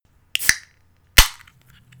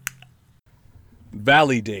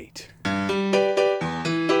Validate.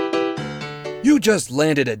 You just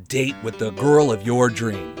landed a date with the girl of your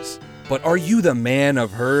dreams, but are you the man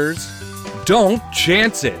of hers? Don't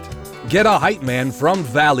chance it. Get a hype man from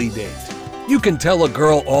Validate. You can tell a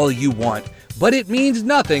girl all you want, but it means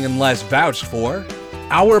nothing unless vouched for.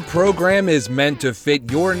 Our program is meant to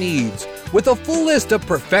fit your needs. With a full list of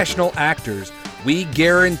professional actors, we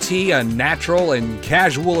guarantee a natural and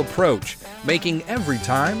casual approach, making every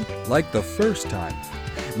time like the first time.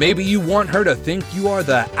 Maybe you want her to think you are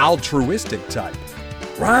the altruistic type.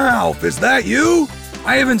 Ralph, is that you?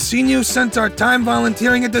 I haven't seen you since our time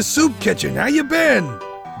volunteering at the soup kitchen. How you been?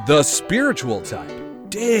 The spiritual type.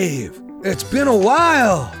 Dave, it's been a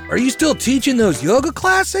while. Are you still teaching those yoga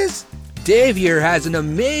classes? Dave here has an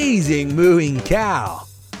amazing mooing cow.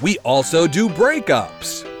 We also do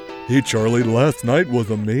breakups. Hey Charlie, last night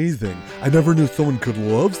was amazing. I never knew someone could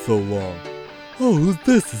love so long. Oh, who's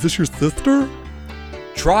this? Is this your sister?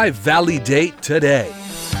 Try Validate today.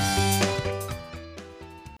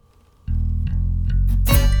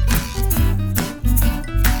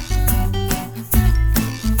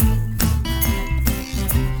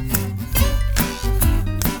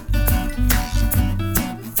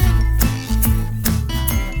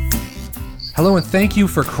 Hello and thank you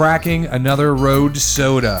for cracking another Road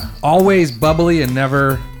Soda. Always bubbly and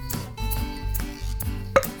never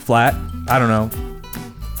flat. I don't know.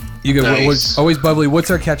 You go. Nice. Always bubbly.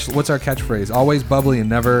 What's our catchphrase? Always bubbly and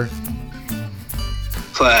never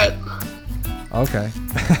flat. Okay.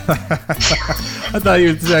 I thought you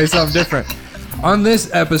would say something different. On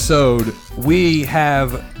this episode, we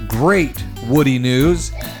have great Woody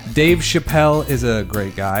news. Dave Chappelle is a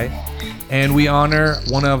great guy, and we honor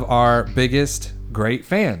one of our biggest great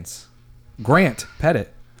fans, Grant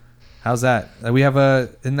Pettit. How's that?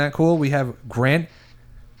 Isn't that cool? We have Grant,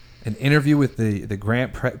 an interview with the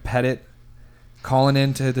Grant Pettit, calling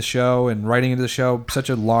into the show and writing into the show. Such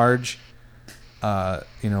a large,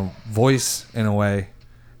 voice in a way.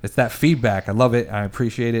 It's that feedback. I love it. I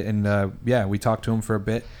appreciate it. And we talked to him for a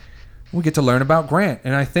bit. We get to learn about Grant,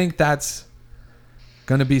 and I think that's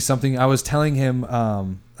going to be something. I was telling him.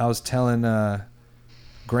 I was telling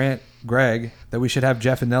Greg, that we should have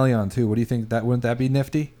Jeff and Nelly on too. What do you think? Wouldn't that be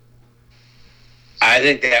nifty? I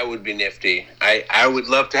think that would be nifty. I would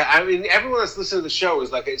love to. I mean, everyone that's listening to the show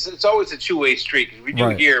is like, it's always a two-way street. We do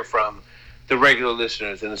hear from the regular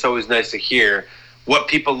listeners, and it's always nice to hear what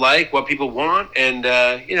people like, what people want, and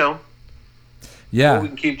what we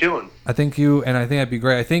can keep doing. I think that'd be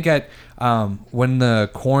great. I think at when the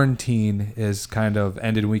quarantine is kind of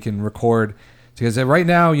ended, we can record, because right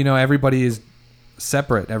now, everybody is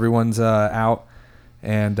separate. Everyone's out,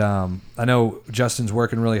 and I know Justin's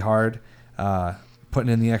working really hard, putting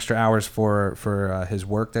in the extra hours for his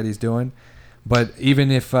work that he's doing. But even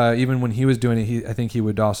when he was doing it, I think he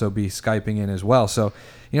would also be Skyping in as well. So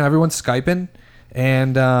everyone's Skyping,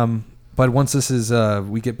 and but once this is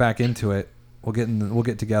we get back into it, we'll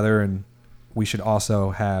get together, and we should also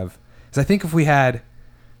have, because I think if we had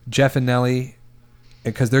Jeff and Nelly,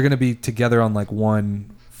 because they're going to be together on like one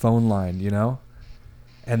phone line,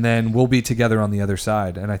 and then we'll be together on the other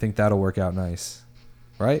side, and I think that'll work out nice,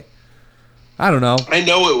 right? I don't know. I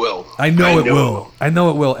know it will. I know it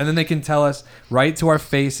will. And then they can tell us right to our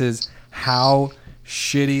faces how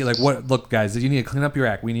shitty. Like, what? Look, guys, you need to clean up your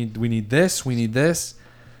act. We need this. We need this.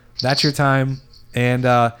 That's your time. And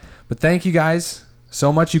but thank you guys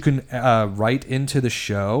so much. You can write into the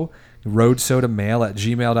show,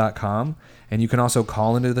 roadsodamail@gmail.com. And you can also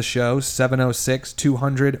call into the show,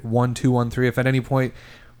 706-200-1213. If at any point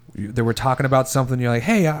they were talking about something, you're like,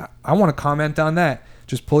 hey, I want to comment on that.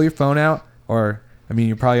 Just pull your phone out. Or,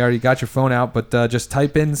 you probably already got your phone out, but just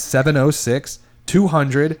type in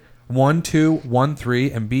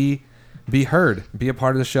 706-200-1213 and be heard, be a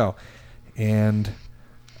part of the show. And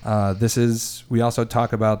we also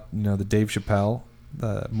talk about, the Dave Chappelle,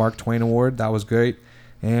 the Mark Twain Award. That was great.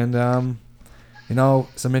 And,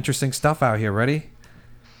 some interesting stuff out here. Ready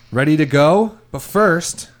to go? But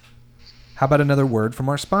first, how about another word from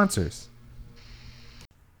our sponsors?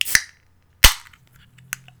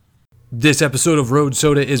 This episode of Road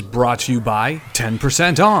Soda is brought to you by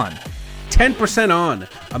 10% On. 10% On,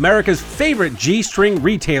 America's favorite G-string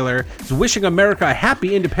retailer, is wishing America a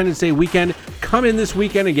happy Independence Day weekend. Come in this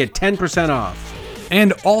weekend and get 10% off.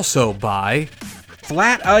 And also by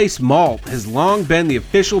Flat Ice Malt has long been the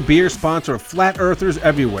official beer sponsor of Flat Earthers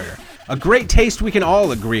everywhere. A great taste we can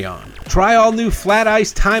all agree on. Try all new Flat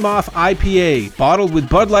Ice Time Off IPA, bottled with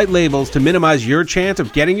Bud Light labels to minimize your chance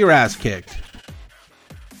of getting your ass kicked.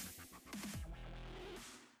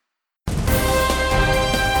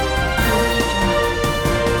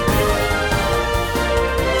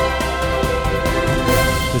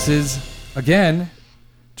 is, again,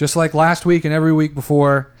 just like last week and every week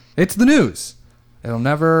before, it's the news. It'll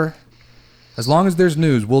never, as long as there's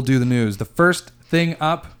news, we'll do the news. The first thing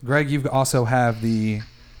up, Greg, you also have the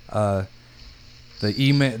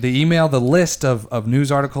email, the list of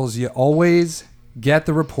news articles. You always get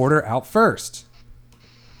the reporter out first.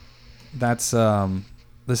 That's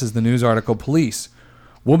this is the news article. Police.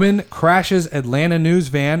 Woman crashes Atlanta news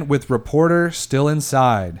van with reporter still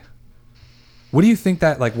inside. What do you think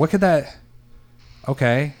that, like, what could that...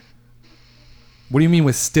 Okay. What do you mean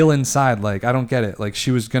with still inside? Like, I don't get it. Like,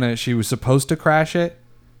 she was supposed to crash it?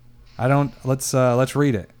 Let's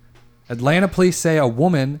read it. Atlanta police say a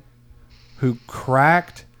woman who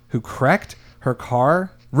wrecked her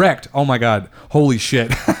car. Oh my God. Holy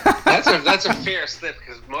shit. That's a fair slip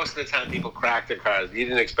because most of the time people crack their cars. You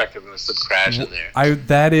didn't expect them to slip crash in there.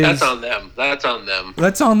 That's on them. That's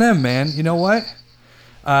on them, man. You know what?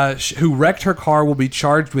 Who wrecked her car will be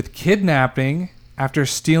charged with kidnapping after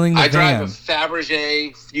stealing the van. I drive a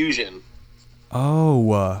Fabergé Fusion.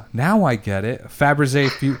 Oh, now I get it. Fabergé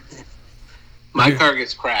Fusion. My car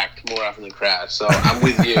gets cracked more often than crashed, so I'm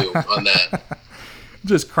with you on that.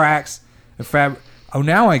 Just cracks. Oh,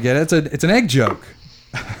 now I get it. It's an egg joke.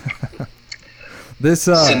 This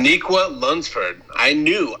Saniqua Lunsford. I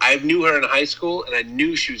knew her in high school, and I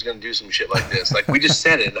knew she was going to do some shit like this. Like we just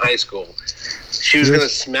said it in high school. She was going to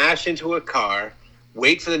smash into a car,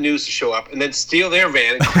 wait for the news to show up, and then steal their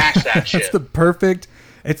van and crash that shit. It's the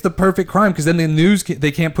perfect crime because then the news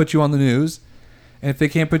they can't put you on the news, and if they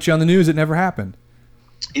can't put you on the news, it never happened.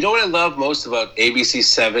 You know what I love most about ABC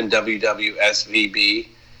 7 WWSB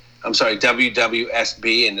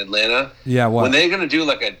in Atlanta? Yeah, what? When they're going to do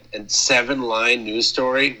like a 7-line news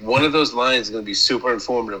story, one of those lines is going to be super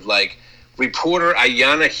informative. Like, reporter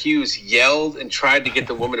Ayanna Hughes yelled and tried to get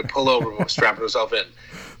the woman to pull over while strapping herself in.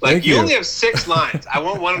 Like, you only have 6 lines. I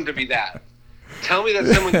won't want them to be that. Tell me that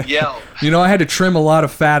someone yelled. You know, I had to trim a lot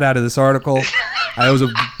of fat out of this article.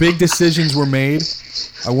 Big decisions were made.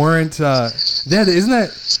 I weren't... isn't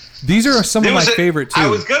that... These are some of my favorite, too. I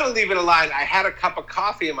was going to leave it a line. I had a cup of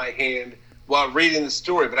coffee in my hand while reading the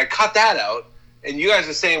story, but I cut that out, and you guys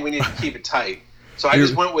are saying we need to keep it tight. So I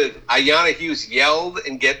just went with Ayanna Hughes yelled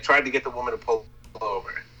and tried to get the woman to pull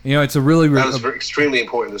over. You know, it's a really... That was extremely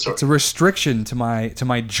important to the story. It's a restriction to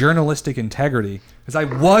my journalistic integrity, because I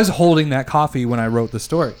was holding that coffee when I wrote the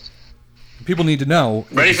story. People need to know.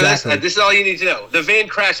 Ready for this? This is all you need to know. The van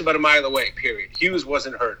crashed about a mile away, period. Hughes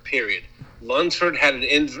wasn't hurt, period. Lunsford had an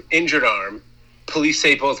injured arm. Police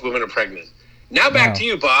say both women are pregnant. Now back to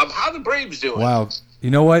you, Bob. How the Braves doing? Wow. You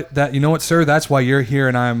know what, sir? That's why you're here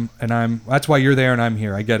and I'm that's why you're there and I'm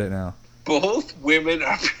here. I get it now. Both women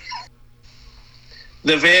are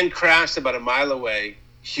The van crashed about a mile away.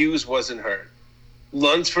 Hughes wasn't hurt.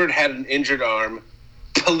 Lunsford had an injured arm.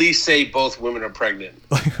 Police say both women are pregnant.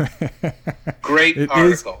 Great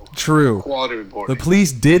article. Is true. Quality reporting. The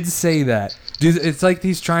police did say that. Dude, it's like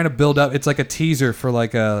he's trying to build up. It's like a teaser for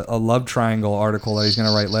like a love triangle article that he's going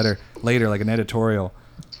to write later, like an editorial.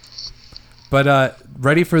 But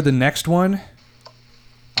ready for the next one?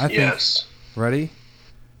 Yes. Ready?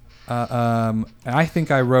 I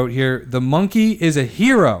think I wrote here, the monkey is a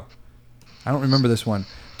hero. I don't remember this one.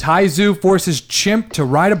 Thai zoo forces chimp to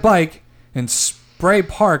ride a bike and spray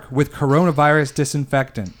park with coronavirus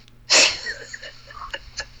disinfectant.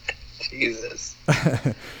 Jesus.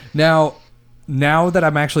 Now that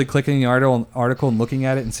I'm actually clicking the article and looking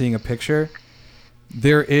at it and seeing a picture,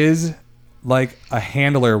 there is like a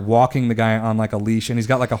handler walking the guy on like a leash, and he's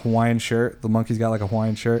got like a Hawaiian shirt. The monkey's got like a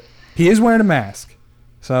Hawaiian shirt. He is wearing a mask.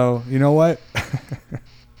 So, you know what?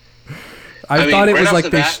 I thought it was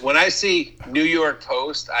like this. When I see New York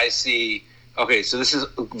Post, I see, okay, so this is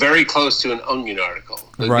very close to an Onion article.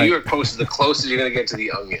 The New York Post is the closest you're going to get to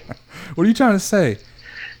the Onion. What are you trying to say?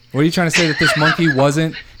 What are you trying to say, that this monkey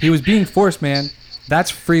he was being forced, man.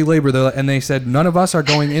 That's free labor, though. And they said, none of us are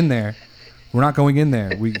going in there. We're not going in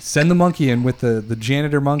there. We send the monkey in with the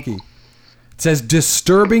janitor monkey. It says,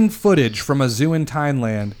 disturbing footage from a zoo in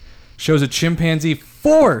Thailand shows a chimpanzee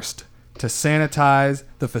forced to sanitize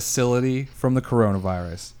the facility from the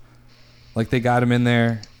coronavirus. Like they got him in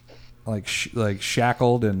there, like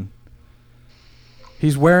shackled, and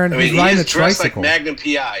he's wearing. He's riding a tricycle. Like Magnum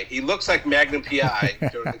PI. He looks like Magnum PI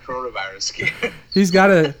during the coronavirus scare. He's got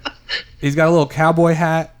a little cowboy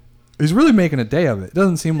hat. He's really making a day of it. It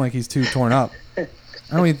doesn't seem like he's too torn up. I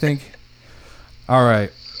don't even think. All right,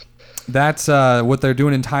 that's what they're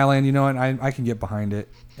doing in Thailand. You know what? I can get behind it.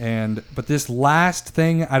 But this last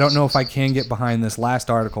thing, I don't know if I can get behind this last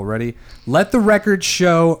article. Ready? Let the record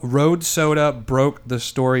show Road Soda broke the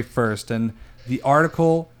story first. And the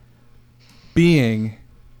article being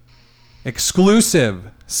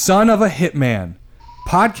exclusive Son of a Hitman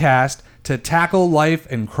podcast to tackle life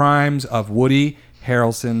and crimes of Woody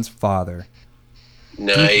Harrelson's father.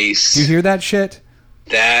 Nice. Do you hear that shit?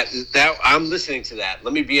 That I'm listening to that.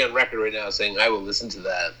 Let me be on record right now saying I will listen to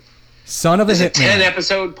that. Son of a Hitman. It's a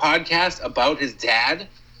 10-episode podcast about his dad.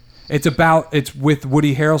 It's with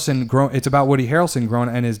Woody Harrelson. It's about Woody Harrelson growing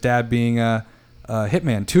and his dad being a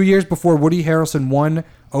hitman. 2 years before Woody Harrelson won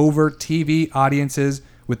over TV audiences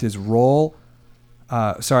with his role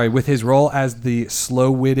as the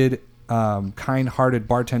slow-witted, kind-hearted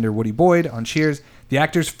bartender Woody Boyd on Cheers, the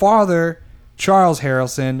actor's father, Charles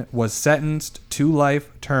Harrelson, was sentenced to life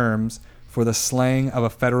terms for the slaying of a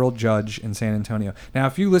federal judge in San Antonio. Now,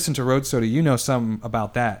 if you listen to Road Soda, you know something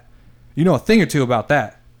about that. You know a thing or two about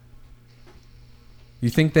that. You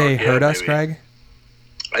think they heard us, Craig?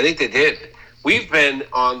 I think they did. We've been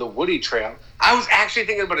on the Woody trail. I was actually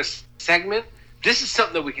thinking about a segment. This is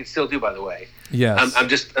something that we can still do, by the way. Yes. I'm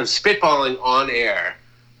spitballing on air.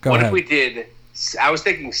 Go what ahead. if we did, I was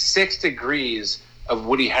thinking 6 degrees of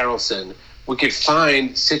Woody Harrelson. We could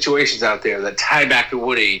find situations out there that tie back to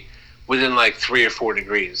Woody within like 3 or 4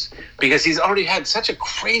 degrees. Because he's already had such a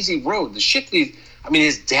crazy road. The shit that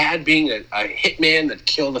his dad being a hitman that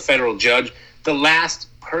killed a federal judge. The last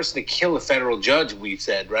person to kill a federal judge, we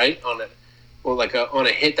said, right? On a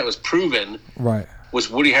hit that was proven, Right.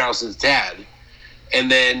 was Woody Harrelson's dad.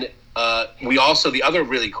 And then we also, the other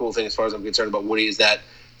really cool thing as far as I'm concerned about Woody is that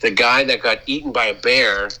the guy that got eaten by a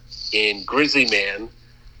bear in Grizzly Man,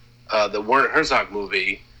 the Werner Herzog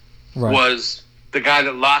movie, Right. was the guy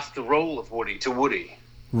that lost the role of Woody to Woody.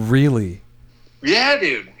 Really? Yeah,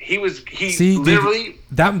 dude. He literally...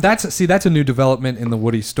 That's a new development in the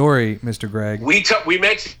Woody story, Mr. Greg. We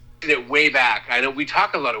mentioned it way back. I know we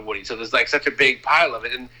talk a lot of Woody, so there's like such a big pile of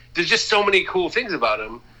it. And there's just so many cool things about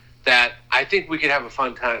him that I think we could have a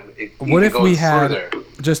fun time. What if we had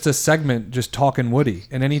just a segment just talking Woody,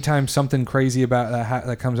 and anytime something crazy about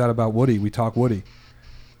that comes out about Woody, we talk Woody.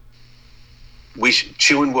 We should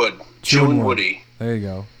chewing wood. Chewing Woody. There you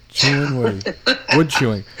go. Chewing Woody. Wood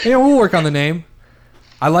chewing. We'll work on the name.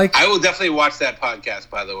 I will definitely watch that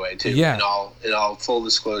podcast, by the way, too. Yeah. In all full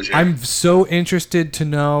disclosure. I'm so interested to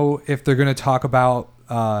know if they're going to talk about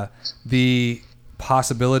the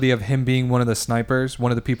possibility of him being one of the snipers,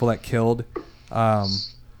 one of the people that killed, John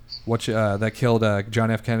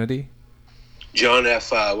F. Kennedy. John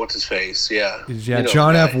F. What's his face? Yeah. Yeah,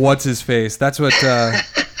 John F. What's his face? That's what.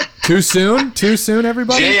 Too soon? Too soon,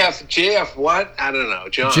 everybody? JF what? I don't know.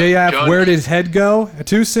 JF, where did his head go?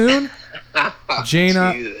 Too soon?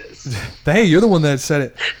 Jaina. Hey, you're the one that said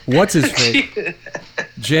it. What's his face?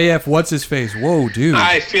 JF, what's his face? Whoa, dude.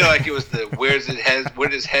 I feel like it was where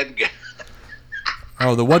did his head go?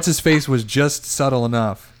 Oh, the what's his face was just subtle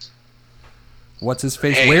enough. What's his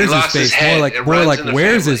face? Hey, where's his face? More like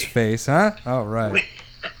where's family. his face, huh? Oh, right.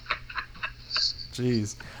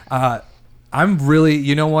 Jeez. I'm really,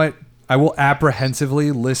 you know what? I will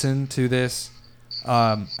apprehensively listen to this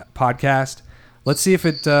podcast. Let's see if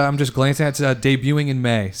it, I'm just glancing at it, debuting in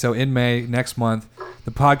May. So in May, next month,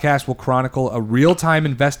 the podcast will chronicle a real-time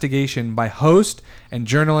investigation by host and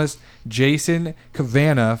journalist Jason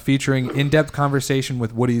Kavanagh, featuring in-depth conversation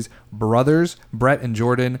with Woody's brothers, Brett and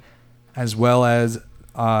Jordan, as well as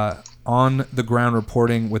on-the-ground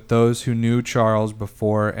reporting with those who knew Charles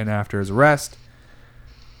before and after his arrest.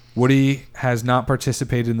 Woody has not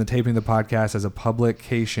participated in the taping of the podcast as a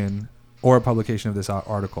publication of this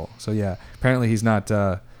article. So yeah, apparently he's not.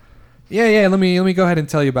 Let me go ahead and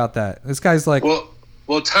tell you about that. This guy's like,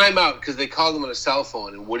 well, time out because they called him on a cell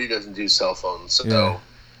phone, and Woody doesn't do cell phones. So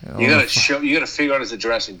yeah. you gotta figure out his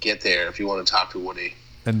address and get there if you want to talk to Woody.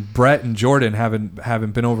 And Brett and Jordan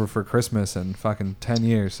haven't been over for Christmas in fucking 10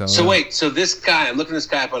 years. So wait, so this guy, I'm looking this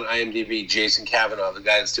guy up on IMDb, Jason Kavanagh, the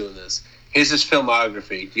guy that's doing this. Here's his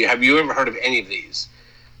filmography. Have you ever heard of any of these?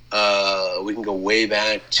 We can go way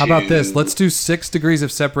back to... How about this? Let's do 6 degrees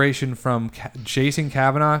of separation from Jason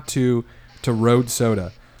Kavanagh to Road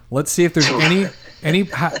Soda. Let's see if there's any.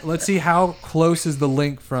 Let's see how close is the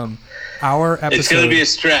link from our episode. It's going to be a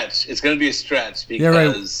stretch. Because yeah,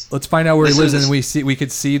 right. Let's find out where he lives, and we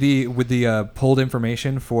could see the pulled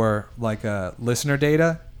information for like listener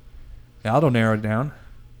data. Yeah, I'll narrow it down.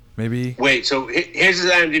 Maybe. Wait, so here's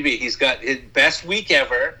his IMDb. He's got his best week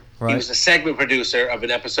ever. Right. He was a segment producer of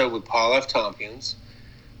an episode with Paul F. Tompkins.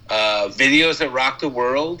 Videos That Rock the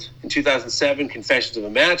World in 2007. Confessions of a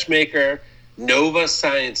Matchmaker. Nova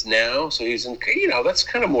Science Now. So he's in, that's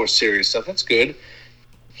kind of more serious stuff. That's good.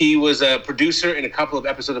 He was a producer in a couple of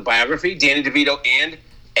episodes of Biography. Danny DeVito and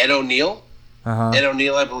Ed O'Neill. Uh-huh. Ed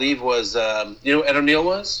O'Neill, I believe, was... you know who Ed O'Neill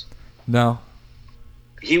was? No.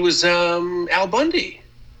 He was Al Bundy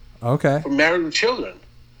Okay. from Married with Children.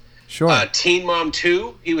 Sure. Teen Mom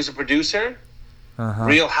 2, he was a producer. Uh-huh.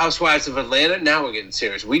 Real Housewives of Atlanta. Now we're getting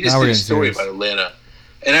serious. We just Now we're did a getting story serious. about Atlanta.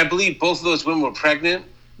 And I believe both of those women were pregnant,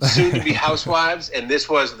 soon to be housewives, and this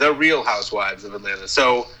was the Real Housewives of Atlanta.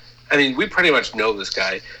 So, I mean, we pretty much know this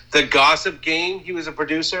guy. The Gossip Game, he was a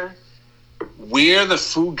producer. We're the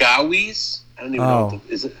Fugawis. I don't even know.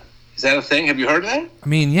 Is that a thing? Have you heard of that? I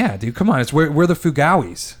mean, yeah, dude, come on. We're the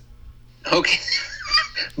Fugawis. Okay.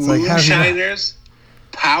 like, how do you know? Moonshiners,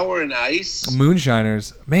 Power and Ice,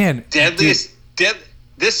 Moonshiners. Man. Deadliest.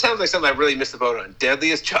 This sounds like something I really missed the boat on.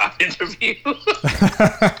 Deadliest Job Interview.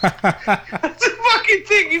 That's a fucking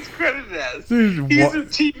thing he's credited as. Dude,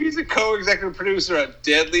 He's a co-executive producer on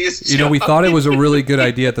Deadliest Job. You know, we thought it was a really good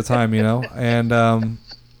idea at the time, you know, and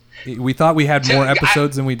we thought we had more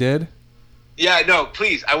episodes than we did. Yeah, no,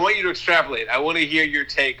 please. I want you to extrapolate. I want to hear your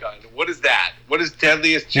take on what is that? What is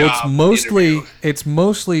Deadliest Job? Well, Interview? it's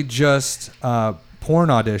mostly just porn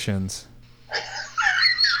auditions.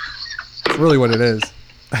 That's really what it is.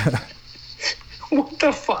 What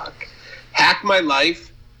the fuck? Hack My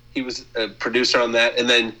Life. He was a producer on that, and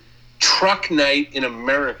then Truck Night in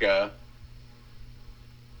America.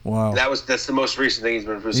 Wow. That's the most recent thing he's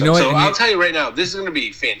been producing. You know what? So And I'll tell you right now, this is going to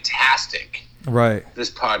be fantastic. Right. This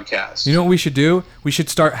podcast. You know what we should do? We should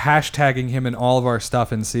start hashtagging him in all of our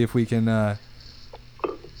stuff and see if we can.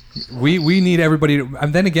 We need everybody to,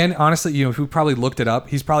 and then again, honestly, you know, if we probably looked it up,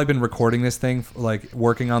 he's probably been recording this thing, like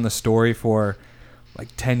working on the story for like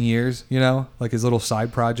 10 years, you know, like his little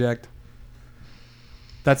side project.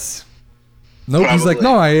 That's nope. He's like,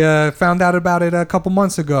 no, I found out about it a couple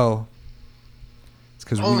months ago. It's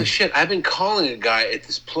because holy shit! I've been calling a guy at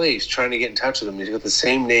this place trying to get in touch with him. He's got the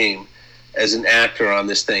same name as an actor on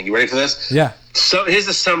this thing. You ready for this? Yeah. So here's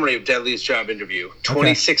a summary of Deadliest Job Interview.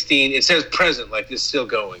 2016. It says present, like this is still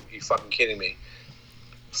going. Are you fucking kidding me?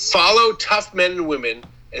 Follow tough men and women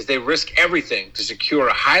as they risk everything to secure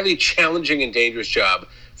a highly challenging and dangerous job.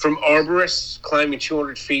 From arborists climbing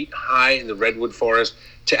 200 feet high in the redwood forest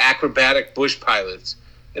to acrobatic bush pilots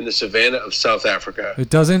in the savannah of South Africa. It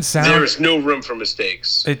doesn't sound. There is no room for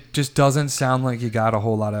mistakes. It just doesn't sound like you got a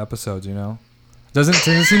whole lot of episodes, you know? Doesn't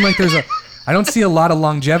seem like there's a. I don't see a lot of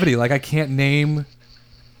longevity. Like I can't name.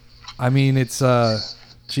 I mean, it's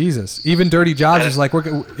Jesus. Even Dirty Jobs is like,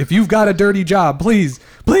 if you've got a dirty job, please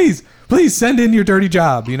send in your dirty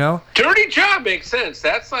job. You know. Dirty job makes sense.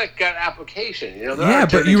 That's like got application. You know. There Yeah, are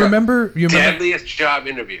but dirty you job- remember Deadliest Job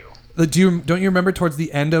Interview. Don't you remember towards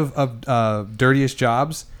the end of Dirtiest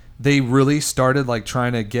Jobs, they really started like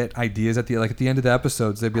trying to get ideas at the end of the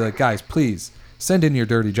episodes. They'd be like, guys, please send in your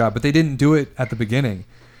dirty job, but they didn't do it at the beginning,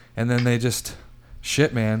 and then they just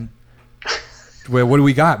shit, man. Well, what do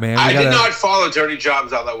we got, man? I did not follow Dirty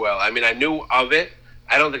Jobs all that well. I mean, I knew of it.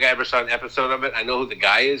 I don't think I ever saw an episode of it. I know who the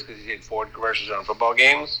guy is because he did Ford commercials on football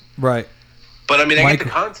games. Right. But I mean, I get the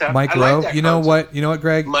concept. Mike I Rowe. like that You know concept. what,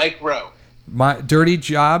 Greg? Mike Rowe. My Dirty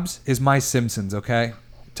Jobs is my Simpsons. Okay,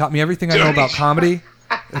 taught me everything I know about comedy.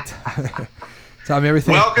 Taught me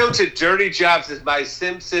everything. Welcome to Dirty Jobs is My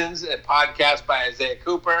Simpsons, a podcast by Isaiah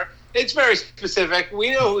Cooper. It's very specific. We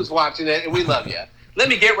know who's watching it, and we love you. Let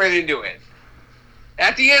me get right into it.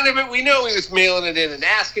 At the end of it, we know he was mailing it in and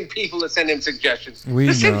asking people to send him suggestions.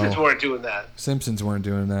 The Simpsons weren't doing that. Simpsons weren't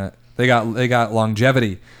doing that. They got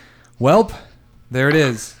longevity. Welp, there it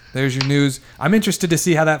is. There's your news. I'm interested to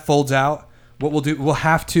see how that folds out. What we'll do, we'll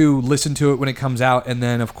have to listen to it when it comes out, and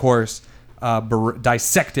then of course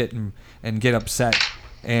dissect it and get upset.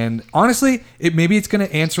 And honestly, maybe it's going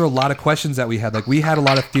to answer a lot of questions that we had. Like we had a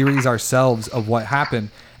lot of theories ourselves of what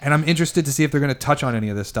happened, and I'm interested to see if they're going to touch on any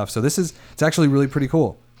of this stuff. So it's actually really pretty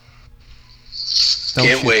cool.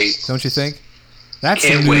 Can't wait. Don't you think? That's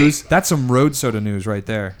Can't some news. wait. That's some Road Soda news right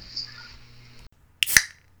there.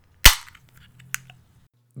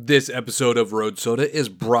 This episode of Road Soda is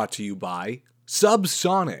brought to you by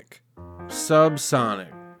Subsonic.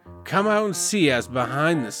 Subsonic. Come out and see us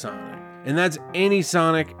behind the Sonic. And that's any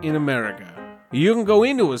Sonic in America. You can go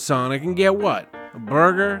into a Sonic and get what? A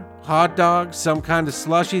burger? Hot dog? Some kind of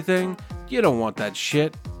slushy thing? You don't want that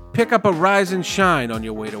shit. Pick up a Rise and Shine on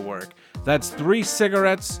your way to work. That's 3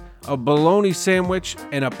 cigarettes, a bologna sandwich,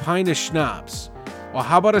 and a pint of schnapps. Or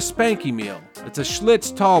how about a Spanky meal? It's a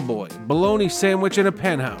Schlitz Tallboy, bologna sandwich, and a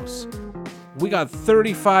penthouse. We got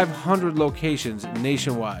 3,500 locations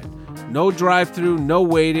nationwide. No drive-through, no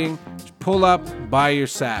waiting. Just pull up, buy your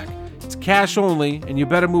sack. It's cash only, and you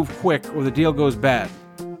better move quick or the deal goes bad.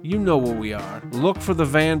 You know where we are. Look for the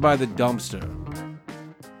van by the dumpster.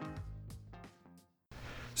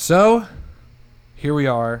 So, here we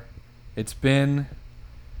are. It's been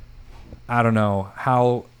I don't know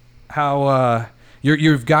how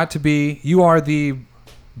you've got to be. You are the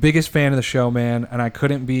biggest fan of the show, man, and I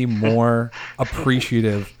couldn't be more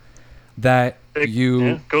appreciative that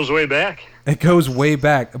it goes way back. It goes way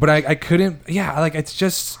back, but I couldn't. Yeah, like it's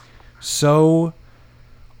just so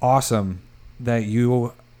awesome that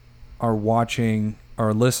you are watching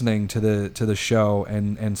or listening to the show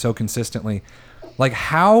and so consistently. Like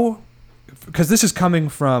how, because this is coming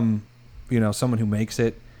from someone who makes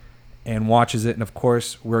it and watches it, and of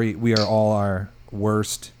course we are all our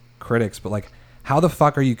worst critics, but like how the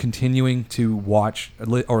fuck are you continuing to watch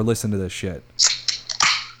or listen to this shit?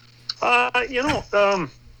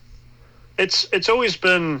 It's always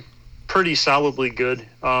been pretty solidly good.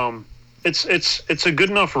 It's a good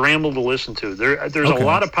enough ramble to listen to. There's a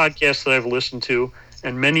lot of podcasts that I've listened to,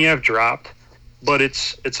 and many I've dropped, but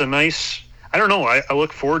it's a nice. I don't know. I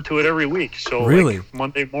look forward to it every week. So really, like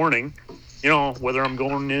Monday morning, whether I'm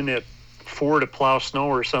going in at 4 to plow snow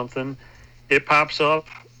or something, it pops up.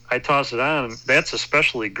 I toss it on. That's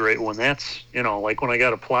especially great when that's like when I got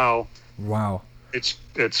to plow. Wow. It's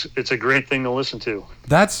a great thing to listen to.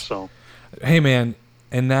 Hey man,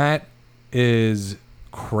 and that is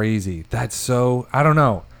crazy. That's so I don't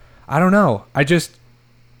know. I just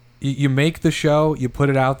you make the show, you put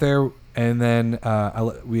it out there, and then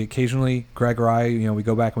we occasionally, Greg or I, we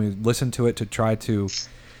go back and we listen to it to try to,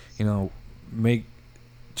 make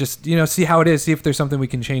just see how it is, see if there's something we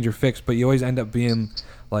can change or fix. But you always end up being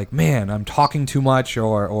like, man, I'm talking too much,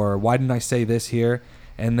 or why didn't I say this here?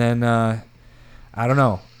 And then I don't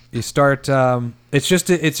know. You start. It's just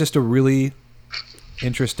a really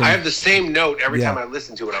interesting. I have the same note every time I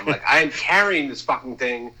listen to it. I'm like, I am carrying this fucking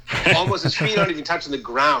thing. Almost his feet aren't even touching the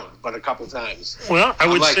ground, but a couple times. Well, I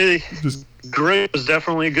would say Greg was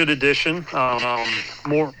definitely a good addition.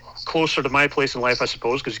 More closer to my place in life, I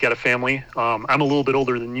suppose, because he's got a family. I'm a little bit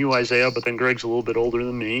older than you, Isaiah, but then Greg's a little bit older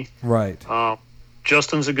than me. Right.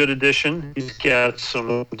 Justin's a good addition. He's got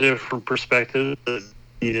some different perspectives that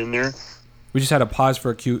need in there. We just had to pause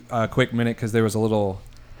for a quick minute because there was a little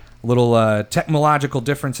technological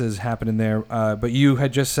differences happening there. But you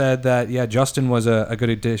had just said that Justin was a good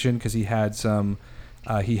addition because he has some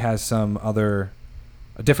other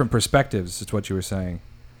different perspectives. Is what you were saying.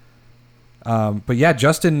 But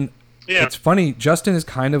Justin. Yeah. It's funny. Justin is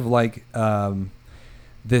kind of like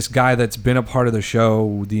this guy that's been a part of the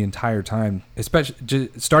show the entire time, especially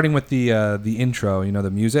starting with the intro.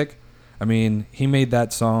 The music. I mean, he made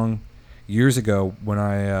that song years ago when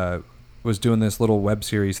I was doing this little web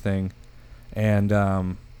series thing, and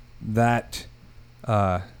so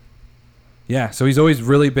he's always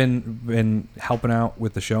really been helping out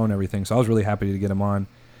with the show and everything. So I was really happy to get him on,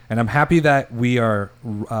 and I'm happy that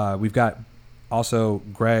we've got also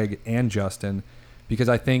Greg and Justin, because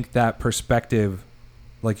I think that perspective,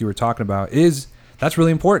 like you were talking about, that's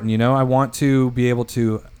really important. I want to be able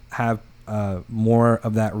to have more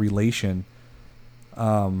of that relation.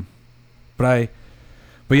 But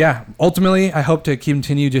yeah, ultimately, I hope to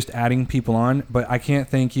continue just adding people on, but I can't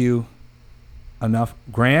thank you enough.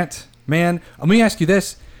 Grant, man, let me ask you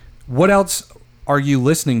this. What else are you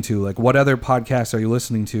listening to? Like, what other podcasts are you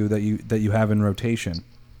listening to that you have in rotation?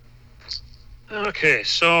 Okay,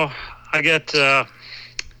 so I get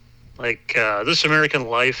This American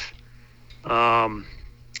Life. I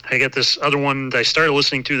get this other one that I started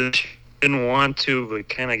listening to that I didn't want to, but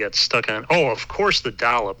kind of got stuck on. Oh, of course, The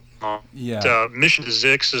Dollop. Mission to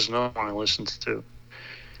Zix is another one I listened to.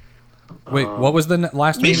 Wait, what was the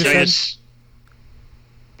last one you said?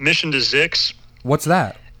 Mission to Zix. What's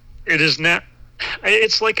that? It is not.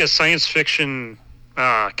 It's like a science fiction,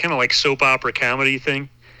 kind of like soap opera comedy thing.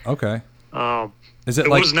 Okay. Is it? It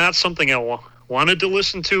was not something I wanted to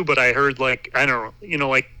listen to, but I heard like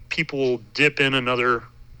people dip in another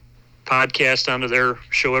podcast onto their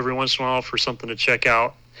show every once in a while for something to check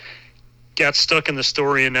out. Got stuck in the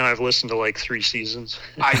story, and now I've listened to like 3 seasons.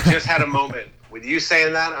 I just had a moment with you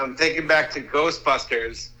saying that. I'm thinking back to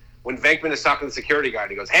Ghostbusters when Venkman is talking to the security guard.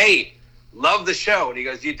 He goes, "Hey, love the show." And he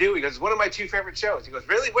goes, "You do?" He goes, "One of my 2 favorite shows." He goes,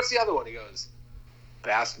 "Really? What's the other one?" He goes,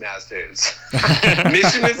 "Bassmasters."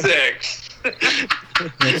 Mission to Zix.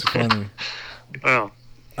 That's funny. Well,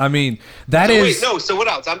 I mean, Wait, no. So what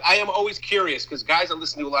else? I am always curious because guys, I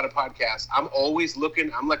listen to a lot of podcasts. I'm always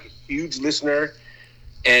looking. I'm like a huge listener.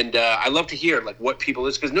 And I love to hear like what people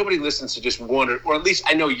listen, because nobody listens to just one, or at least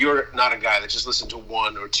I know you're not a guy that just listens to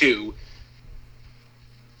 1 or 2.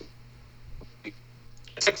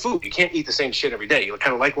 It's like food; you can't eat the same shit every day. You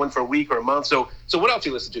kind of like one for a week or a month. So what else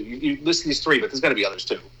do you listen to? You listen to these 3, but there's got to be others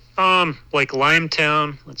too. Like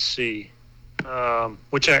Limetown. Let's see,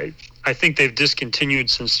 which I think they've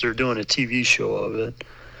discontinued since they're doing a TV show of it.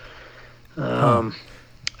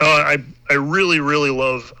 I really, really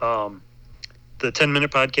love the 10-minute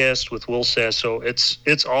podcast with Will Sasso.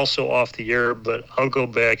 It's also off the air, but I'll go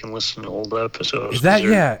back and listen to old episodes. Is that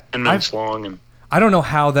 10 minutes long? And I don't know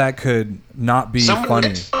how that could not be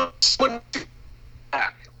funny.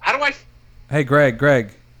 How do I? Hey,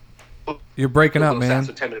 Greg, you're breaking up, man. That's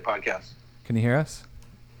a 10-minute podcast. Can you hear us?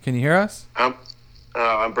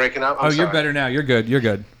 I'm breaking up. You're better now. You're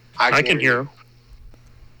good. I can hear.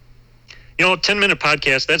 10-minute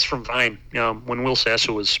podcast, that's from Vine. When Will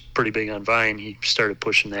Sasso was pretty big on Vine, he started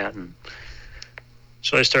pushing that, and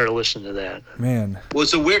so I started listening to that. Man. Well,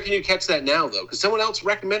 so where can you catch that now, though? Because someone else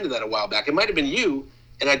recommended that a while back. It might have been you,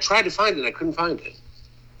 and I tried to find it, and I couldn't find it.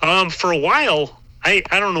 For a while, I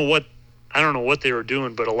don't know what they were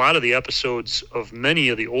doing, but a lot of the episodes of many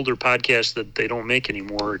of the older podcasts that they don't make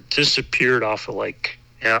anymore disappeared off of like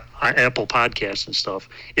Apple Podcasts and stuff.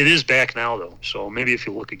 It is back now, though, so maybe if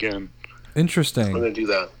you look again. Interesting. I'm going to do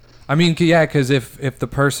that. I mean, yeah, because if the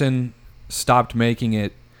person stopped making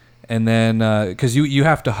it, and then because you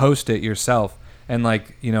have to host it yourself, and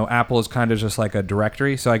like Apple is kind of just like a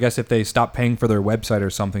directory. So I guess if they stopped paying for their website or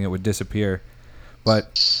something, it would disappear. But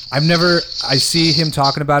I see him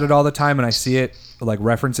talking about it all the time, and I see it like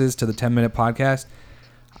references to the 10-minute podcast.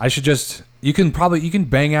 I should you can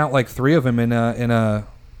bang out like 3 of them in a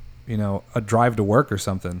drive to work or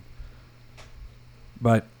something.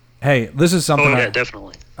 But hey, this is something. Oh yeah,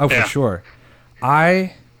 definitely. Oh, for sure.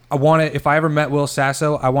 I want to. If I ever met Will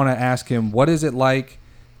Sasso, I want to ask him what is it like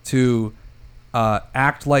to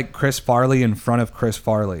act like Chris Farley in front of Chris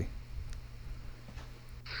Farley.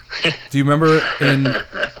 Do you remember in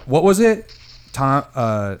what was it,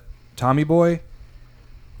 Tommy Boy,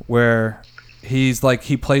 where he's like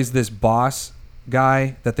he plays this boss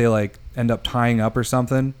guy that they like end up tying up or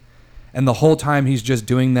something, and the whole time he's just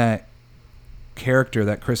doing that character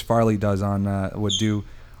that Chris Farley does would do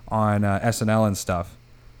on SNL and stuff.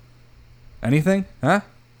 Anything? Huh?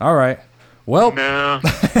 All right. Well, no,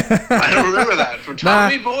 I don't remember that from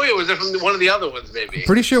Tommy Boy, or was it from one of the other ones? Maybe.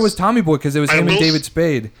 Pretty sure it was Tommy Boy because it was him and David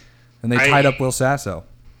Spade, and they tied up Will Sasso.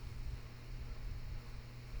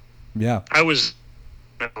 Yeah, I was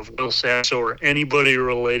of Will Sasso or anybody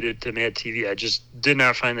related to Mad TV. I just did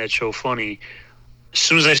not find that show funny. As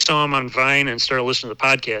soon as I saw him on Vine and started listening to the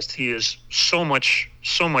podcast, he is so much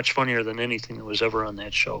funnier than anything that was ever on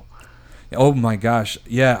that show. Oh my gosh.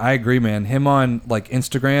 Yeah, I agree, man. Him on like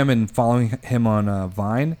Instagram and following him on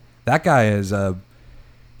Vine, that guy is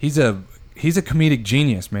he's a comedic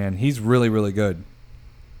genius, man. He's really, really good.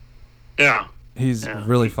 Yeah. He's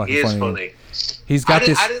really fucking funny. He is funny. He's got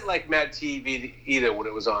I didn't like Mad TV either when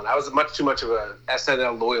it was on. I was much too much of a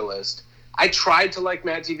SNL loyalist. I tried to like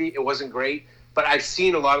Mad TV. It wasn't great, but I've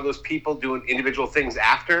seen a lot of those people doing individual things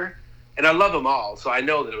after, and I love them all. So I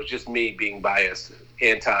know that it was just me being biased,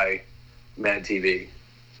 anti-Mad TV.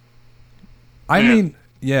 I mean,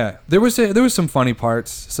 yeah, there was some funny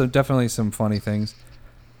parts. So definitely some funny things.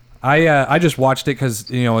 I just watched it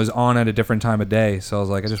because it was on at a different time of day, so I was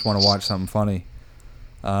like, I just want to watch something funny.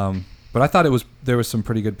 But I thought there was some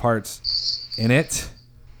pretty good parts in it.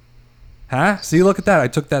 Huh? See, look at that. I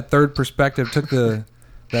took that third perspective, took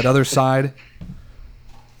that other side.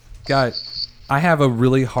 Guys, I have a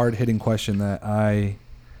really hard-hitting question that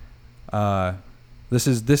this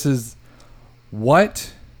is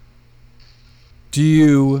what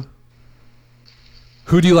who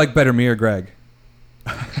do you like better, me or Greg?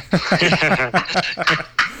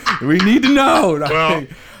 We need to know.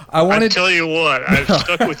 Well, I tell you what, I've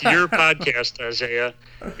stuck with your podcast, Isaiah,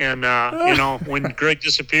 and when Greg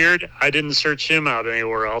disappeared, I didn't search him out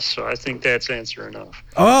anywhere else, so I think that's answer enough.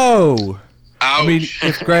 Oh, ouch. I mean,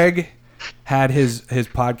 if Greg had his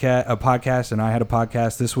podcast, and I had a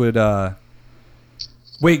podcast, this would.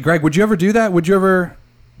 Wait, Greg, would you ever do that? Would you ever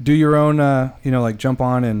do your own? Like jump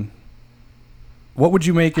on and. What would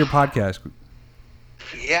you make your podcast?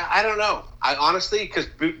 Yeah, I don't know. I honestly, because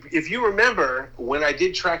if you remember when I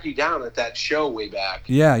did track you down at that show way back,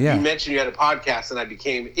 yeah, you mentioned you had a podcast, and I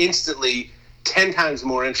became instantly 10 times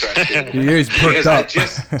more interested. Your ears perked up.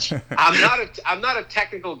 I'm not a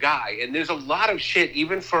technical guy, and there's a lot of shit,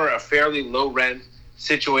 even for a fairly low rent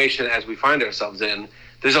situation as we find ourselves in.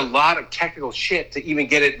 There's a lot of technical shit to even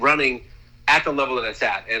get it running at the level that it's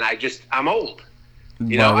at, and I'm old.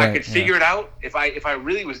 I could figure it out. If I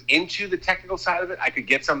really was into the technical side of it, I could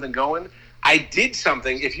get something going. I did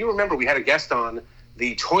something. If you remember, we had a guest on,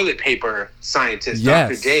 the toilet paper scientist,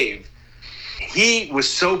 Dr. Dave. He was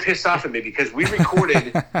so pissed off at me because we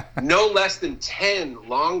recorded no less than 10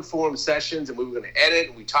 long-form sessions, and we were going to edit,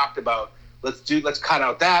 and we talked about, let's cut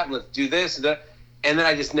out that, and let's do this, and that. And then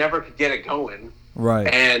I just never could get it going. Right.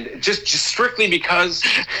 And just strictly because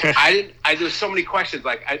there's so many questions.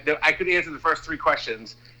 Like I could answer the first 3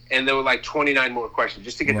 questions, and there were like 29 more questions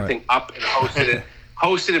just to get the thing up and hosted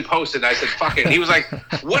and posted. I said, fuck it. And he was like,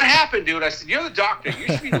 what happened, dude? I said, you're the doctor. You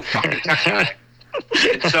should be the fucking tech guy.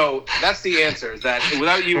 And so that's the answer, is that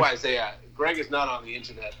without you, Isaiah, Greg is not on the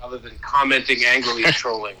internet other than commenting angrily and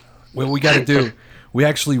trolling. What we got to do, we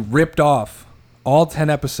actually ripped off all 10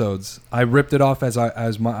 episodes. I ripped it off as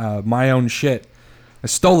my own shit. I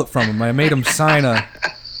stole it from him. I made him sign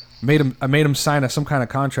some kind of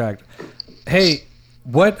contract. Hey,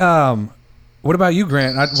 what about you,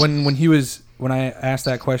 Grant? When I asked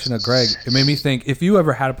that question of Greg, it made me think, if you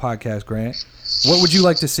ever had a podcast, Grant, what would you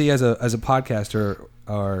like to see as a podcaster,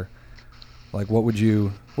 or like what would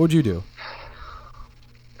you do?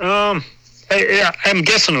 I'm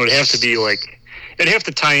guessing it would have to be like, it'd have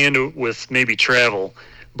to tie into with maybe travel,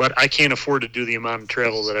 but I can't afford to do the amount of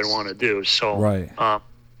travel that I want to do. So right.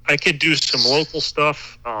 I could do some local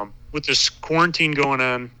stuff. With this quarantine going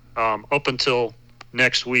on, up until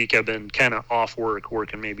next week, I've been kind of off work,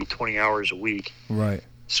 working maybe 20 hours a week. Right.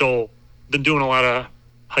 So been doing a lot of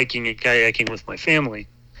hiking and kayaking with my family.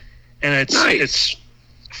 And it's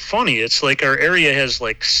funny. It's like our area has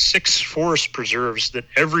like 6 forest preserves that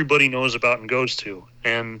everybody knows about and goes to.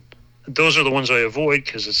 And those are the ones I avoid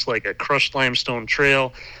because it's like a crushed limestone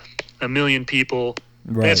trail, 1 million people.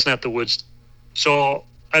 Right. That's not the woods. So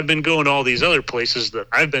I've been going to all these other places that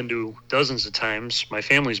I've been to dozens of times. My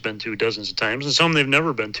family's been to dozens of times, and some they've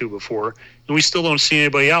never been to before. And we still don't see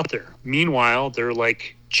anybody out there. Meanwhile, they're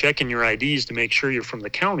like checking your IDs to make sure you're from the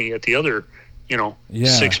county at the other,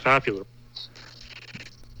 6 popular.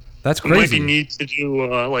 That's crazy. It might be neat to do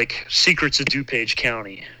like Secrets of DuPage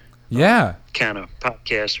County. Yeah. Kind of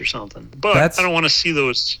podcast or something. But I don't want to see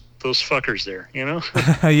those fuckers there,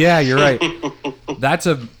 Yeah, you're right. That's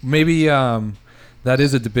that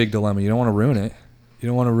is a big dilemma. You don't want to ruin it. You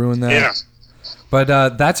don't want to ruin that. Yeah.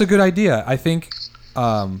 But that's a good idea. I think,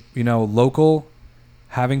 local,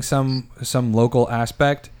 having some local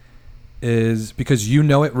aspect is because you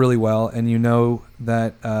know it really well, and you know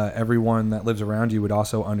that everyone that lives around you would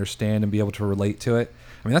also understand and be able to relate to it.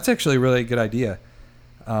 I mean, that's actually a really good idea,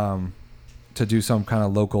 to do some kind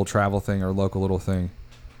of local travel thing or local little thing.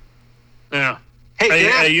 Yeah.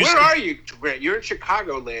 Hey, where are you, Grant? You're in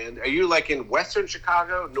Chicagoland. Are you like in western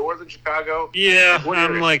Chicago, northern Chicago? Yeah,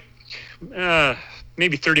 I'm like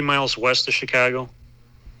maybe 30 miles west of Chicago.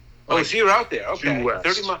 Oh, so you're out there. Okay.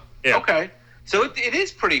 30 miles. Yeah. Okay. So it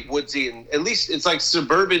is pretty woodsy, and at least it's like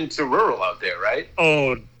suburban to rural out there, right?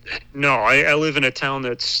 Oh, no. I live in a town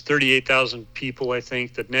that's 38,000 people, I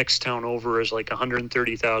think. The next town over is like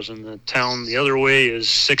 130,000. The town the other way is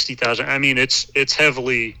 60,000. I mean, it's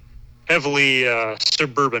heavily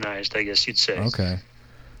suburbanized, I guess you'd say. Okay.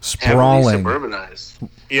 Sprawling. Heavily suburbanized.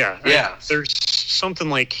 Yeah. Yeah. There's something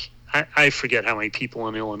like, I forget how many people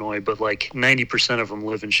in Illinois, but like 90% of them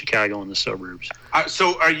live in Chicago in the suburbs.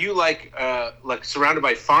 So are you like surrounded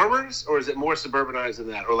by farmers, or is it more suburbanized than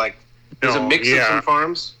that? Or like there's a mix of some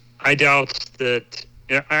farms? I doubt that.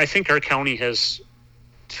 Yeah, I think our county has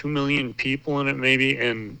 2 million people in it maybe,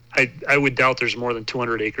 and I would doubt there's more than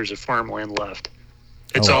 200 acres of farmland left.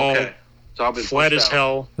 It's all been flat as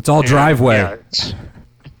hell. It's all driveway.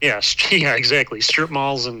 Yeah, exactly. Strip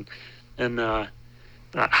malls and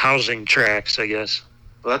housing tracts, I guess.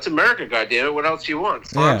 Well, that's America, goddammit. What else do you want?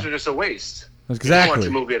 Farms are just a waste. Exactly. You don't want to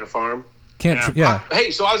move at a farm.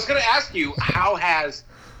 Hey, so I was going to ask you, how has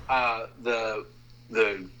the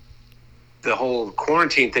whole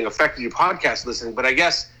quarantine thing affected your podcast listening? But I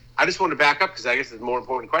guess I just want to back up because I guess it's a more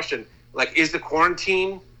important question. Like, is the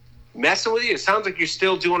quarantine messing with you? It sounds like you're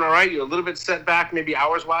still doing all right. You're a little bit set back, maybe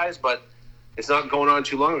hours-wise, but it's not going on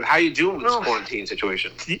too long. How are you doing with this quarantine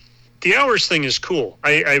situation? The hours thing is cool.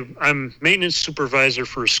 I'm maintenance supervisor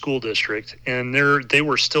for a school district, and they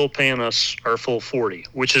were still paying us our full 40,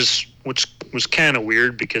 which was kind of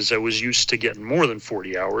weird because I was used to getting more than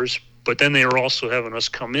 40 hours. But then they were also having us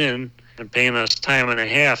come in and paying us time and a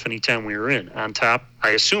half anytime we were in. On top, I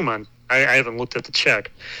assume I haven't looked at the check,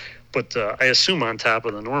 but I assume on top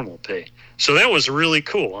of the normal pay. So that was really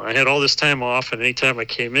cool. I had all this time off, and anytime I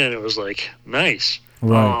came in, it was like nice.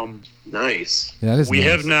 Right. Nice. Yeah, that is we nice.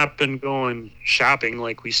 have not been going shopping.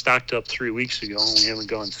 Like, we stocked up 3 weeks ago, and we haven't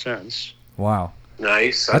gone since. Wow.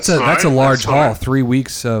 Nice. That's a large haul. 3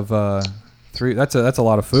 weeks of three. That's a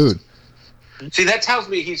lot of food. See, that tells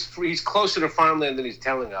me he's closer to farmland than he's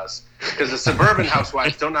telling us, because the suburban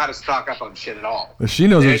housewives don't know how to stock up on shit at all. She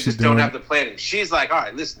knows what she's just doing. Don't have the planning. She's like, all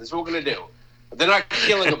right, listen, this is what we're gonna do. They're not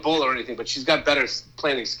killing a bull or anything, but she's got better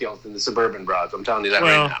planning skills than the suburban broads. I'm telling you that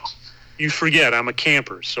right now. you forget I'm a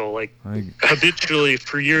camper. So like habitually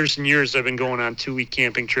for years and years, I've been going on 2-week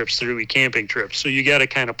camping trips, 3-week camping trips. So you got to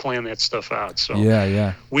kind of plan that stuff out. So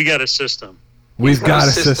yeah. We got a system. We've got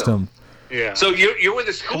a system. Yeah. So you're with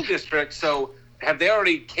the school district. So have they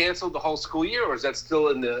already canceled the whole school year, or is that still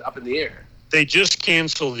up in the air? They just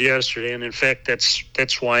canceled yesterday, and in fact,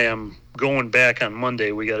 that's why I'm going back on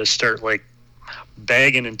Monday. We got to start like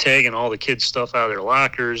bagging and tagging all the kids' stuff out of their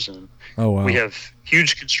lockers, and we have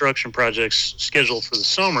huge construction projects scheduled for the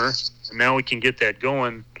summer, and now we can get that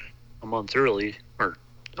going a month early, or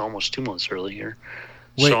almost 2 months early here.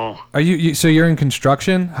 Wait, so are you? So you're in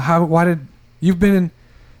construction? Why did you've been in?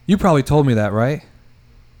 You probably told me that, right?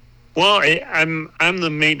 Well, I'm the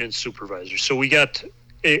maintenance supervisor, so we got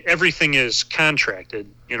everything is contracted.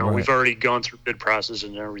 You know, We've already gone through bid process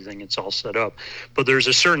and everything. It's all set up, but there's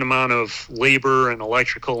a certain amount of labor and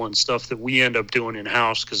electrical and stuff that we end up doing in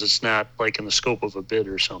house because it's not like in the scope of a bid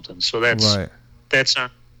or something. So that's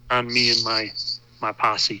on me and my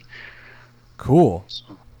posse. Cool.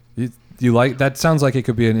 So. You like that? Sounds like it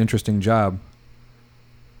could be an interesting job.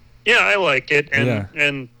 Yeah, I like it,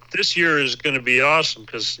 and this year is going to be awesome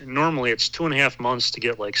because normally it's 2.5 months to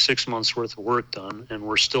get like 6 months worth of work done, and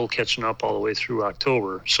we're still catching up all the way through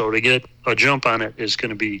October. So to get a jump on it is going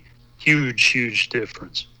to be huge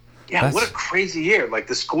difference. Yeah, what a crazy year! Like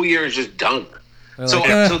the school year is just done. So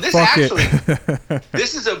this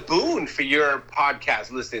this is a boon for your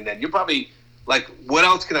podcast listening. Then you're probably like, what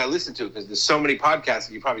else can I listen to? Because there's so many podcasts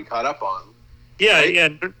that you probably caught up on. Yeah, right? Yeah.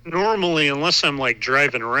 Normally, unless I'm like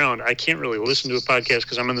driving around, I can't really listen to a podcast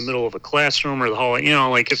because I'm in the middle of a classroom or the hallway. You know,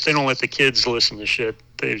 like if they don't let the kids listen to shit,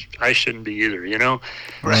 I shouldn't be either. You know,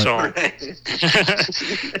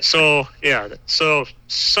 so So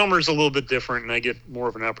summer's a little bit different, and I get more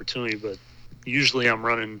of an opportunity. But usually, I'm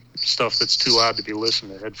running stuff that's too loud to be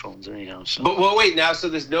listening to headphones anyhow. So. But well, wait now. So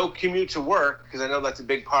there's no commute to work because I know that's a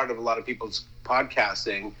big part of a lot of people's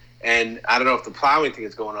podcasting. And I don't know if the plowing thing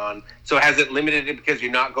is going on. So has it limited it because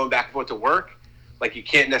you're not going back and forth to work? Like you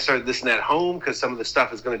can't necessarily listen at home because some of the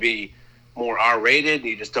stuff is going to be more R-rated and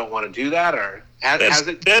you just don't want to do that? Or has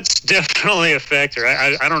it? That's definitely a factor.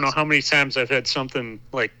 I don't know how many times I've had something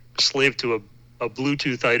like slave to a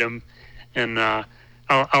Bluetooth item, and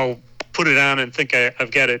I'll put it on and think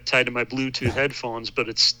I've got it tied to my Bluetooth headphones, but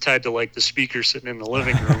it's tied to like the speaker sitting in the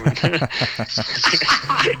living room.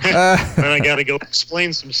 Then I got to go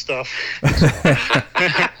explain some stuff.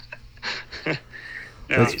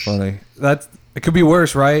 That's funny. It could be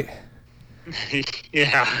worse, right?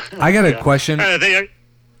 Yeah. I got a question.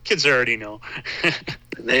 Kids already know.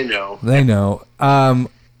 They know. They know.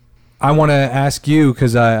 I want to ask you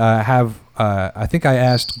because I think I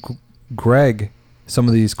asked Greg some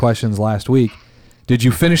of these questions last week. Did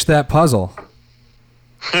you finish that puzzle?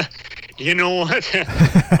 You know what?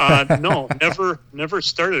 No, never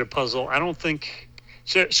started a puzzle. I don't think.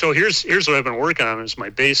 So here's what I've been working on is my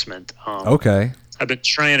basement. Okay. I've been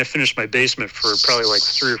trying to finish my basement for probably like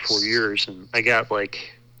 3 or 4 years, and I got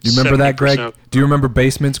like. You remember that, Greg? Do you remember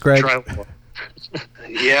basements, Greg?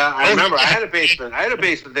 Yeah, I remember. I had a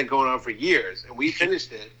basement thing going on for years, and we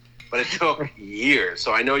finished it, but it took years.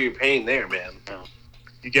 So I know you're paying there, man.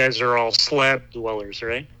 You guys are all slab dwellers,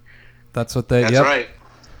 right? That's what they. That's yep. right.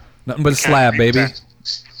 Nothing but a slab, baby.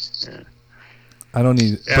 Yeah. I don't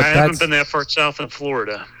need. Yeah, I haven't been that far south in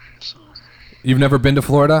Florida. So. You've never been to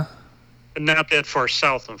Florida? Not that far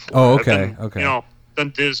south in Florida. Oh, okay, I've been, okay. You know,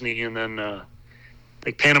 done Disney, and then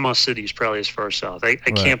like Panama City is probably as far south. I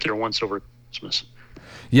camped there once over Christmas.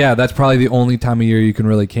 Yeah, that's probably the only time of year you can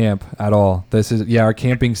really camp at all. Our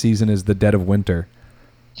camping season is the dead of winter.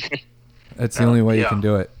 It's the only way you can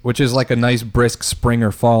do it, which is like a nice brisk spring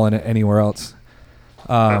or fall in anywhere else.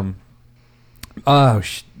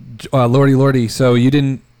 Lordy. So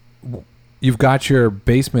you've got your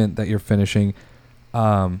basement that you're finishing.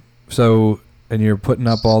 And you're putting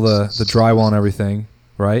up all the drywall and everything,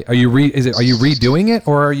 right? Are you redoing it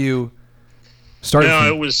or are you starting? No,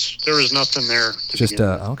 there was nothing there.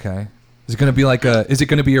 Okay. Is it going to be is it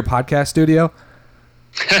going to be your podcast studio?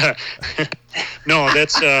 No,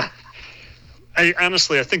 that's, I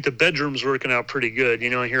think the bedroom's working out pretty good. You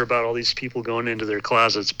know, I hear about all these people going into their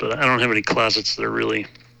closets, but I don't have any closets that are really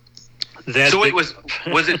that. So wait, was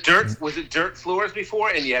it dirt? Was it dirt floors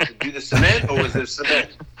before, and you had to do the cement, or was there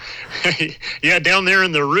cement? Yeah, down there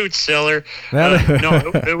in the root cellar. No,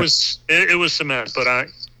 it was cement, but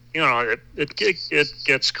it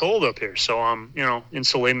gets cold up here, so I'm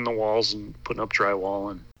insulating the walls and putting up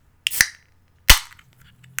drywall and.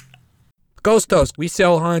 Ghostos, we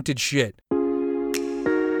sell haunted shit.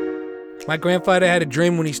 My grandfather had a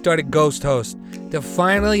dream when he started Ghost Host to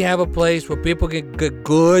finally have a place where people can get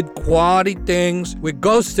good quality things with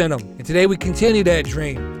ghosts in them. And today we continue that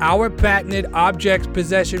dream. Our patented objects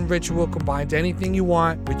possession ritual combines anything you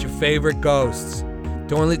want with your favorite ghosts.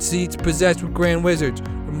 Toilet seats possessed with Grand Wizards.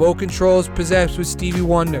 Remote controls possessed with Stevie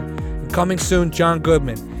Wonder. And coming soon, John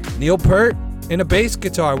Goodman. Neil Peart and a bass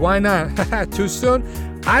guitar. Why not? Too soon?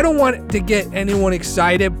 I don't want to get anyone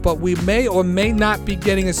excited, but we may or may not be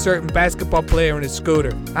getting a certain basketball player in a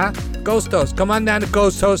scooter. Huh? Ghost Host. Come on down to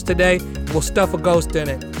Ghost Host today. We'll stuff a ghost in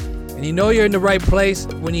it. And you know you're in the right place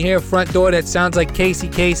when you hear a front door that sounds like Casey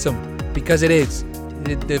Kasem. Because it is.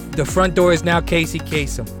 The front door is now Casey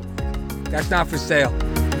Kasem. That's not for sale.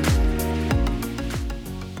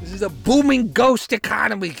 This is a booming ghost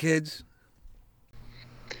economy, kids.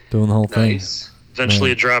 Doing the whole thing.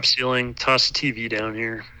 Eventually a drop ceiling, toss the TV down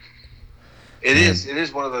here. It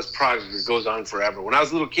is one of those projects that goes on forever. When I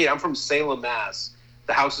was a little kid, I'm from Salem, Mass.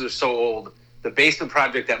 The houses are so old. The basement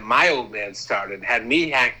project that my old man started, had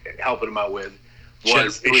me helping him out with,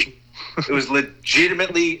 it was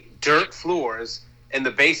legitimately dirt floors, and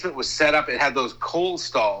the basement was set up. It had those coal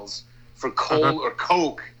stalls for coal or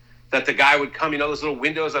coke that the guy would come, those little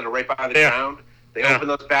windows that are right by the ground. They open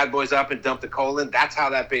those bad boys up and dump the coal in. That's how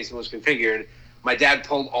that basement was configured. My dad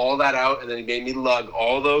pulled all that out, and then he made me lug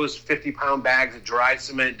all those 50-pound bags of dry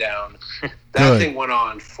cement down. That thing went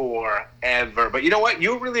on forever. But you know what?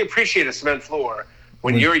 You really appreciate a cement floor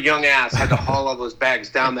when your young ass had to haul all those bags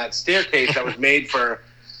down that staircase that was made for,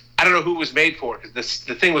 I don't know who it was made for, because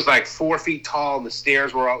the thing was like 4 feet tall, and the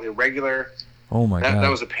stairs were all irregular. Oh, my God. That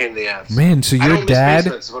was a pain in the ass. Man, so your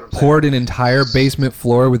dad poured an entire basement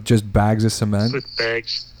floor with just bags of cement? With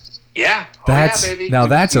bags. Yeah. Baby. Now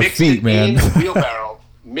that's a feat, man.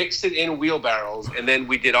 Mixed it in wheelbarrows, and then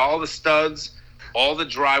we did all the studs, all the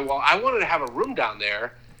drywall. I wanted to have a room down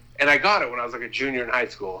there, and I got it when I was like a junior in high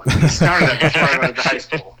school. We started that before I went to high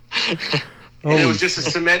school. And it was just a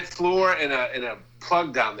cement floor and a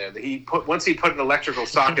plug down there that once he put an electrical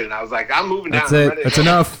socket in, I was like, I'm moving down. That's it. That's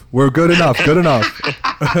enough. We're good enough. Good enough.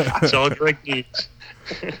 That's all Greg needs.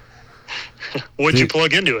 What'd you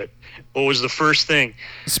plug into it? What was the first thing?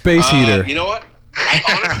 Space heater. You know what?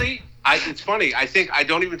 Honestly, it's funny. I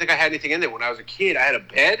don't even think I had anything in there. When I was a kid, I had a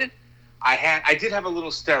bed. I did have a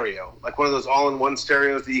little stereo, like one of those all-in-one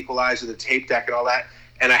stereos, the equalizer, the tape deck, and all that.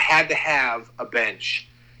 And I had to have a bench.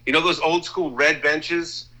 You know those old school red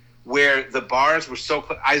benches where the bars were so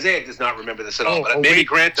close? Isaiah does not remember this at all, but maybe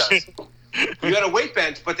Grant does. You had a weight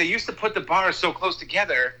bench, but they used to put the bars so close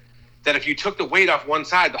together that if you took the weight off one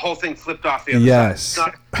side, the whole thing flipped off the other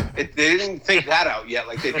side. They didn't think that out yet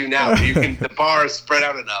like they do now. The bar is spread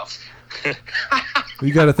out enough.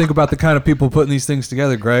 You got to think about the kind of people putting these things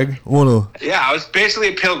together, Greg. Yeah, I was basically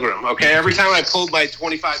a pilgrim, okay? Every time I pulled my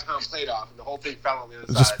 25-pound plate off, and the whole thing fell on the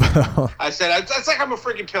other side. I said, it's like I'm a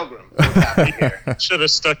freaking pilgrim. What's happening here? Should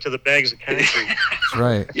have stuck to the bags of concrete. That's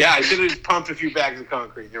right. Yeah, I should have just pumped a few bags of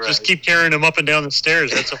concrete. You're just right. Keep carrying them up and down the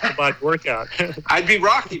stairs. That's a full body workout. I'd be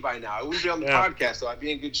Rocky by now. I wouldn't be on the podcast, so I'd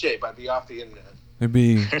be in good shape. I'd be off the internet. It'd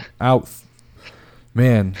be out.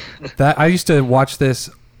 Man, I used to watch this.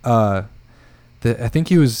 I think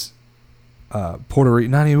he was Puerto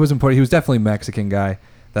Rican. No, he wasn't Puerto. He was definitely a Mexican guy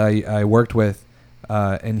that I worked with,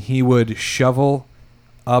 and he would shovel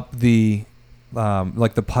up the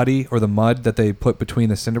like the putty or the mud that they put between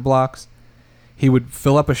the cinder blocks. He would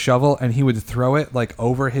fill up a shovel and he would throw it like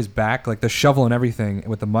over his back, like the shovel and everything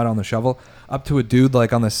with the mud on the shovel, up to a dude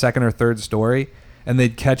like on the second or third story, and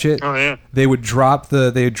they'd catch it. Oh yeah. They would drop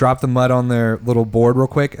the mud on their little board real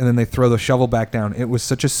quick, and then they throw the shovel back down. It was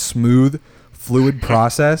such a smooth, fluid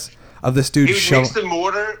process of this dude. He would mix the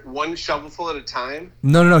mortar one shovelful at a time.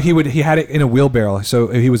 No. He had it in a wheelbarrow. So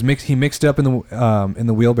he mixed it up in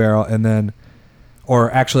the wheelbarrow, and then,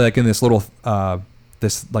 or actually like in this little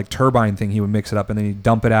this like turbine thing, he would mix it up, and then he'd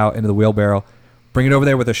dump it out into the wheelbarrow, bring it over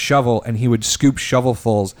there with a shovel, and he would scoop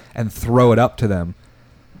shovelfuls and throw it up to them.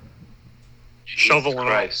 Shovel and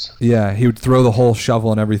ice. Yeah, he would throw the whole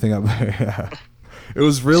shovel and everything up there. Yeah. It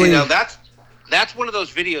was really. See, now that's one of those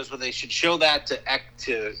videos where they should show that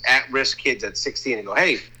to at-risk kids at 16 and go,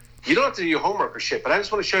 hey, you don't have to do your homework or shit, but I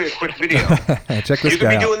just want to show you a quick video. Check this guy out. You could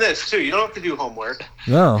be doing this too. You don't have to do homework.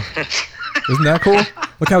 No. Isn't that cool?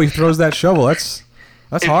 Look how he throws that shovel.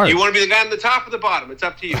 That's hard. You want to be the guy on the top or the bottom? It's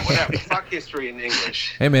up to you. Whatever. Fuck history in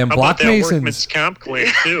English. Hey man, how block about that masons. workman's comp claim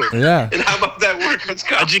too? Yeah. And how about that workman's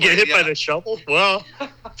comp? How'd you get hit by the shovel? Well,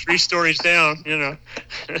 3 stories down.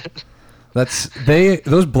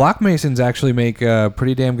 Those block masons actually make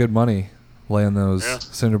pretty damn good money laying those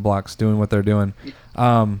cinder blocks, doing what they're doing.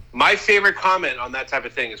 My favorite comment on that type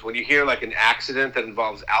of thing is when you hear like an accident that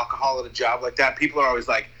involves alcohol at a job like that, people are always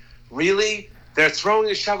like, really? They're throwing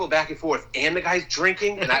a shovel back and forth and the guy's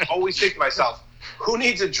drinking? And I always think to myself, who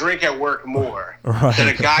needs a drink at work more than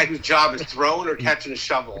a guy whose job is throwing or catching a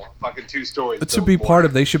shovel fucking 2 stories? That should be part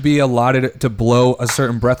of, they should be allotted to blow a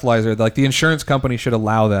certain breathalyzer. Like the insurance company should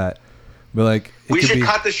allow that. But like, we should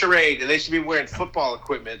cut the charade and they should be wearing football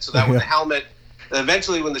equipment so that when the helmet,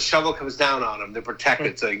 eventually when the shovel comes down on them, they're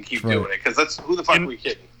protected so they can keep doing it. Because that's, who the fuck are we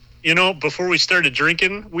kidding? You know, before we started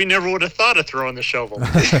drinking, we never would have thought of throwing the shovel.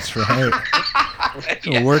 That's right.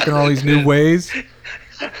 We're working all these new ways.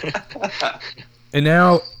 And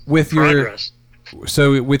now with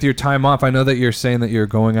with your time off, I know that you're saying that you're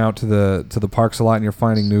going out to the parks a lot and you're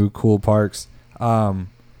finding new cool parks.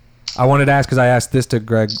 I wanted to ask, because I asked this to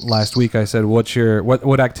Greg last week. I said,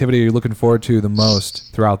 what activity are you looking forward to the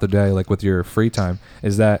most throughout the day, like with your free time?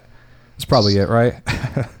 That's probably it, right?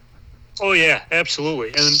 Oh yeah, absolutely.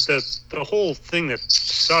 And the whole thing that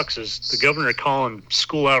sucks is the governor calling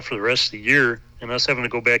school out for the rest of the year and us having to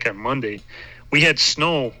go back on Monday. We had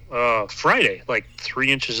snow Friday, like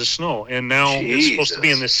 3 inches of snow, and now it's supposed to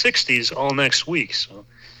be in the 60s all next week. So,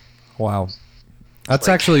 wow, that's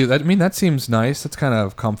actually. That seems nice. That's kind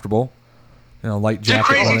of comfortable. You know, light jacket. It's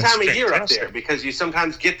a crazy time of year up there because you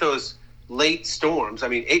sometimes get those late storms. I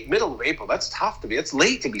mean, middle of April. That's tough to be. It's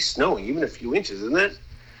late to be snowing, even a few inches, isn't it?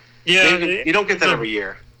 Yeah, you don't get that every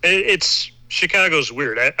year. It's Chicago's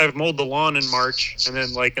weird. I've mowed the lawn in March, and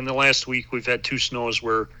then like in the last week we've had 2 snows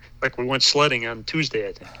where. Like we went sledding on Tuesday,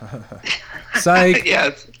 I think. Psych. Yeah,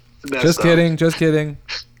 it's just kidding.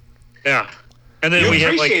 Yeah, and then we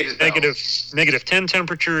had like negative 10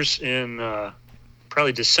 temperatures in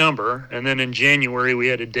probably December, and then in January we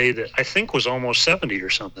had a day that I think was almost 70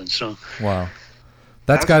 or something. So wow,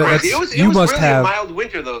 it was really a mild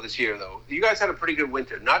winter though this year. Though you guys had a pretty good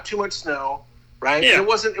winter, not too much snow, right? Yeah. And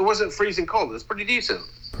it wasn't freezing cold. It was pretty decent.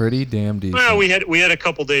 Pretty damn decent. Well, we had a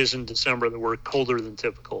couple days in December that were colder than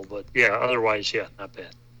typical, but yeah, otherwise, yeah, not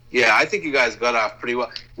bad. Yeah, I think you guys got off pretty well.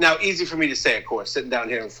 Now, easy for me to say, of course, sitting down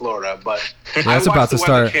here in Florida, but it's about to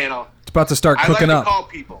start. It's about to start cooking up. I like to call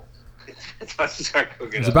people. It's about to start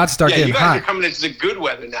cooking up. It's about to start getting hot. You guys are coming into the good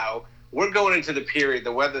weather now. We're going into the period,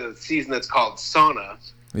 the season that's called sauna.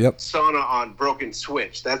 Yep. Sauna on Broken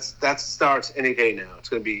Switch. That starts any day now. It's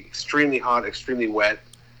going to be extremely hot, extremely wet,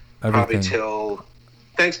 probably till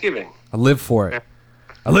Thanksgiving. I live for it.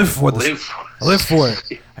 I live for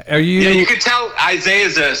it. Are you? Yeah, you can tell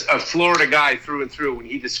Isaiah's a Florida guy through and through when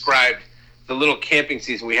he described the little camping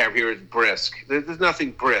season we have here as brisk. There's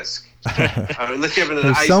nothing brisk unless you have an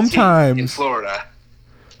iced tea in Florida.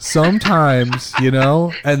 Sometimes,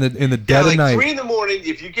 and in the dead of night. 3 a.m,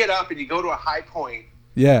 if you get up and you go to a high point,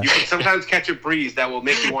 you can sometimes catch a breeze that will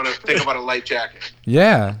make you want to think about a light jacket.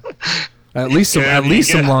 Yeah, at least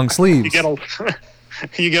some long sleeves.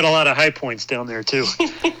 You get a lot of high points down there, too.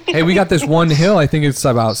 Hey, we got this one hill. I think it's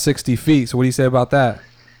about 60 feet. So what do you say about that?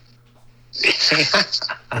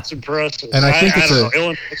 That's impressive. And I think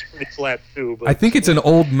it's pretty flat, too. But. I think it's an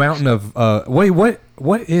old mountain of... wait,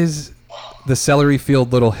 what is the Celery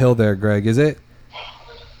Field little hill there, Greg? Is it?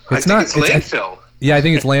 It's landfill. Yeah, I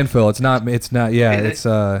think it's landfill. It's not. Yeah,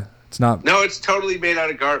 it's not. No, it's totally made out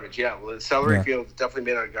of garbage. Yeah, well, the Celery Field is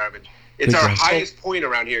definitely made out of garbage. It's our highest point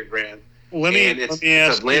around here, Grant. Let me ask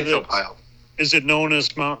it's a landfill pile. Is it known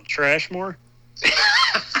as Mount Trashmore?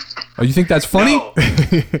 Oh, you think that's funny? No.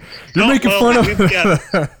 You're making fun of.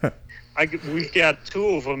 We've got 2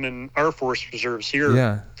 of them in our forest reserves here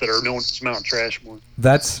that are known as Mount Trashmore.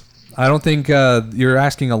 I don't think you're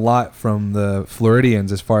asking a lot from the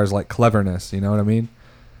Floridians as far as like cleverness. You know what I mean?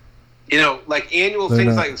 Like annual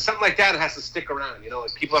things like something like that has to stick around.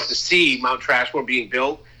 Like people have to see Mount Trashmore being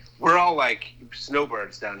built. We're all like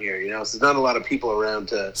snowbirds down here, so there's not a lot of people around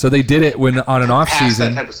to. So they did it when on an off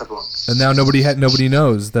season, that type of stuff along. And now nobody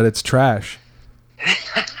knows that it's trash.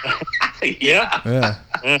 Yeah.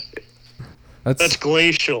 That's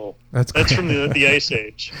glacial. That's from the Ice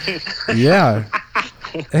Age. Yeah.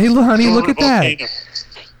 Hey, honey, look at that.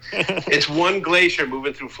 It's one glacier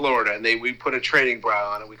moving through Florida, and we put a training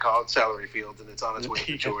bra on it. We call it Celery Field, and it's on its way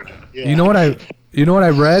to Georgia. Yeah. You know what I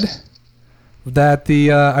read? That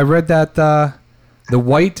I read that the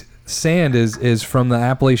white sand is from the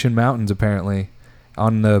Appalachian Mountains apparently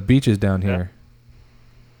on the beaches down here.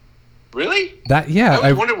 Really?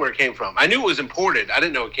 I wondered where it came from. I knew it was imported. I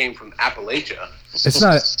didn't know it came from Appalachia. It's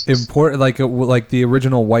not imported like the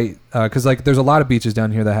original white because like there's a lot of beaches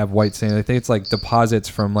down here that have white sand. I think it's like deposits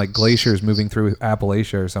from like glaciers moving through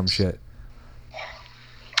Appalachia or some shit.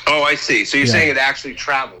 Oh, I see. So you're Yeah. saying it actually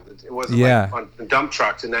traveled. It wasn't like on the dump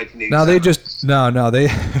trucks in 1987. No, they just they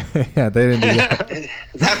yeah, they didn't do that.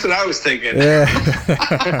 That's what I was thinking. Yeah.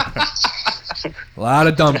 A lot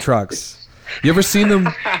of dump trucks. You ever seen them?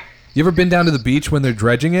 You ever been down to the beach when they're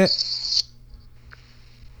dredging it?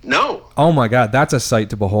 No. Oh my God, that's a sight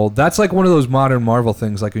to behold. That's like one of those modern Marvel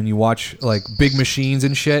things, like when you watch like big machines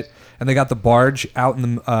and shit, and they got the barge out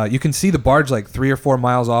in the. You can see the barge like 3 or 4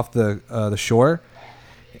 miles off the shore,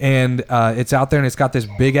 and it's out there, and it's got this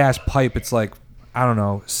big ass pipe. It's like, I don't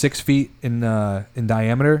know, 6 feet in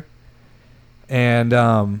diameter,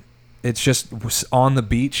 and it's just on the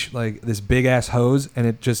beach like this big ass hose, and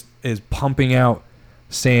it just is pumping out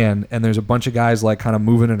sand, and there's a bunch of guys like kind of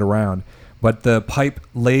moving it around. But the pipe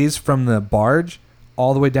lays from the barge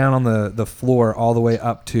all the way down on the floor, all the way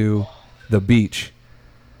up to the beach.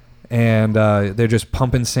 And they're just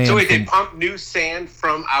pumping sand. So wait, they pump new sand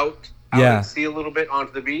from out at sea a little bit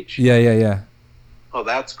onto the beach? Yeah. Oh,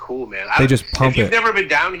 that's cool, man. They just pump If you've it. never been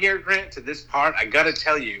down here, Grant, to this part, I got to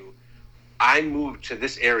tell you, I moved to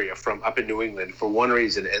this area from up in New England for one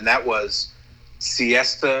reason, and that was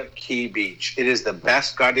Siesta Key Beach. It is the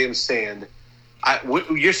best goddamn sand.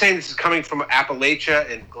 You're saying this is coming from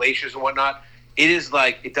Appalachia and glaciers and whatnot. It is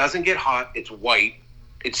like, it doesn't get hot. It's white.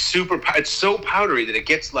 It's so powdery that it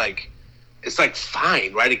gets like, it's like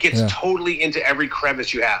fine, right? It gets totally into every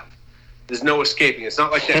crevice you have. There's no escaping. It's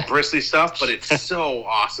not like that bristly stuff, but it's so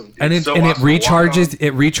awesome. Dude. And it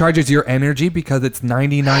recharges your energy because it's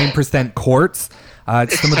 99% quartz.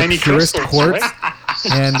 It's some of the purest quartz,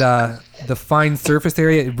 and the fine surface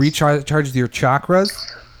area, it recharges your chakras.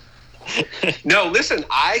 No, listen.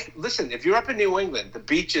 If you're up in New England, the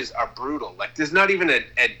beaches are brutal. Like, there's not even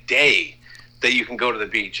a day that you can go to the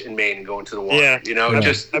beach in Maine and go into the water. Yeah, you know,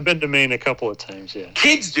 I've been to Maine a couple of times. Yeah,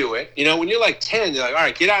 kids do it. You know, when you're like 10, you're like, all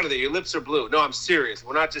right, get out of there. Your lips are blue. No, I'm serious.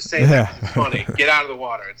 We're not just saying that 'cause it's funny. Get out of the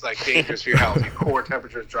water. It's like dangerous for your health. Your core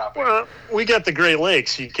temperature is dropping. Well, we got the Great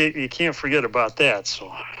Lakes. You can't forget about that.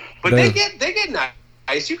 So, but they get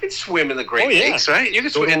nice. You can swim in the Great Lakes, right? You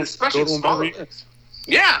can swim, especially small lakes.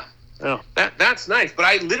 Yeah. Oh. That's nice. But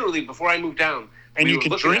I literally, before I moved down, and you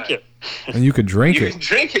can drink it. And you can drink it. You can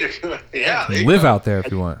drink it if you want. Yeah. Live out there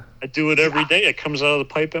if you want. I do it every day. It comes out of the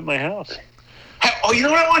pipe at my house. Oh, you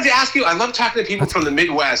know what I wanted to ask you? I love talking to people from the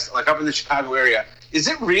Midwest, like up in the Chicago area. Is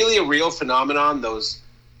it really a real phenomenon, those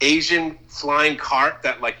Asian flying carp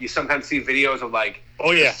that like you sometimes see videos of like?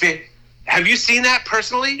 Oh, yeah. Have you seen that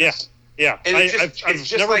personally? Yeah. And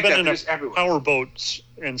I've never been in a power boat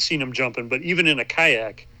and seen them jumping, but even in a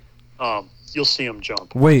kayak, you'll see them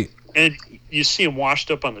jump. Wait. And you see them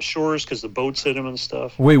washed up on the shores because the boats hit them and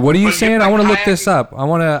stuff. Wait, what are you saying? I want to look this up.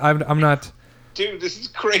 I'm not. Dude, this is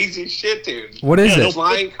crazy shit, dude. What is it?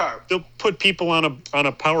 Flying carp. They'll put people on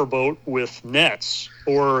a power boat with nets,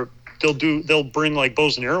 or they'll bring like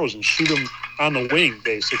bows and arrows and shoot them on the wing,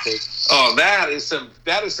 basically. Oh, that is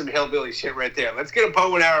some hillbilly shit right there. Let's get a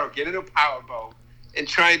bow and arrow, get in a power boat, and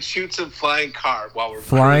try and shoot some flying carp while we're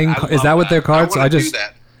flying. Is that what they're called? I just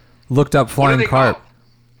looked up flying carp.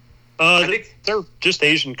 They're just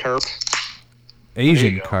Asian carp.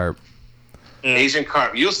 Asian carp. Yeah. Asian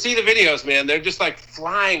carp. You'll see the videos, man. They're just like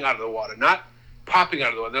flying out of the water, not popping out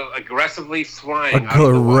of the water. They're aggressively flying out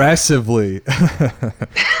of the water. Aggressively.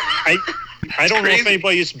 I don't know if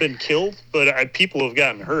anybody's been killed, but people have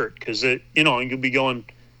gotten hurt because you'll be going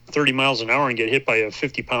 30 miles an hour and get hit by a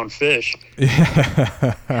 50-pound fish.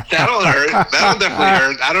 That'll hurt. That'll definitely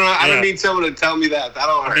hurt. I don't know. I don't need someone to tell me that.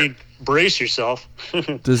 That'll hurt. I mean, brace yourself.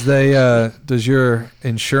 Does your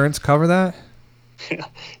insurance cover that?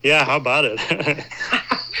 Yeah, how about it?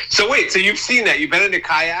 So wait, so you've seen that? You've been in a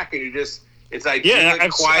kayak and it's like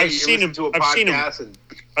I've seen them to a podcast.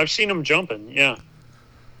 I've seen them jumping. Yeah.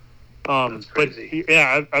 But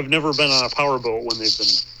yeah, I've never been on a power boat when they've been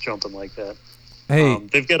jumping like that. Hey,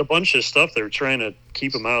 they've got a bunch of stuff they're trying to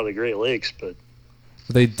keep them out of the Great Lakes, but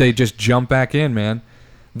they just jump back in, man.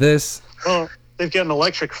 They've got an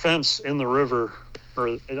electric fence in the river, or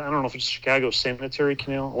I don't know if it's Chicago Sanitary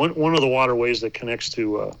Canal, one of the waterways that connects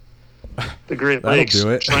to the Great Lakes. That'll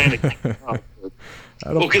do it. Trying to keep them out.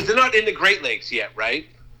 Well, because they're not in the Great Lakes yet, right?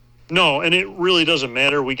 No, and it really doesn't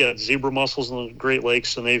matter. We got zebra mussels in the Great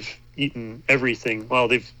Lakes, and they've eaten everything. Well,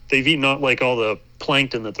 they've eaten like all the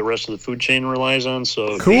plankton that the rest of the food chain relies on.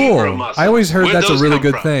 So cool. I always heard that's a really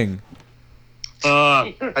good thing.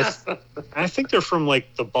 I think they're from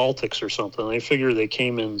like the Baltics or something. I figure they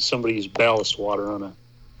came in somebody's ballast water on a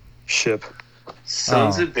ship.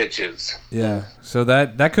 Sons of bitches. Yeah. So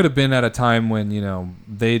that could have been at a time when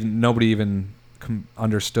nobody even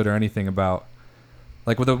understood or anything about,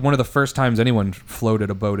 like one of the first times anyone floated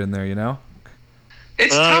a boat in there.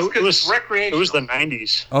 It's tough because it's recreational. It was the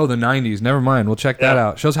 90s. Oh, the 90s. Never mind. We'll check that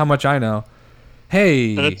out. Shows how much I know.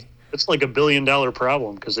 Hey. And it's like $1 billion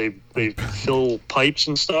problem because they fill pipes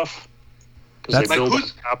and stuff. Because they build on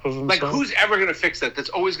top of them. Like, who's ever going to fix that? That's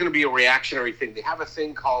always going to be a reactionary thing. They have a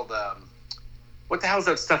thing called, what the hell is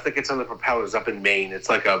that stuff that gets on the propellers up in Maine? It's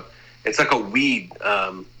like a weed.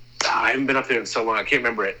 I haven't been up there in so long. I can't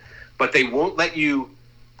remember it. But they won't let you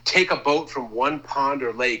take a boat from one pond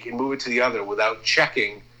or lake and move it to the other without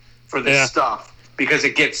checking for this stuff, because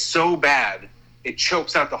it gets so bad it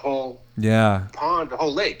chokes out the whole pond, the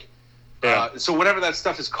whole lake. So whatever that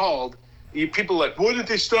stuff is called, people are like, why didn't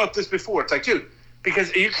they stop this before? It's like, dude,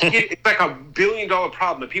 because it's like $1 billion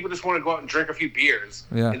problem, and people just want to go out and drink a few beers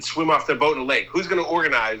and swim off their boat in a lake. Who's going to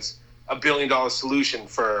organize $1 billion solution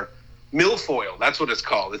for milfoil? That's what it's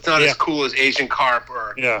called. It's not as cool as Asian carp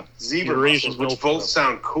or zebra mussels, which both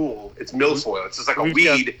sound cool. It's milfoil. It's just like a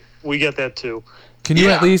weed. We get that too. Can you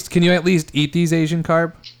at least eat these Asian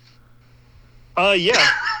carp?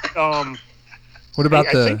 Yeah. What about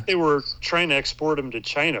I think they were trying to export them to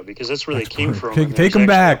China because that's where they came from. Take them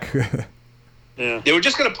back. Yeah. They were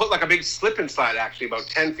just going to put like a big slip and slide, actually, about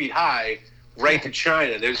 10 feet high, right to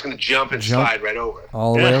China. They're just going to jump and slide right over.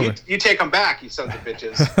 All the way over. You take them back, you sons of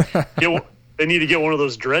bitches. They need to get one of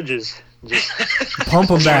those dredges. Just pump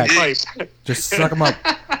them back. Just suck them up.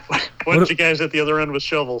 Bunch of guys at the other end with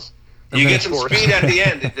shovels. You get some speed at the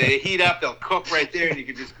end. If they heat up, they'll cook right there, and you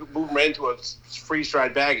can just move them right into a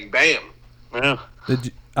freeze-dried bagging. Bam. Yeah.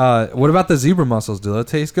 What about the zebra mussels? Do they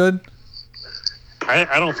taste good?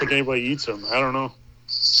 I don't think anybody eats them. I don't know.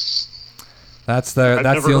 That's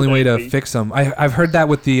the only way to fix them. I've heard that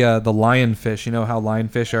with the lionfish. You know how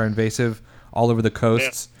lionfish are invasive all over the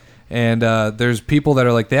coasts, and there's people that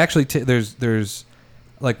are like, they actually there's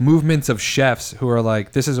like movements of chefs who are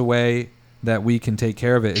like, this is a way that we can take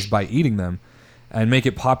care of it is by eating them and make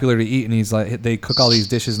it popular to eat. And he's like, they cook all these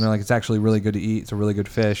dishes and they're like, it's actually really good to eat. It's a really good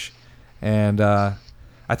fish. And I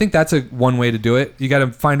think that's one way to do it. You got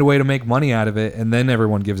to find a way to make money out of it, and then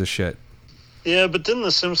everyone gives a shit. Yeah, but didn't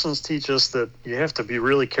The Simpsons teach us that you have to be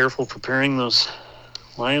really careful preparing those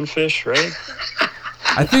lionfish, right?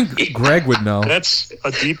 I think Greg would know. That's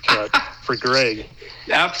a deep cut for Greg.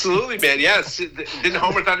 Absolutely, man. Yes. Didn't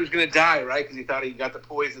Homer thought he was going to die, right? Because he thought he got the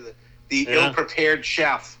poison. The ill-prepared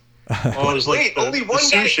chef. Oh, it was like only one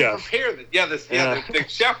guy can prepare this. The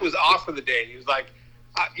chef was off for the day. He was like,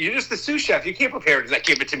 you're just the sous chef. You can't prepare it. He's like,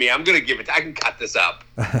 give it to me. I'm going to give it. I can cut this up.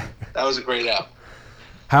 That was a great app.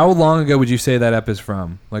 How long ago would you say that app is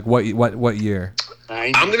from? Like what year?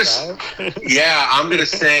 I'm going to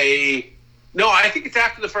say, no, I think it's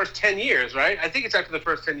after the first 10 years, right? I think it's after the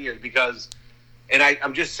first 10 years because, and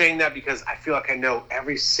I'm just saying that because I feel like I know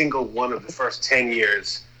every single one of the first 10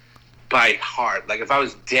 years by heart. Like if I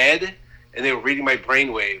was dead and they were reading my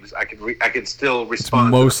brainwaves, I could still respond.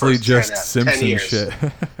 It's mostly just Simpson shit.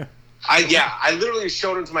 I literally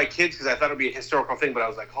showed them to my kids because I thought it'd be a historical thing, but I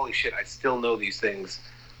was like, holy shit, I still know these things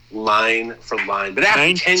line for line. But after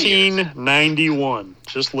 1991,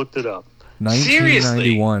 just looked it up.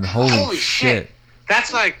 1991. Holy shit.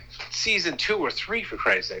 That's like season 2 or 3 for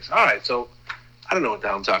Christ's sakes. All right, so I don't know what the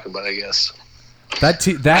hell I'm talking about, I guess. That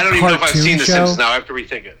I don't even know if I've seen The Simpsons now. I have to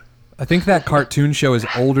rethink it. I think that cartoon show is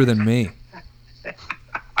older than me.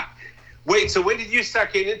 Wait, so when did you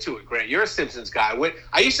start getting into it, Grant? You're a Simpsons guy.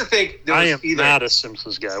 I used to think there was I am not a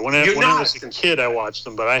Simpsons guy. When I was a kid, I watched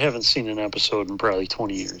them, but I haven't seen an episode in probably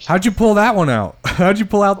 20 years. How'd you pull that one out? How'd you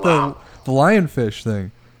pull out the lionfish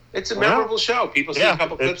thing? It's a memorable show. People see a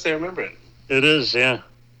couple clips, they remember it. It is, yeah.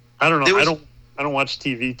 I don't know. I don't watch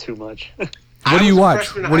TV too much. What do you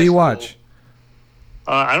watch?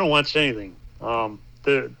 I don't watch anything.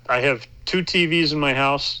 I have 2 TVs in my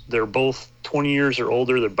house. They're both 20 years or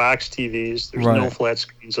older. They're box TVs. There's no flat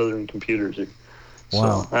screens other than computers.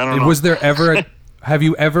 Wow. So, I don't know. Was there ever have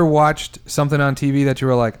you ever watched something on TV that you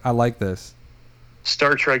were like, I like this?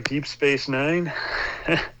 Star Trek Deep Space Nine.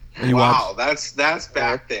 Wow, that's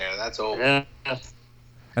back there. That's old. Yeah.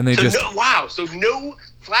 And they so no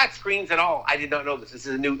flat screens at all. I did not know this. This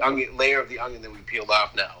is a new layer of the onion that we peeled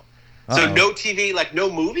off now. So no TV, like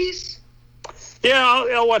no movies? Yeah,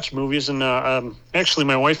 I'll watch movies, and actually,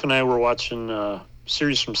 my wife and I were watching a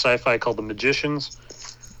series from Sci-Fi called The Magicians,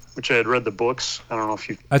 which I had read the books. I don't know if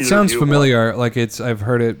you. That sounds familiar. Like I've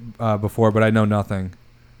heard it before, but I know nothing.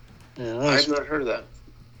 Yeah, I've not heard of that.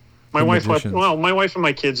 My wife and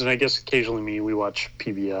my kids, and I guess occasionally me, we watch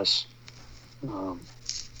PBS. Man,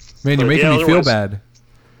 you're making me feel bad.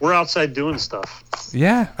 We're outside doing stuff.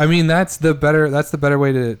 Yeah, I mean that's the better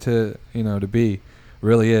way to be.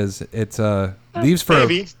 Really is. It's leaves for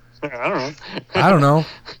maybe. I don't know. I don't know.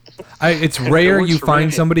 It's rare you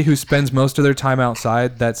find somebody who spends most of their time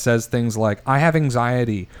outside that says things like, I have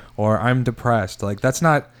anxiety or I'm depressed. Like, that's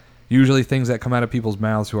not usually things that come out of people's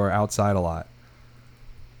mouths who are outside a lot.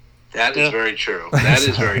 That is very true. That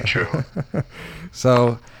is very true.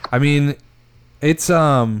 So, I mean, it's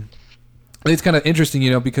kind of interesting, you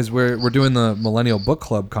know, because we're doing the Millennial Book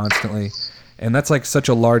Club constantly, and that's like such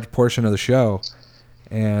a large portion of the show,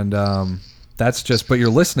 and that's just, but you're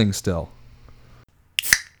listening still.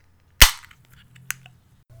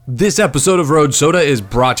 This episode of Road Soda is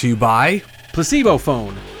brought to you by Placebo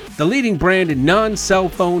Phone, the leading brand in non-cell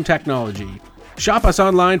phone technology. Shop us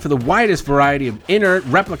online for the widest variety of inert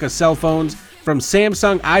replica cell phones from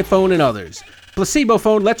Samsung, iPhone, and others. Placebo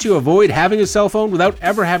Phone lets you avoid having a cell phone without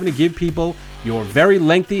ever having to give people your very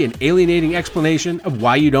lengthy and alienating explanation of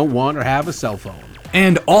why you don't want or have a cell phone.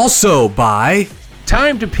 And also by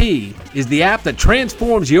Time to Pee is the app that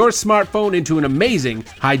transforms your smartphone into an amazing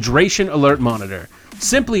hydration alert monitor.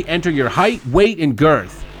 Simply enter your height, weight, and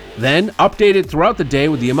girth. Then update it throughout the day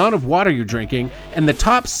with the amount of water you're drinking and the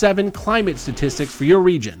top 7 climate statistics for your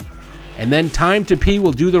region. And then Time to Pee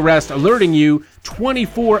will do the rest, alerting you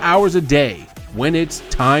 24 hours a day when it's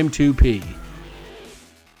time to pee.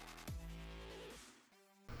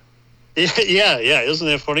 Yeah. Isn't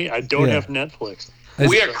that funny? I don't have Netflix.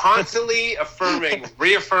 We are constantly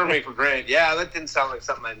reaffirming for Grant. Yeah, that didn't sound like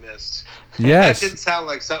something I missed. Yes. That didn't sound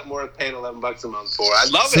like something worth paying $11 a month for. I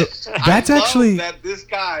love it. That's actually that this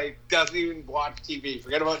guy doesn't even watch TV.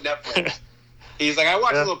 Forget about Netflix. He's like, I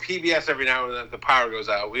watch a little PBS every now and then if the power goes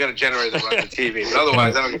out. We got a generator that runs the TV, but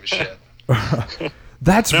otherwise I don't give a shit.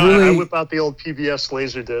 That's no, really. I whip out the old PBS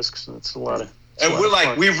laser discs, and it's a lot of. And we're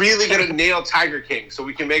like, we really got to nail Tiger King so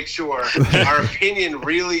we can make sure our opinion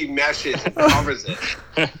really meshes and covers it.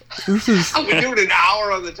 We do it an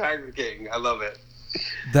hour on the Tiger King. I love it.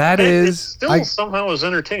 It still somehow is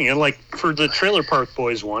entertaining. And like for the Trailer Park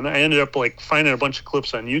Boys one, I ended up like finding a bunch of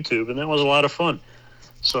clips on YouTube, and that was a lot of fun.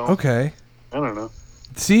 So okay, I don't know.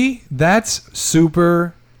 See, that's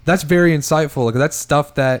very insightful. Like, that's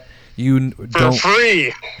stuff that you don't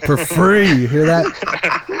for free. You hear that?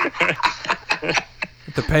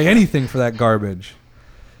 To pay anything for that garbage.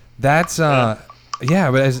 That's but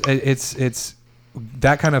it's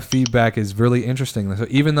that kind of feedback is really interesting. So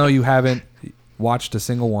even though you haven't watched a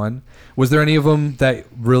single one, was there any of them that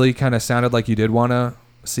really kind of sounded like you did want to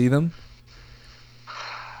see them?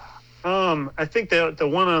 I think the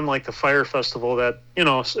one on like the Fire Festival, that, you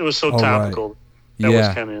know, it was so topical. Right. That was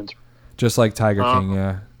kind of interesting. Just like Tiger King,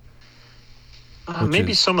 yeah.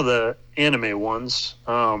 Maybe some of the anime ones.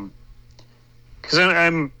 Because I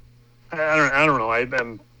don't know.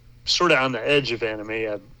 I'm sort of on the edge of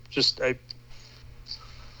anime. Some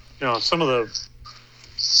of the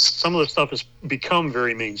stuff has become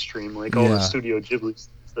very mainstream, like all the Studio Ghibli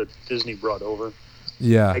that Disney brought over.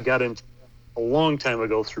 Yeah, I got into a long time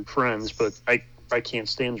ago through friends, but I can't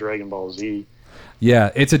stand Dragon Ball Z. Yeah,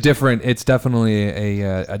 it's definitely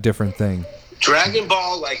a different thing. Dragon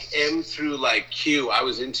Ball, like M through like Q, I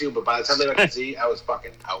was into, but by the time they got to Z, I was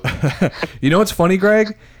fucking out. You know what's funny,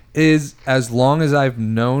 Greg, is as long as I've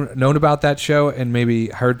known about that show and maybe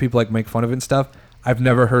heard people like make fun of it and stuff, I've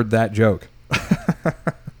never heard that joke.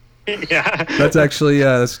 Yeah, that's actually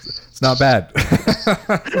it's not bad.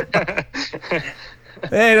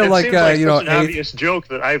 Hey, it like seems like you know, an obvious joke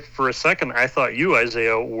that for a second I thought you,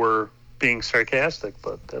 Isaiah, were being sarcastic,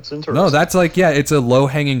 but that's interesting. No, that's like, it's a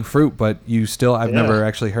low-hanging fruit, but I've never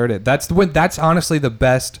actually heard it. That's honestly the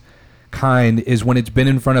best kind, is when it's been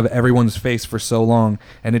in front of everyone's face for so long,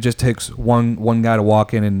 and it just takes one guy to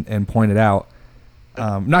walk in and point it out.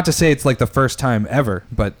 Not to say it's like the first time ever,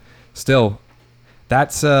 but still,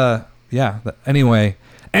 that's Anyway,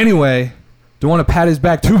 don't want to pat his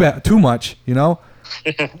back too much, you know.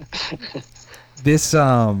 This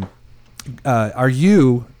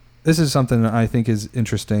This is something that I think is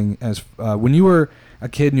interesting. As when you were a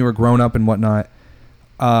kid and you were growing up and whatnot,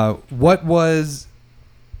 what was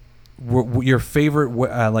your favorite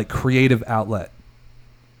like creative outlet?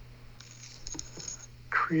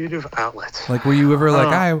 Creative outlet. Like, were you ever like,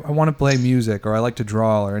 I want to play music, or I like to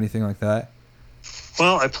draw, or anything like that?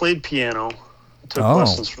 Well, I played piano. I took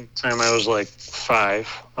lessons from the time I was like 5.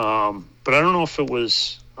 But I don't know if it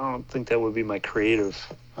was. I don't think that would be my creative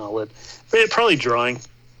outlet. But probably drawing.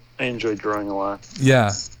 I enjoy drawing a lot.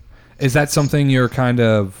 Yeah. Is that something you're kind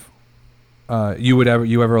of you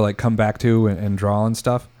ever like come back to and draw and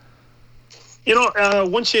stuff? You know,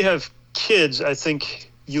 once you have kids, I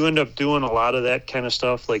think you end up doing a lot of that kind of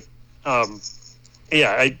stuff. Like, I've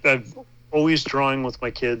always drawing with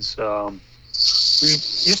my kids. we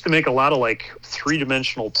used to make a lot of like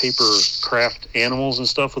 3-dimensional paper craft animals and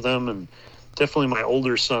stuff with them, and definitely my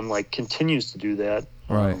older son like continues to do that.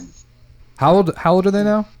 Right. How old are they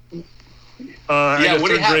now? What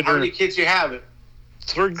do you have? How many kids you have?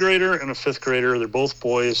 3rd grader and a 5th grader. They're both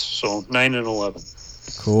boys, so 9 and 11.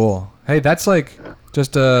 Cool. Hey, that's like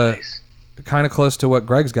just kind of close to what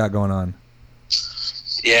Greg's got going on.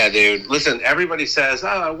 Yeah, dude. Listen, everybody says,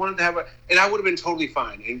 I wanted to have and I would have been totally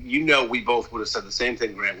fine. And we both would have said the same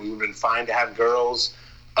thing, Grant. We would have been fine to have girls,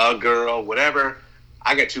 a girl, whatever.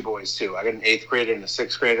 I got 2 boys, too. I got an 8th grader and a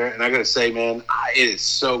 6th grader. And I got to say, man, it is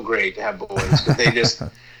so great to have boys. Because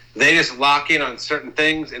they just lock in on certain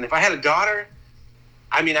things. And if I had a daughter,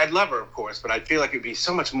 I mean, I'd love her, of course, but I feel like it'd be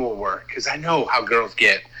so much more work. Because I know how girls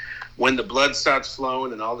get. When the blood starts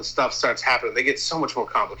flowing and all this stuff starts happening, they get so much more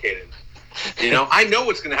complicated. I know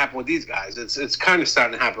what's going to happen with these guys. It's kind of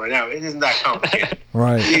starting to happen right now. It isn't that complicated.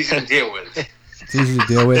 Right. It's easy to deal with. It's easy to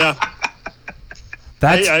deal with. Yeah.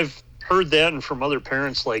 I've heard that, and from other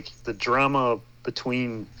parents, like the drama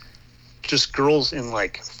between just girls in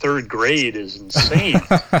like 3rd grade is insane,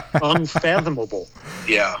 unfathomable.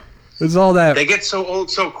 Yeah. It's all that. They get so old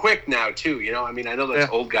so quick now, too. I mean, I know that's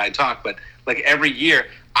old guy talk, but like every year,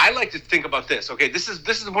 I like to think about this. Okay, this is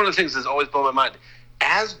one of the things that's always blown my mind.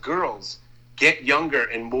 As girls get younger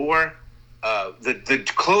and more, the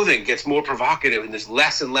clothing gets more provocative, and there's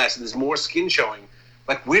less and less, and there's more skin showing.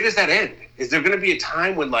 Like, where does that end? Is there going to be a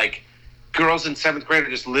time when, like, girls in 7th grade are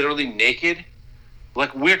just literally naked?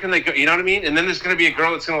 Like, where can they go? You know what I mean? And then there's going to be a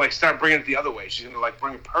girl that's going to, like, start bringing it the other way. She's going to, like,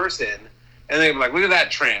 bring a purse in, and they're going to be like, look at that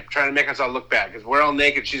tramp, trying to make us all look bad because we're all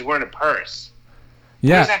naked. She's wearing a purse.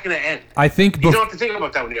 Yeah. Where's that going to end? I think you don't have to think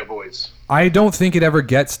about that when you have boys. I don't think it ever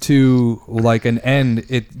gets to like an end.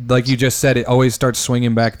 It, like you just said, it always starts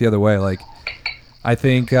swinging back the other way. Like, I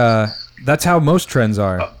think that's how most trends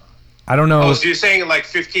are. I don't know. Oh, so you're saying in like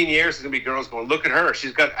 15 years there's gonna be girls going, look at her.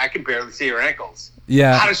 I can barely see her ankles.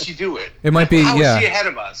 Yeah. How does she do it? It might be. How yeah. is she ahead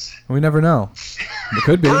of us? We never know. It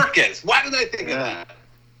could be. Perkins. Why did I think of that?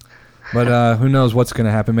 But who knows what's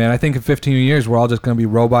gonna happen, man? I think in 15 years we're all just gonna be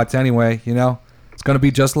robots anyway. It's gonna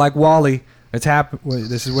be just like WALL-E. It's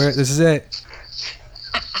This is it.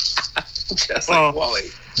 Just like WALL-E.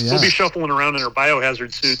 Yeah. We'll be shuffling around in our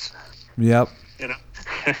biohazard suits. Yep.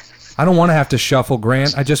 I don't want to have to shuffle,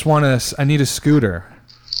 Grant. I need a scooter.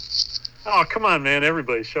 Oh, come on, man.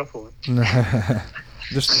 Everybody's shuffling.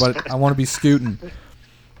 But I want to be scooting.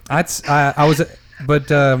 I asked that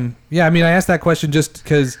question just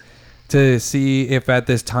because to see if at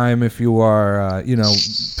this time, if you are,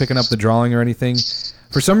 picking up the drawing or anything.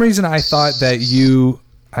 For some reason, I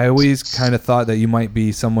always kind of thought that you might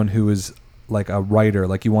be someone who is like a writer,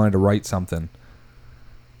 like you wanted to write something.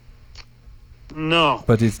 No.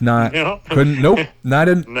 But it's not. No.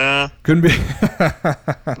 Nah. Couldn't be.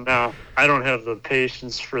 No, I don't have the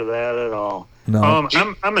patience for that at all. No.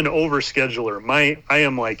 I'm an overscheduler. I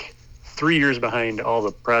am like 3 years behind all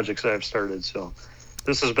the projects I've started, so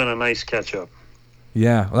this has been a nice catch up.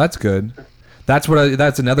 Yeah, well, that's good. That's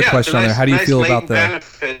another question on there. How do you feel about that? The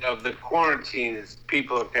benefit of the quarantine is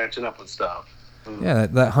people are catching up with stuff. Yeah,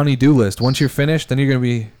 that honey-do list. Once you're finished, then you're going to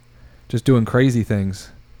be just doing crazy things.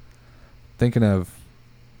 Thinking of...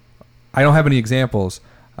 I don't have any examples.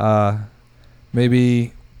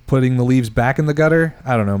 Maybe putting the leaves back in the gutter?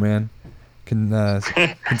 I don't know, man. Can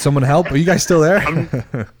someone help? Are you guys still there?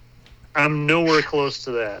 I'm nowhere close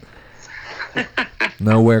to that.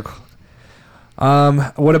 Nowhere.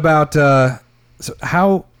 What about... So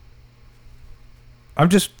how... I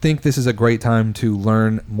just think this is a great time to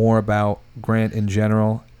learn more about Grant in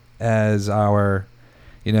general as our,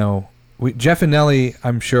 Jeff and Nelly,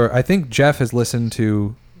 I think Jeff has listened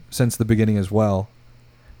to since the beginning as well.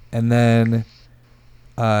 And then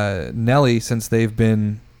Nelly, since they've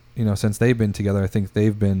been together, I think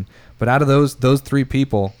they've been. But out of those 3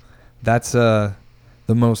 people, that's the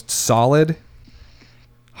most solid,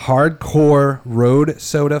 hardcore road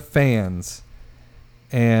soda fans.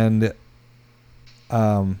 And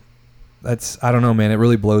that's, I don't know, man. It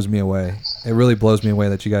really blows me away. It really blows me away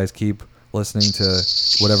that you guys keep listening to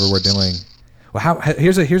whatever we're doing. Well,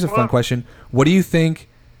 here's a fun question. What do you think?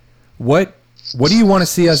 What do you want to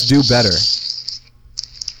see us do better?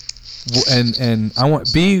 And I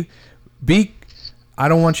want be. I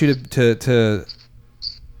don't want you to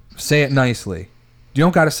say it nicely. You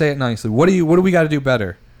don't got to say it nicely. What do we got to do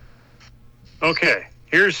better? Okay.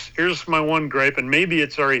 Here's my one gripe, and maybe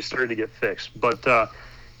it's already started to get fixed. But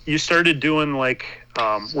you started doing like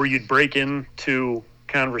where you'd break into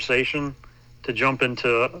conversation to jump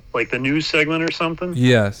into like the news segment or something.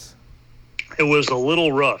 Yes. it was a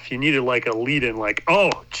little rough. You needed like a lead-in, like,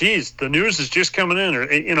 oh, geez, the news is just coming in, or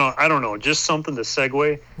I don't know, just something to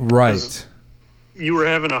segue. Right. You were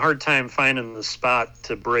having a hard time finding the spot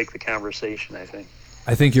to break the conversation, I think.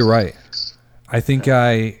 I think you're right. I think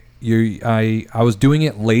I was doing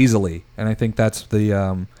it lazily, and I think that's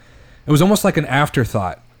the. It was almost like an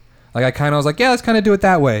afterthought. Like I was like, yeah, let's kind of do it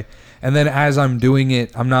that way, and then as I'm doing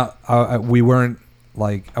it, I'm not. We weren't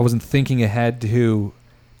like I wasn't thinking ahead to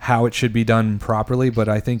how it should be done properly. But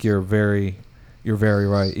I think you're very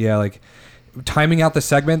right. Yeah, like timing out the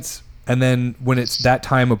segments, and then when it's that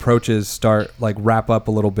time approaches, start like wrap up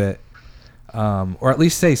a little bit, or at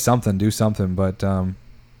least say something, do something. But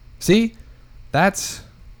see,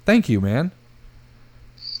 thank you, man.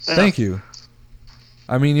 Yeah. Thank you.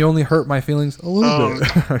 I mean, you only hurt my feelings a little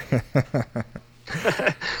bit.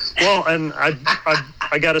 Well, and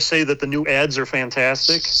I got to say that the new ads are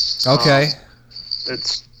fantastic. Okay.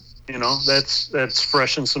 It's that's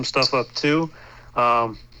freshened some stuff up too.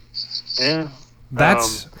 Yeah.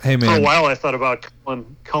 That's hey man. For a while, I thought about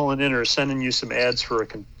calling in or sending you some ads for a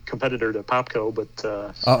competitor to Popco, but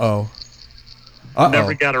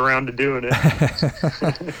never got around to doing it.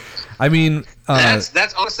 I mean,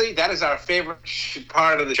 that's honestly that is our favorite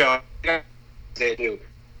part of the show. They do.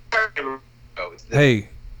 Hey,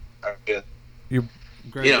 you're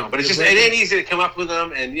but it's just it ain't easy to come up with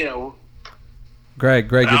them, and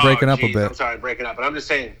Greg, you're breaking up a bit. I'm sorry, breaking up, but I'm just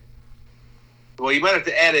saying. Well, you might have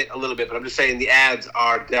to edit a little bit, but I'm just saying the ads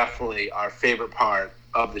are definitely our favorite part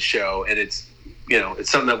of the show, and it's it's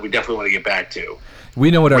something that we definitely want to get back to. We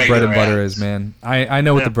know what our Regular bread and butter ads. is, man. I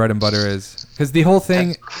know what the bread and butter is, because the whole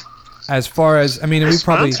thing, as far as we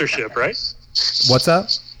probably sponsorship, right? What's up?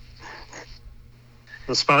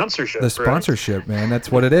 The sponsorship. The sponsorship, man.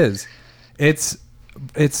 That's what it is. It's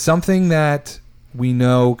something that we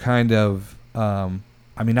know kind of. I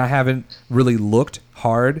haven't really looked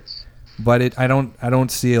hard, but I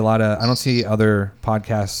don't see other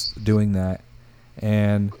podcasts doing that,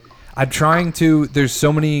 and I'm trying to. There's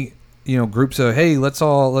so many groups of hey,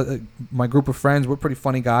 my group of friends, we're pretty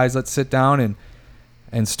funny guys. Let's sit down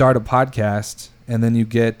and start a podcast, and then you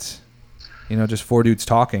get just four dudes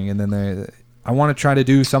talking, and then I want to try to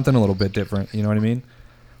do something a little bit different. You know what I mean?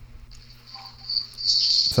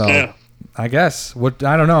 So yeah. I guess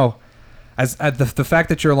I don't know. As the fact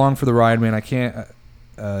that you're along for the ride, man, I can't.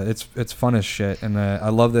 It's fun as shit, and I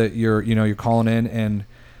love that you're calling in.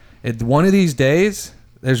 And one of these days,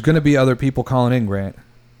 there's going to be other people calling in, Grant.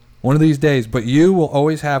 One of these days, but you will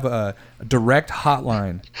always have a direct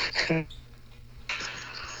hotline.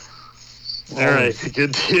 All right,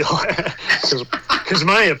 good deal. Because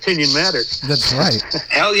my opinion matters. That's right.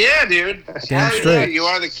 Hell yeah, dude. Damn straight. Yeah, you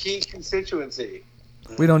are the key constituency.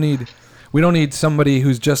 We don't need somebody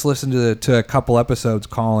who's just listened to a couple episodes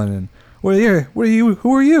calling and who are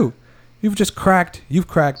you? You've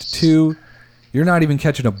cracked 2. You're not even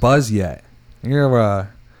catching a buzz yet. You're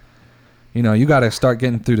you got to start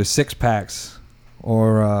getting through the 6-packs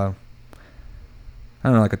or I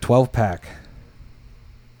don't know, like a 12-pack.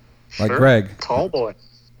 Like sure. Greg. Tall boy.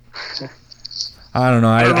 I don't know.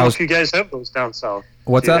 I don't know if you guys have those down south.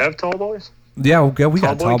 What's Do you up? have tall boys? Yeah, we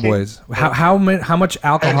got tall King? boys. How much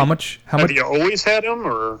alcohol? How much? Have you always had them,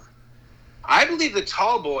 or? I believe the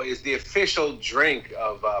Tall Boy is the official drink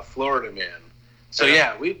of Florida Man. So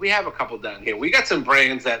yeah, we have a couple down here. We got some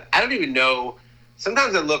brands that I don't even know.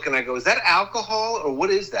 Sometimes I look and I go, is that alcohol or what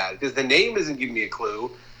is that? Because the name isn't giving me a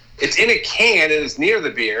clue. It's in a can and it's near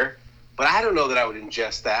the beer, but I don't know that I would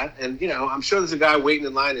ingest that. And I'm sure there's a guy waiting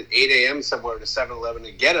in line at 8 a.m. somewhere to 7-Eleven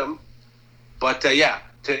to get them. But yeah,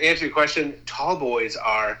 to answer your question, Tall Boys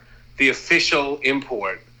are the official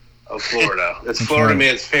import of Florida. That's Florida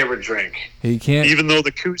Man's favorite drink. He can't. Even though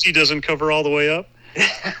the koozie doesn't cover all the way up?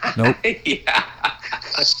 Nope. Yeah.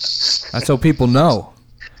 That's so people know.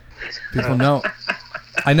 People know.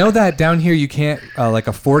 I know that down here you can't, like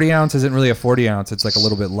a 40 ounce isn't really a 40 ounce. It's like a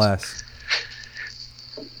little bit less.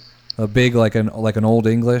 A big, like an old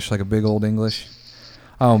English, like a big old English.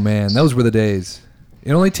 Oh man, those were the days.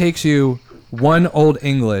 It only takes you one old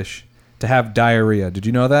English to have diarrhea. Did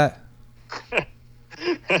you know that?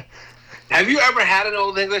 Have you ever had an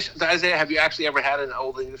Old English? Isaiah, have you actually ever had an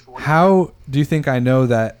Old English before? How do you think I know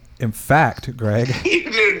that? In fact, Greg.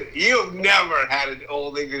 You've never had an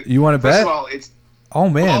Old English. You want to bet? First of all, it's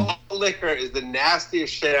man. All liquor is the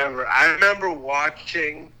nastiest shit ever. I remember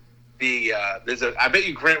watching the. I bet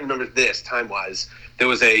you Grant remembers this time-wise. There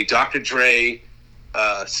was a Dr. Dre,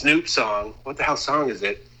 Snoop song. What the hell song is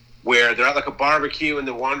it? Where they're at like a barbecue and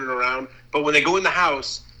they're wandering around, but when they go in the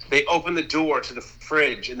house, they open the door to the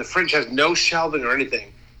fridge, and the fridge has no shelving or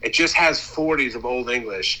anything. It just has 40s of Old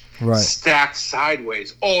English Right. stacked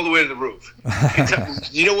sideways all the way to the roof.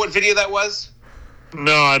 Do you know what video that was?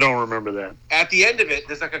 No, I don't remember that. At the end of it,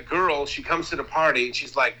 there's like a girl. She comes to the party, and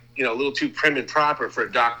she's like, a little too prim and proper for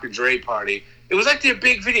a Dr. Dre party. It was like their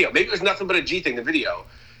big video. Maybe it was nothing but a G thing, the video.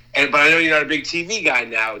 But I know you're not a big TV guy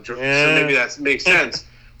now, so maybe that makes sense.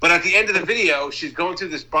 But at the end of the video, she's going through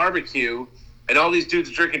this barbecue, and all these dudes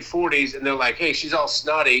are drinking 40s, and they're like, hey, she's all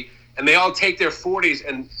snotty. And they all take their 40s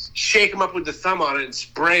and shake them up with the thumb on it and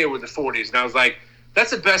spray it with the 40s. And I was like,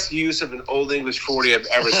 that's the best use of an Old English 40 I've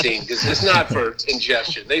ever seen, because it's not for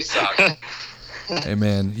ingestion. They suck. Hey,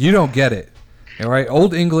 man, you don't get it. All right?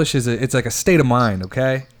 Old English it's like a state of mind,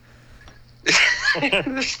 okay?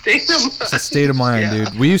 The state of mind. It's a state of mind,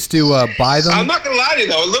 dude. We used to buy them. I'm not going to lie to you,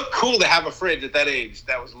 though. It looked cool to have a fridge at that age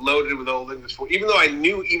that was loaded with Old English 40, even though I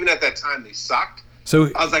knew even at that time they sucked. So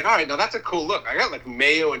I was like, all right, now that's a cool look. I got like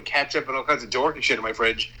mayo and ketchup and all kinds of dorky shit in my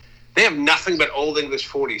fridge. They have nothing but Old English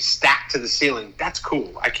 40 stacked to the ceiling. That's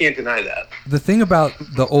cool. I can't deny that. the thing about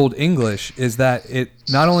the Old English is that it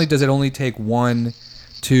not only does it only take one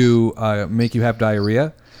to make you have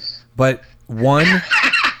diarrhea, but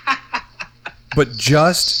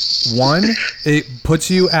just one, it puts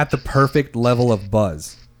you at the perfect level of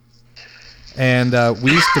buzz. And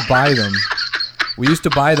we used to buy them. We used to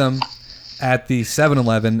buy them at the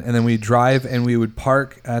 7-Eleven, and then we drive and we would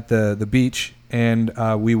park at the beach, and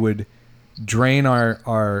we would drain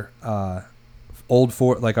our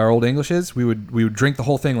old Englishes. We would drink the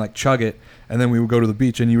whole thing, like chug it, and then we would go to the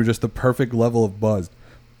beach, and you were just the perfect level of buzzed.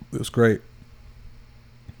 It was great.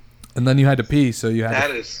 And then you had to pee, so you had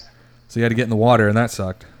to get in the water, and that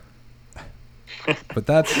sucked. But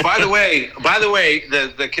that's by the way,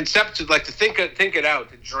 the concept to like to think it out,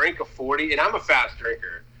 to drink a 40, and I'm a fast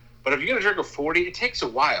drinker, but if you're gonna drink a 40, it takes a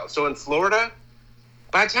while. So in Florida,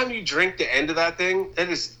 by the time you drink the end of that thing,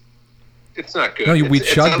 it's not good. No, we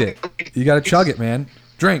chugged it. You got to chug it, man.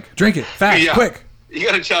 Drink it fast, quick. You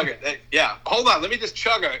got to chug it. Yeah. Hold on. Let me just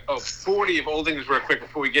chug a 40 of Old English real quick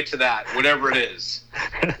before we get to that, whatever it is.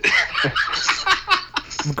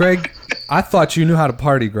 Greg, I thought you knew how to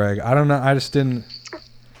party, Greg. I don't know. I just didn't.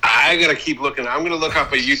 I got to keep looking. I'm going to look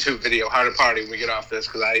up a YouTube video, how to party, when we get off this,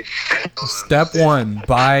 because I don't know. Step one,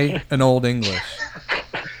 buy an Old English.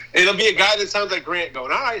 It'll be a guy that sounds like Grant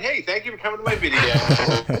going, all right, hey, thank you for coming to my video.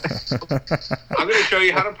 I'm going to show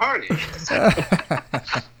you how to party.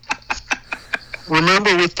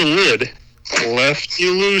 Remember with the lid, lefty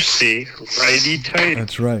loosey, righty tighty.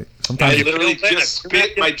 That's right. I Sometimes literally just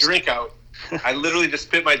spit my drink out.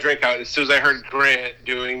 As soon as I heard Grant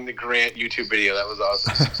doing the Grant YouTube video. That was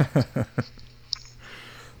awesome.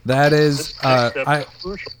 that is,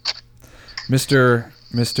 Mr.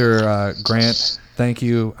 Grant. Thank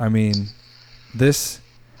you. I mean,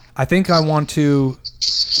 I think I want to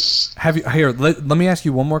have you here. Let me ask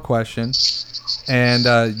you one more question, and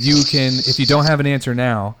you can, if you don't have an answer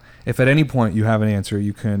now, if at any point you have an answer,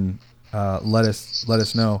 you can let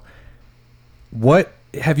us know. What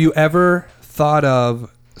have you ever thought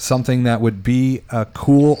of something that would be a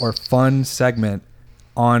cool or fun segment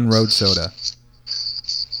on Road Soda?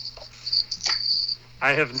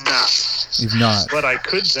 I have not. You've not. But I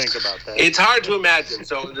could think about that. It's hard to imagine.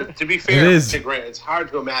 So to be fair to Grant, it's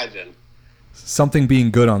hard to imagine something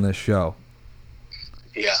being good on this show.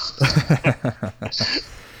 Yeah.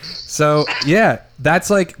 So yeah, that's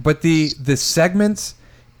like, but the segments,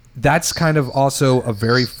 that's kind of also a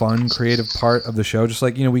very fun, creative part of the show. Just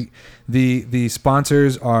like, the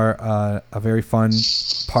sponsors are a very fun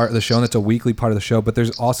part of the show, and it's a weekly part of the show. But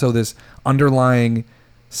there's also this underlying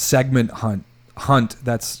segment hunt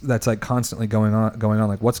that's like constantly going on.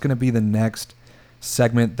 Like, what's going to be the next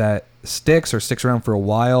segment that sticks around for a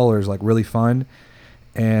while or is like really fun,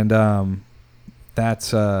 and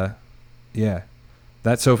that's yeah.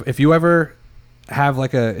 That's so. If you ever have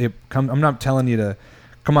like I'm not telling you to.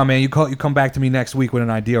 Come on, man! You come back to me next week with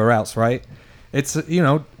an idea, or else, right? It's if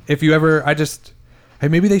you ever, hey,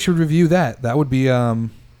 maybe they should review that. That would be, I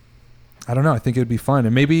don't know. I think it would be fun,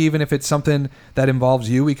 and maybe even if it's something that involves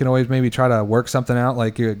you, we can always maybe try to work something out,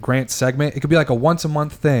 like a Grant segment. It could be like a once a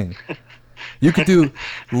month thing. You could do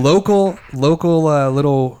local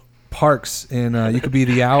little parks in. You could be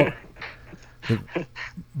the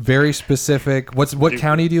very specific. What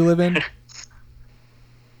county do you live in?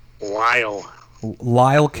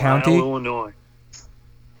 Lisle County? Lisle, Illinois.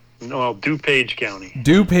 No, DuPage County.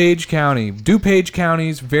 DuPage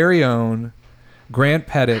County's very own Grant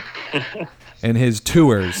Pettit and his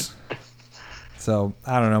tours. So,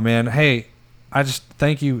 I don't know, man. Hey, I just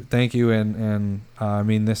thank you, and I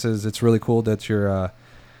mean, it's really cool that you're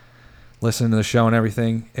listening to the show and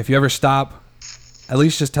everything. If you ever stop At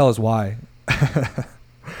least just tell us why. At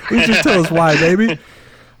least just tell us why, baby.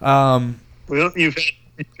 Well, you've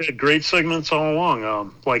had great segments all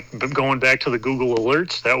along. Like going back to the Google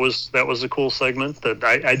alerts, that was a cool segment that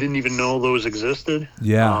I didn't even know those existed.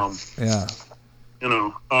 Yeah. Yeah. You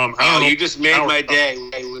know. You just made my day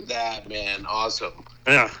with that, man. Awesome.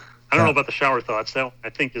 Yeah. I don't know about the shower thoughts. That I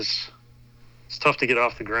think it's tough to get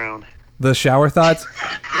off the ground. The shower thoughts?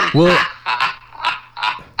 Well,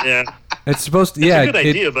 yeah. It's supposed to. It's Yeah, a good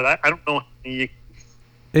idea, but I don't know.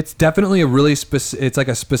 It's definitely a really it's like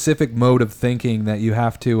a specific mode of thinking that you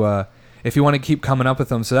have to if you want to keep coming up with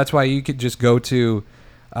them. So that's why you could just go to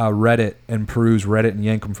Reddit and peruse Reddit and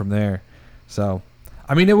yank them from there. So,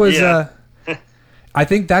 I mean, it was. Yeah. I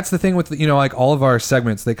think that's the thing with like all of our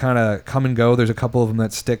segments. They kind of come and go. There's a couple of them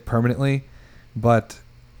that stick permanently, but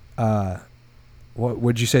what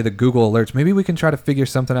would you say the Google alerts? Maybe we can try to figure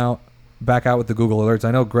something back out with the Google alerts.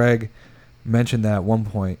 I know Greg mentioned that at one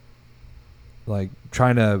point, like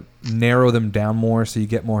trying to narrow them down more so you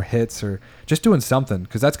get more hits, or just doing something,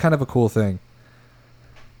 because that's kind of a cool thing.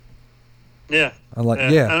 Yeah. I'm like,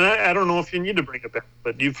 And I don't know if you need to bring it back,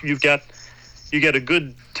 but you've got a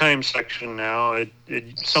good time section now.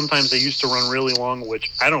 Sometimes they used to run really long,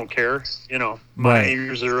 which I don't care. My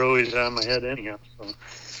ears are always on my head anyhow. So.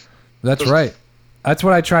 That's right. That's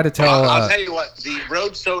what I try to tell. I'll tell you what, the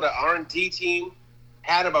Road Soda R&D team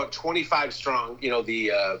had about 25 strong.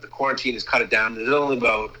 The quarantine has cut it down. There's only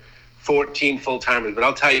about 14 full-timers. But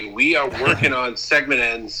I'll tell you, we are working on segment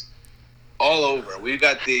ends all over. We've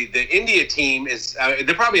got the India team is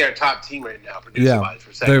they're probably our top team right now, producer-wise,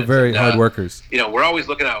 for segments. They're very hard workers. We're always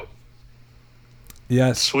looking out.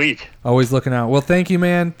 Yes, sweet. Always looking out. Well, thank you,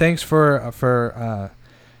 man. Thanks for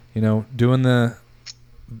doing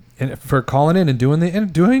for calling in and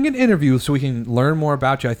doing an interview so we can learn more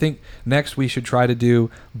about you. I think next we should try to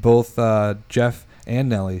do both Jeff and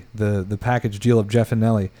Nelly, the package deal of Jeff and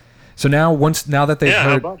Nelly. So now that they've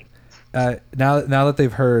heard now that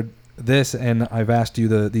they've heard this, and I've asked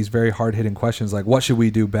you these very hard-hitting questions like what should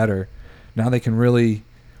we do better, now they can really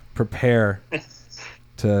prepare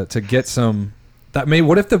to get some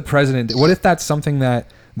what if that's something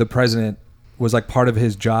that the president was like part of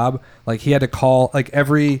his job, like he had to call, like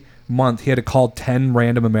every month he had to call 10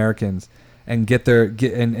 random Americans and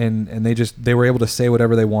and they were able to say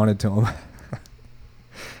whatever they wanted to him.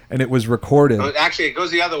 And it was recorded. Actually, it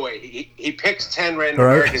goes the other way. He picks 10 random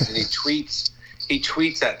Americans and he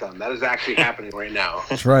tweets at them. That is actually happening right now.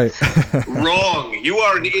 That's right. Wrong. You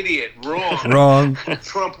are an idiot. Wrong.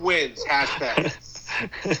 Trump wins. Hashtag.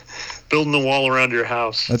 Building the wall around your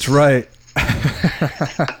house. That's right.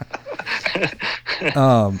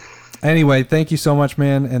 Anyway, thank you so much,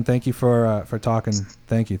 man, and thank you for talking.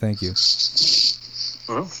 Thank you.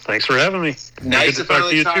 Well, thanks for having me. Nice to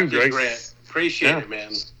finally talk to you, Greg. Grant. Appreciate it,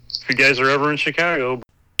 man. If you guys are ever in Chicago.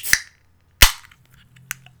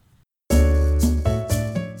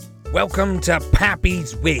 Welcome to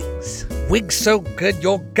Pappy's Wigs. Wigs so good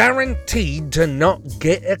you're guaranteed to not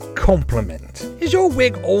get a compliment. Is your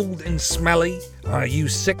wig old and smelly? Are you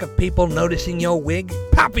sick of people noticing your wig?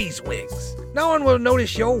 Pappy's Wigs. No one will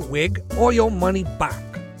notice your wig or your money back.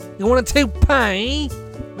 You want a toupee?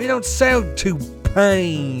 We don't sell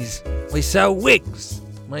toupees. We sell wigs.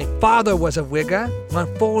 My father was a wigger. My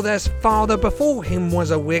father's father before him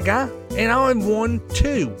was a wigger. And I'm one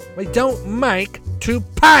too. We don't make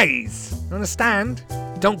toupees. Understand?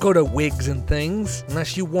 Don't go to wigs and things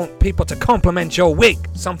unless you want people to compliment your wig.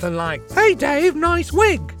 Something like, "Hey Dave, nice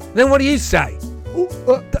wig." Then what do you say?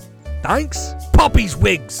 Thanks? Poppy's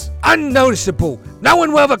Wigs. Unnoticeable. No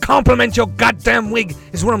one will ever compliment your goddamn wig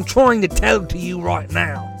is what I'm trying to tell to you right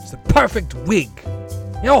now. It's the perfect wig.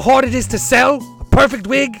 You know how hard it is to sell a perfect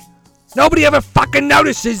wig? Nobody ever fucking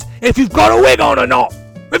notices if you've got a wig on or not.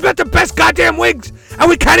 We've got the best goddamn wigs and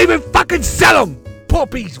we can't even fucking sell them.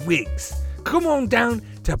 Poppy's Wigs. Come on down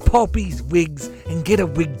to Poppy's Wigs and get a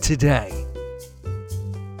wig today.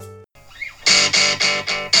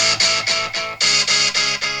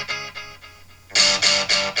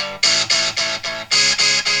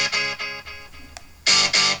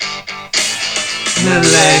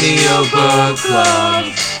 Millennial Book Club.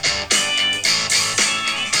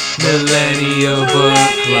 Millennial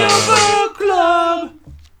Book Club.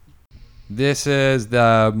 This is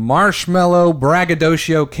the Marshmallow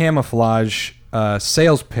Braggadocio Camouflage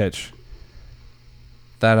sales pitch.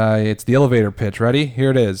 It's the elevator pitch. Ready?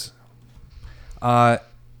 Here it is.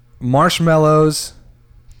 Marshmallows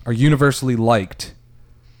are universally liked,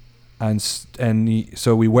 and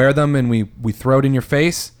so we wear them and we throw it in your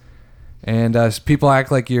face. And people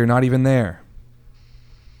act like you're not even there.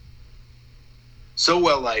 So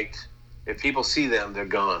well liked if people see them, they're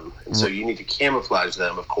gone. And so you need to camouflage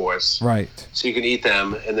them, of course. Right. So you can eat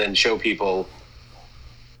them and then show people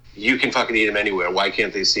you can fucking eat them anywhere. Why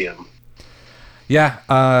can't they see them?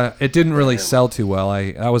 Yeah, it didn't really sell too well.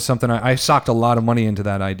 That was something I socked a lot of money into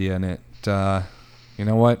that idea, and it. You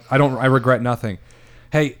know what? I regret nothing.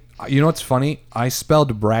 Hey, you know what's funny? I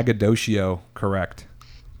spelled braggadocio correct.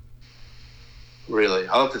 Really?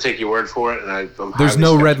 I'll have to take your word for it. And there's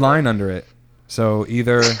no red line under it, so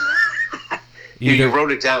either. You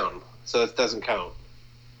wrote it down, so it doesn't count.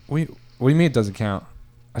 What do you mean it doesn't count?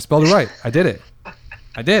 I spelled it right. I did it.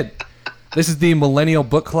 I did. This is the Millennial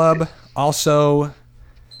Book Club. Also,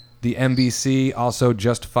 the NBC. Also,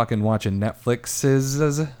 just fucking watching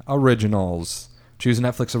Netflix's originals. Choose a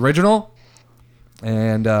Netflix original,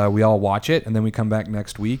 and we all watch it, and then we come back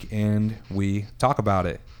next week and we talk about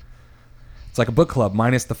it. It's like a book club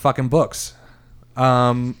minus the fucking books.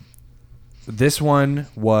 This one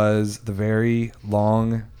was the very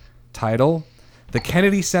long title. The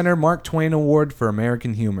Kennedy Center Mark Twain Award for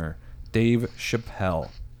American Humor. Dave Chappelle.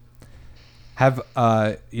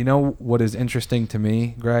 You know what is interesting to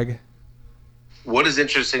me, Greg? What is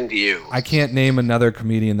interesting to you? I can't name another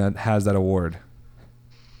comedian that has that award.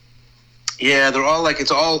 Yeah, they're all it's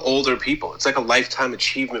all older people. It's like a Lifetime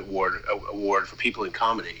Achievement Award for people in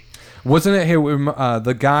comedy. Wasn't it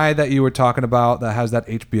the guy that you were talking about that has that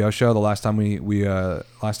HBO show? The last time we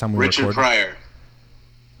Richard recorded? Pryor.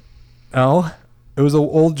 Oh, it was an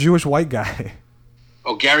old Jewish white guy.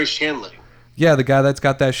 Oh, Gary Shandling. Yeah, the guy that's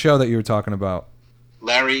got that show that you were talking about.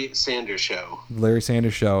 Larry Sanders Show. Larry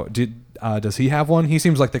Sanders Show. Does he have one? He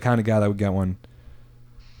seems like the kind of guy that would get one.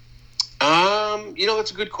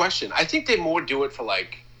 That's a good question. I think they more do it for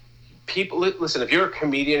people. Listen, if you're a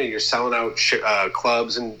comedian and you're selling out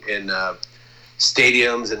clubs and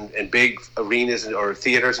stadiums and big arenas or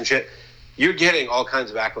theaters and shit, you're getting all kinds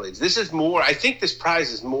of accolades. This is more. I think this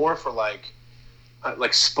prize is more for like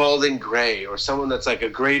Spalding Gray or someone that's like a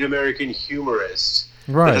great American humorist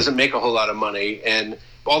that doesn't make a whole lot of money. And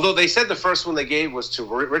although they said the first one they gave was to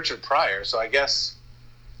Richard Pryor, so I guess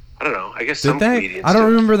I don't know. I guess some comedians. I don't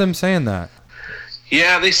remember them saying that.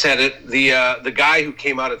 Yeah, they said it. The guy who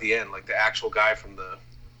came out at the end, like the actual guy from the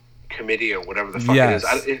committee or whatever the fuck it is,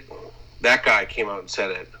 that guy came out and said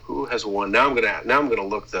it. Who has won? Now I'm gonna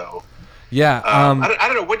look though. Yeah. I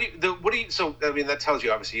don't know. What do you? So I mean, that tells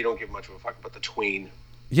you obviously you don't give much of a fuck about the tween.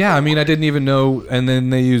 Yeah, I mean, I didn't even know. And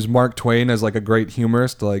then they used Mark Twain as like a great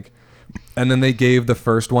humorist, and then they gave the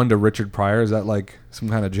first one to Richard Pryor. Is that like some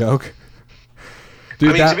kind of joke?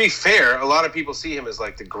 Dude, to be fair, a lot of people see him as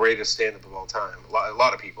like the greatest stand-up of all time. A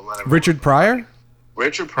lot of people, not everyone. Richard Pryor?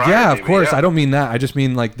 Richard Pryor. Yeah, of course. Yeah. I don't mean that. I just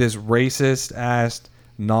mean like this racist-ass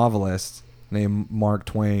novelist named Mark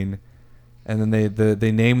Twain, and then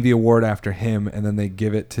they name the award after him, and then they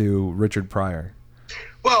give it to Richard Pryor.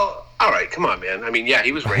 Well, all right, come on, man. I mean, yeah,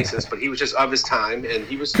 he was racist, but he was just of his time, and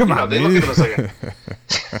he was. Come on, they look at him as like a.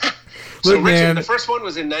 So Look, man, the first one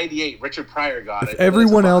was in '98. Richard Pryor got it. If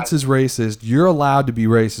everyone else is racist, you're allowed to be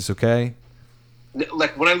racist, okay?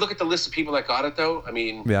 Like when I look at the list of people that got it, though, I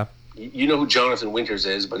mean, yeah, you know who Jonathan Winters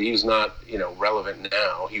is, but he's not, relevant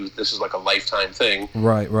now. This is like a lifetime thing.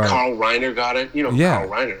 Right. Carl Reiner got it. You know who Carl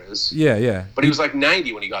Reiner is. Yeah. But he was like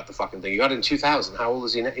 90 when he got the fucking thing. He got it in 2000. How old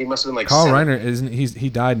is he now? He must have been like Carl 7. Reiner he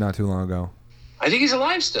died not too long ago. I think he's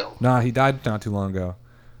alive still. Nah, he died not too long ago.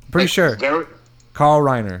 Pretty sure. Carl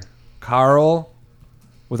Reiner. Carl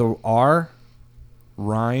with a R,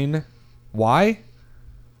 Reiner. Why?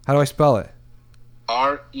 How do I spell it?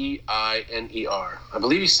 Reiner. I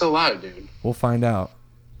believe he's still alive, dude. We'll find out.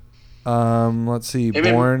 Let's see.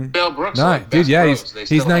 Born. Mel Brooks. No, dude. Yeah,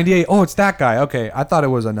 he's 98. Oh, it's that guy. Okay, I thought it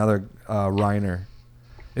was another Reiner.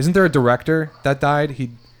 Isn't there a director that died?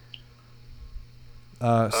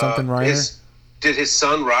 Something Reiner. Did his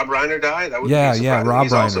son Rob Reiner die? That would be surprising. Rob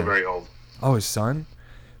He's Reiner. also very old. Oh, his son?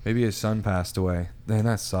 Maybe his son passed away. Man,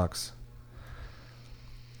 that sucks.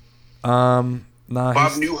 Bob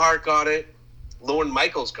Newhart got it. Lorne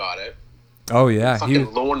Michaels got it. Oh yeah,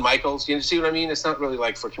 Lorne Michaels. You see what I mean? It's not really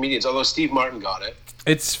like for comedians. Although Steve Martin got it.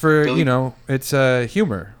 It's for it's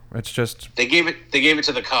humor. It's just they gave it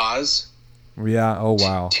to The Cause. Yeah. Oh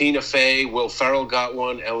wow. Tina Fey, Will Ferrell got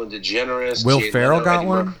one. Ellen DeGeneres. Will Ferrell got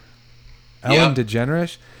one. Ellen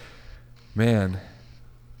DeGeneres. Man,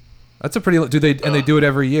 that's a pretty. They do it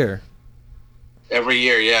every year. Every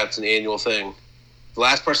year, yeah, it's an annual thing. The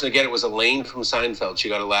last person to get it was Elaine from Seinfeld. She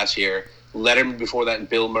got it last year. Letterman before that, and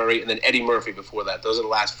Bill Murray, and then Eddie Murphy before that. Those are the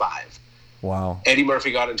last 5. Wow. Eddie Murphy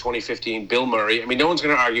got it in 2015. Bill Murray. I mean, no one's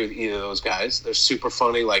going to argue with either of those guys. They're super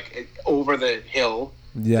funny, like over the hill.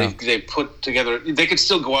 Yeah. They put together. They could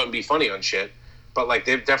still go out and be funny on shit, but like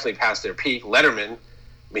they've definitely passed their peak. Letterman,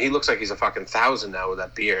 I mean, he looks like he's a fucking 1,000 now with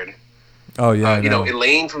that beard. Oh yeah, you know,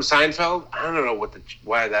 Elaine from Seinfeld. I don't know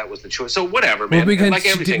why that was the choice. So whatever, man. Well, because like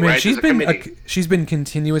everything, right? she's been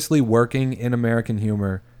continuously working in American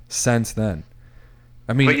humor since then.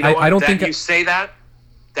 I mean, but you know I don't think you say that.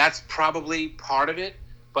 That's probably part of it.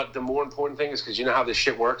 But the more important thing is because you know how this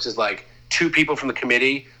shit works is like 2 people from the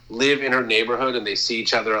committee live in her neighborhood and they see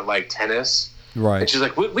each other at like tennis. Right. And she's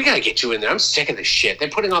like, we got to get you in there. I'm sick of this shit. They're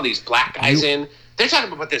putting all these black guys in. They're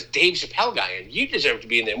talking about this Dave Chappelle guy, and you deserve to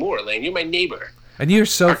be in there more, Elaine. You're my neighbor. And you're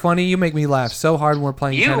so funny. You make me laugh so hard when we're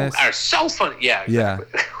playing tennis. You are so funny. Yeah, exactly.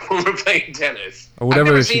 Yeah. When we're playing tennis. Or whatever.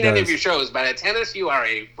 I've never seen any of your shows, but at tennis, you are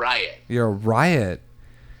a riot. You're a riot.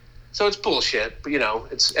 So it's bullshit, but you know,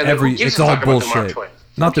 it's all bullshit.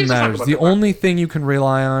 Nothing matters. The only thing you can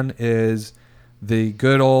rely on is the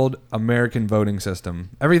good old American voting system.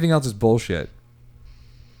 Everything else is bullshit.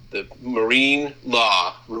 The marine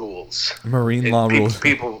law rules. Rules.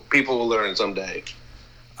 People will learn someday.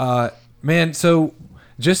 Man, so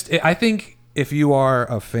I think if you are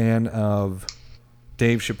a fan of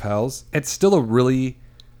Dave Chappelle's, it's still a really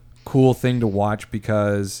cool thing to watch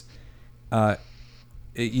because,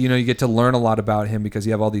 you get to learn a lot about him because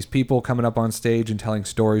you have all these people coming up on stage and telling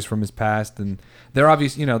stories from his past, and they're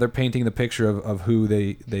obviously, they're painting the picture of who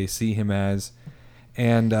they see him as,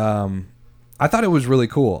 and I thought it was really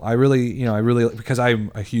cool. I really, because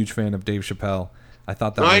I'm a huge fan of Dave Chappelle. I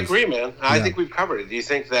thought that. I agree, man. I think we've covered it. Do you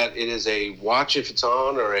think that it is a watch if it's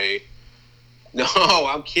on or a? No,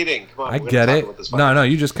 I'm kidding. Come on, I get it. No,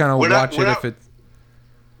 you just kind of watch it if it.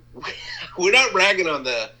 We're not ragging on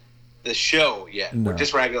the show yet. No. We're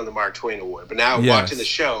just ragging on the Mark Twain Award. But now watching the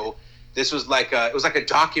show, this was like it was like a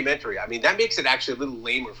documentary. I mean, that makes it actually a little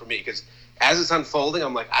lamer for me because as it's unfolding,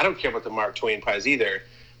 I'm like, I don't care about the Mark Twain Prize either.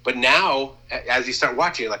 But now, as you start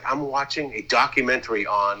watching, you're like, I'm watching a documentary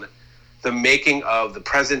on the making of the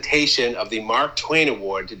presentation of the Mark Twain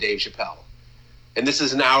Award to Dave Chappelle. And this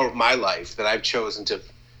is an hour of my life that I've chosen to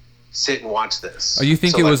sit and watch this. Oh, you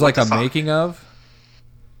think it was like a making of?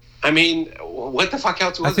 I mean, what the fuck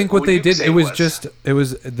else was it? I think what they did, it was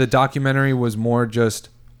the documentary was more just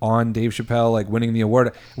on Dave Chappelle, like winning the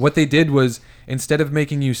award. What they did was, instead of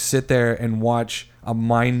making you sit there and watch a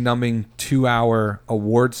mind-numbing 2-hour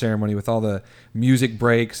award ceremony with all the music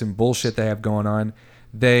breaks and bullshit they have going on,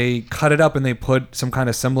 they cut it up and they put some kind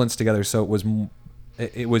of semblance together so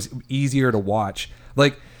it was easier to watch.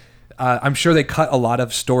 Like, I'm sure they cut a lot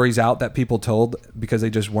of stories out that people told because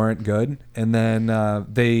they just weren't good, and then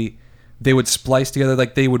they would splice together,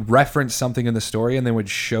 like they would reference something in the story and they would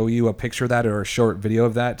show you a picture of that or a short video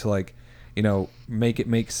of that to, like, make it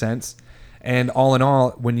make sense. And all in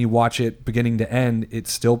all, when you watch it beginning to end,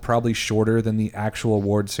 it's still probably shorter than the actual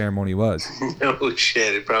award ceremony was. No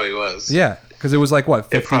shit, it probably was. Yeah, because it was like, what,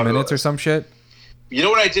 50 minutes or some shit? You know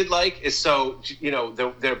what I did like is,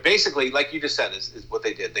 they're basically, like you just said, is what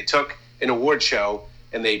they did. They took an award show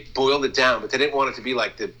and they boiled it down, but they didn't want it to be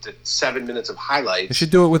like the 7 minutes of highlights. They should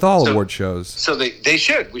do it with all award shows. So they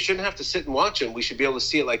should. We shouldn't have to sit and watch them. We should be able to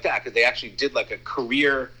see it like that because they actually did like a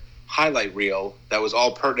career highlight reel that was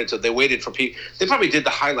all pertinent. So they waited for people. They probably did the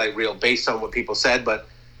highlight reel based on what people said, but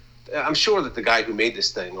I'm sure that the guy who made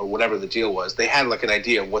this thing or whatever the deal was, they had like an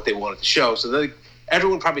idea of what they wanted to show. So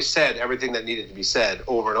everyone probably said everything that needed to be said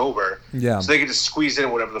over and over. Yeah. So they could just squeeze in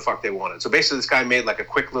whatever the fuck they wanted. So basically this guy made like a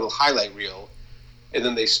quick little highlight reel and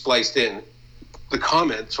then they spliced in the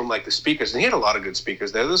comments from like the speakers. And he had a lot of good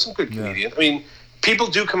speakers there. There's some good comedians. I mean, people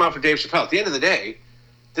do come out for Dave Chappelle. At the end of the day,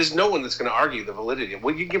 there's no one that's going to argue the validity.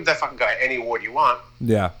 Well, you give that fucking guy any award you want.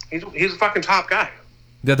 Yeah. He's a fucking top guy.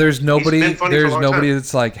 Yeah, there's nobody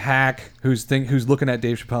that's like hack who's looking at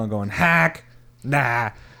Dave Chappelle and going, hack,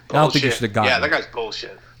 nah. Bullshit. I don't think you should have gotten. Yeah, that guy's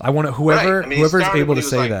bullshit. I want whoever's able to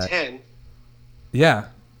say that. 10. Yeah.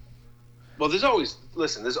 Well, there's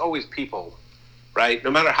always people, right?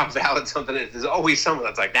 No matter how valid something is, there's always someone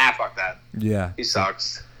that's like, nah, fuck that. Yeah. He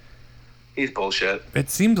sucks. He's bullshit. It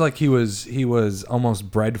seemed like he was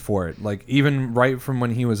almost bred for it. Like, even right from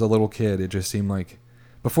when he was a little kid, it just seemed like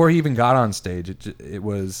before he even got on stage, it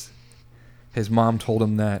was his mom told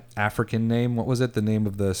him that African name. What was it? The name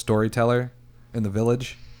of the storyteller in the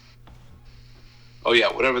village? Oh,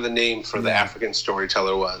 yeah, whatever the name for the African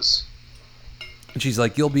storyteller was. And she's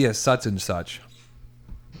like, you'll be a such and such.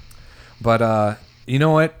 But you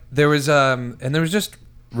know what? There was just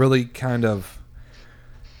really kind of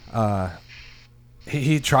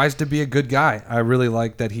he tries to be a good guy. I really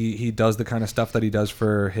like that he does the kind of stuff that he does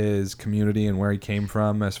for his community and where he came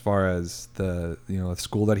from as far as the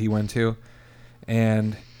school that he went to.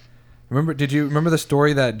 And did you remember the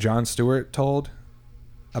story that Jon Stewart told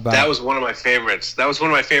about. That was one of my favorites.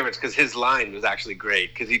 Because his line was actually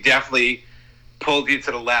great. Because he definitely pulled you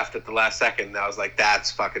to the left at the last second. And I was like,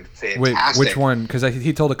 that's fucking fantastic. Wait, which one? Because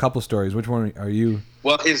he told a couple stories. Which one are you?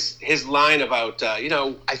 Well, his line about,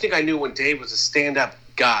 I think I knew when Dave was a stand-up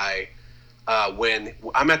guy when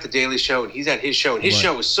I'm at the Daily Show and he's at his show. And his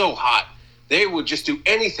show was so hot. They would just do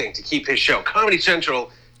anything to keep his show. Comedy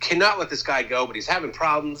Central cannot let this guy go, but he's having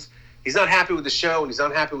problems. He's not happy with the show, and he's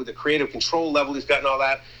not happy with the creative control level he's got and all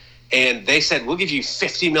that. And they said, we'll give you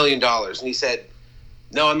 $50 million. And he said,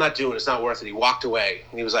 no, I'm not doing it. It's not worth it. He walked away.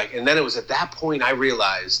 And he was like, and then it was at that point I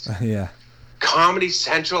realized, yeah, Comedy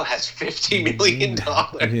Central has $50 million.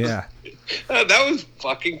 Yeah. That was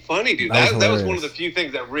fucking funny, dude. That was one of the few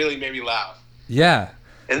things that really made me laugh. Yeah.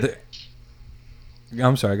 And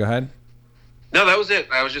I'm sorry, go ahead. No, that was it.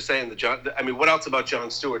 I was just saying what else about Jon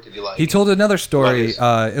Stewart did you like? He told another story.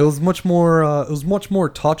 It was much more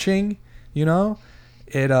touching. You know,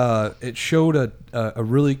 it showed a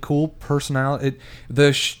really cool personality.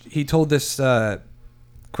 He told this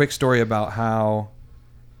quick story about how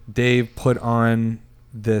Dave put on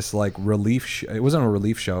this like relief show. It wasn't a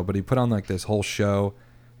relief show, but he put on like this whole show,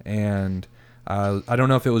 and I don't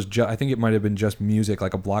know if it was I think it might have been just music,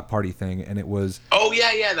 like a block party thing, and it was. Oh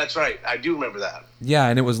yeah, that's right. I do remember that. Yeah,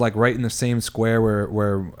 and it was like right in the same square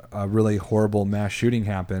where a really horrible mass shooting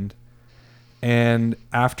happened, and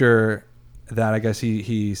after that, I guess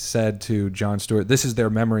he said to Jon Stewart, "This is their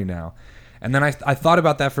memory now," and then I thought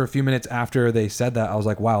about that for a few minutes after they said that. I was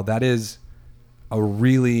like, wow, that is a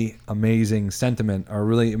really amazing sentiment, or a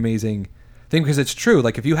really amazing thing, because it's true.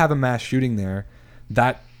 Like if you have a mass shooting there,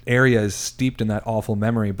 that area is steeped in that awful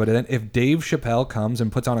memory. But then if Dave Chappelle comes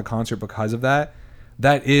and puts on a concert because of that,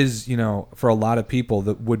 that is, for a lot of people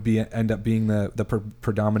that would end up being the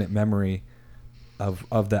predominant memory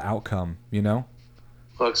of the outcome, Well,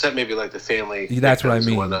 except maybe like the family. That's what I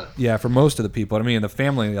mean. Yeah, for most of the people. I mean, the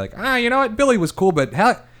family, like, you know what, Billy was cool, but hell,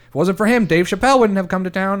 if it wasn't for him, Dave Chappelle wouldn't have come to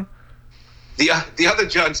town. The other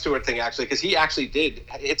Jon Stewart thing, actually, because he actually did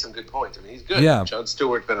hit some good points. I mean, he's good. Yeah. Jon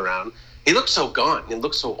Stewart been around. He looks so gone. He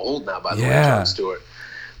looks so old now, by the way, Jon Stewart.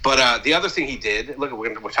 But the other thing he did, look,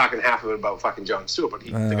 we're talking half of it about fucking Jon Stewart, but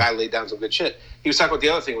the guy laid down some good shit. He was talking about the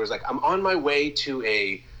other thing, where he's like, I'm on my way to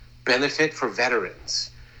a benefit for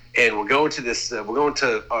veterans, and we're going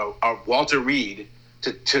to Walter Reed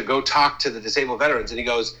to go talk to the disabled veterans. And he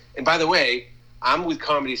goes, and by the way, I'm with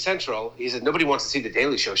Comedy Central. He said, nobody wants to see the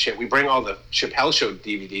Daily Show shit. We bring all the Chappelle Show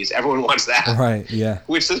DVDs. Everyone wants that. Right, yeah.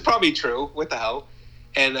 Which is probably true. What the hell?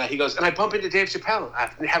 And he goes, and I bump into Dave Chappelle. I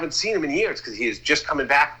haven't seen him in years because he is just coming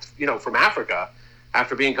back, from Africa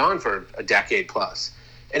after being gone for a decade plus.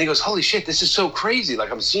 And he goes, holy shit, this is so crazy.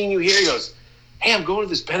 Like, I'm seeing you here. He goes, hey, I'm going to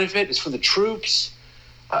this benefit. It's for the troops.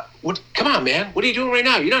 Come on, man. What are you doing right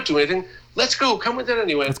now? You're not doing anything. Let's go. Come with it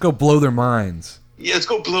anyway. Let's go blow their minds. Yeah, let's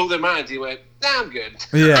go blow their minds. He went, nah, I'm good.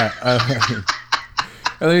 Yeah.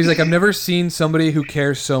 And then he's like, I've never seen somebody who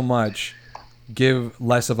cares so much give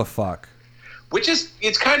less of a fuck. Which is,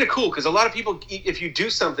 it's kind of cool, because a lot of people, if you do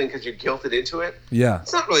something because you're guilted into it, yeah,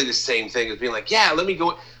 it's not really the same thing as being like, yeah, let me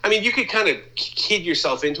go. I mean, you could kind of kid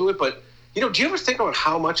yourself into it, but, do you ever think about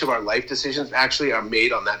how much of our life decisions actually are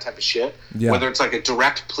made on that type of shit? Yeah. Whether it's like a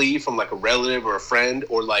direct plea from like a relative or a friend,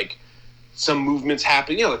 or like some movements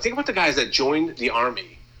happen. Think about the guys that joined the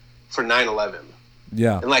army for 9/11.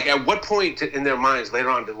 Yeah. And like, at what point in their minds later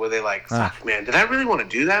on were they like, fuck, man, did I really want to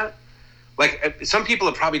do that? Like, some people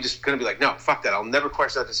are probably just going to be like, no, fuck that. I'll never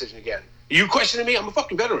question that decision again. You questioning me? I'm a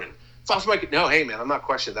fucking veteran. No, hey, man, I'm not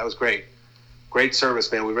questioning. That was great. Great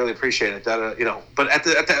service, man. We really appreciate it. But at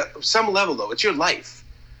some level, though, it's your life.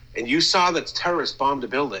 And you saw that terrorists bombed a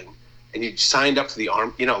building, and you signed up for the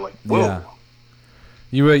arm. Like, whoa.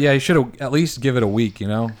 Yeah. You should have at least give it a week,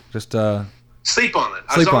 Just sleep on it.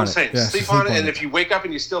 That's all I'm saying. Yeah, sleep on it, and if you wake up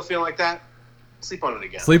and you still feel like that, sleep on it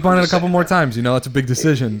again. Sleep on it a couple more times. That's a big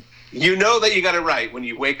decision. You know that you got it right when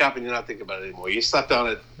you wake up and you're not thinking about it anymore. You slept on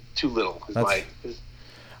it too little. We're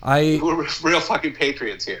real fucking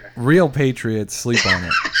patriots here. Real patriots sleep on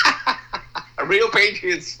it. Real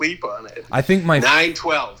patriots sleep on it. I think my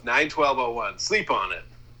 9/12/01. Sleep on it.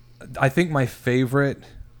 I think my favorite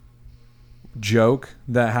joke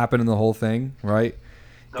that happened in the whole thing, right,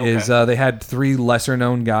 is they had 3 lesser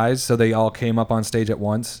known guys, so they all came up on stage at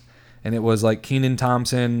once. And it was like Kenan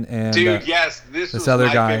Thompson and dude, yes, this was other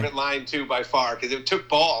my guy. favorite line too by far, because it took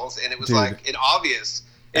balls and it was like obvious.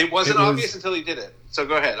 It wasn't obvious until he did it. So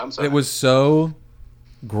go ahead. I'm sorry. It was so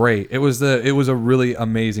great. It was a really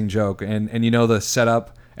amazing joke, and the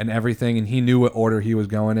setup and everything, and he knew what order he was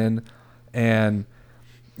going in, and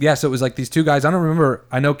Yeah, so it was like these two guys. I don't remember.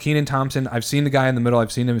 I know Kenan Thompson. I've seen the guy in the middle.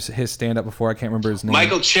 I've seen his stand up before. I can't remember his name.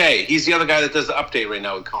 Michael Che. He's the other guy that does the update right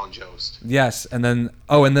now with Colin Jost. Yes, and then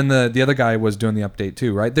the other guy was doing the update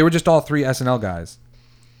too, right? They were just all three SNL guys.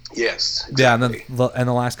 Yes. Exactly. Yeah, and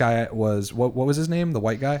the last guy was what was his name? The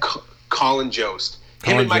white guy? Colin Jost.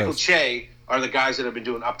 Him and Michael Che are the guys that have been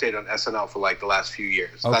doing update on SNL for like the last few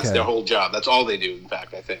years. Okay. That's their whole job. That's all they do, in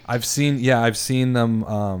fact, I think. I've seen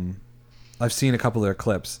them. I've seen a couple of their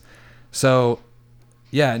clips. So,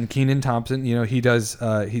 yeah, and Kenan Thompson, he does.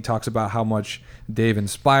 He talks about how much Dave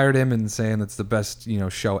inspired him and saying it's the best,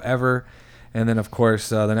 show ever. And then, of course,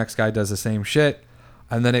 the next guy does the same shit.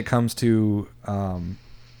 And then it comes to.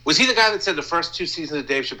 Was he the guy that said the first 2 seasons of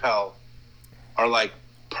Dave Chappelle are like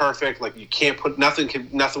perfect? Like you can't put nothing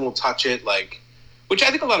will touch it. Like, which I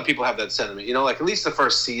think a lot of people have that sentiment. Like at least the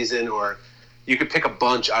first season, or you could pick a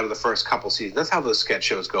bunch out of the first couple seasons. That's how those sketch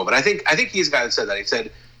shows go. But I think he's the guy that said that. He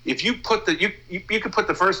said if you put you could put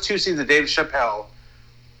the first 2 seasons of Dave Chappelle,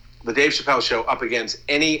 the Dave Chappelle show, up against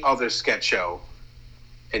any other sketch show,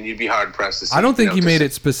 and you'd be hard pressed to see. I don't think he made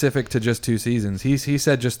it specific to just 2 seasons. He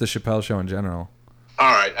said just the Chappelle show in general.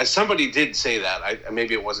 All right. Somebody did say that.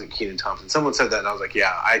 Maybe it wasn't Kenan Thompson. Someone said that, and I was like,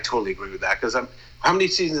 yeah, I totally agree with that. Because how many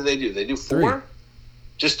seasons did they do? They do 4? 3.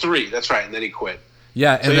 Just 3. That's right. And then he quit.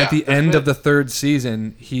 Yeah, and at the end of the 3rd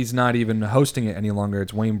season, he's not even hosting it any longer.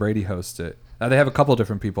 It's Wayne Brady hosts it. They have a couple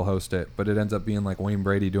different people host it, but it ends up being like Wayne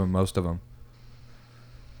Brady doing most of them.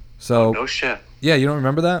 So no shit. Yeah, you don't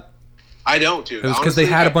remember that? I don't, dude. It was because they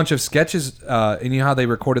had a bunch of sketches, and you know how they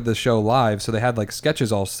recorded the show live, so they had like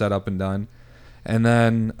sketches all set up and done. And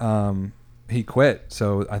then he quit.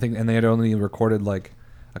 So I think, and they had only recorded like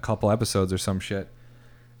a couple episodes or some shit.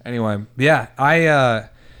 Anyway, yeah, yeah.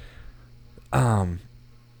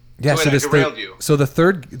 So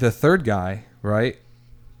the third guy, right?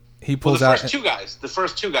 He pulls out. The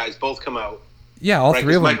first two guys both come out. Yeah, all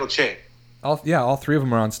three of them. Michael Che. All three of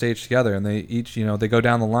them are on stage together, and they each, they go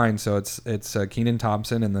down the line. So it's Kenan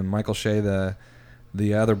Thompson, and then Michael Che,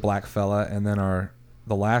 the other black fella, and then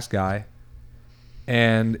the last guy.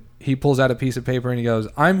 And he pulls out a piece of paper and he goes,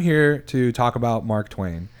 "I'm here to talk about Mark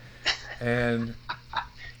Twain." And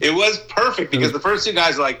it was perfect because the first 2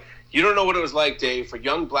 guys are like, you don't know what it was like, Dave, for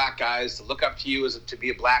young black guys to look up to you as to be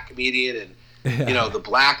a black comedian, and the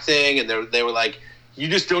black thing, and they were like, you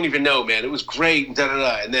just don't even know, man. It was great, and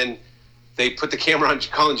da-da-da. And then they put the camera on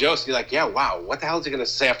Colin Jost, and you're like, yeah, wow, what the hell is he going to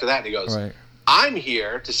say after that? And he goes, right. I'm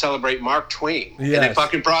here to celebrate Mark Twain. Yes. And they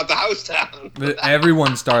fucking brought the house down.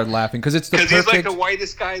 Everyone stared laughing because he's like the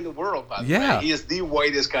whitest guy in the world, by the way. He is the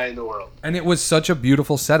whitest guy in the world. And it was such a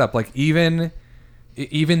beautiful setup. Like even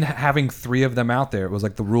having 3 of them out there, it was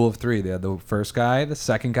like the rule of 3. They had the first guy, the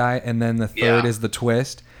second guy, and then the third is the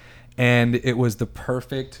twist. And it was the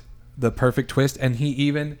perfect twist. And he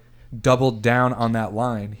even doubled down on that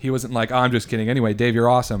line. He wasn't like, oh, I'm just kidding. Anyway, Dave, you're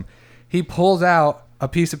awesome. He pulls out a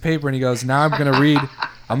piece of paper and he goes, now I'm going to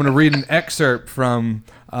read an excerpt from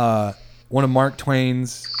one of Mark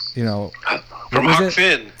Twain's, from Huck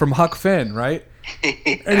Finn. From Huck Finn, right?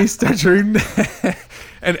 And he starts reading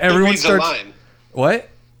and everyone starts. A line. What?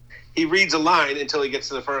 He reads a line until he gets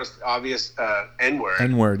to the first obvious N-word.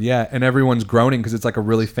 N-word, yeah. And everyone's groaning because it's like a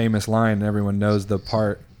really famous line and everyone knows the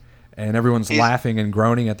part. And everyone's laughing and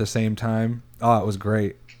groaning at the same time. Oh, it was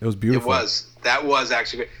great. It was beautiful. It was. That was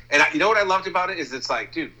actually great. And you know what I loved about it is it's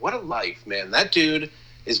like, dude, what a life, man. That dude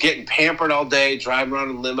is getting pampered all day, driving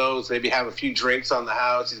around in limos, maybe have a few drinks on the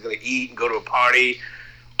house. He's going to eat and go to a party.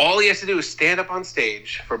 All he has to do is stand up on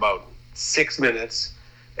stage for about 6 minutes.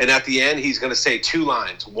 And at the end, he's going to say 2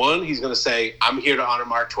 lines. One, he's going to say, I'm here to honor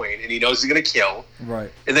Mark Twain. And he knows he's going to kill.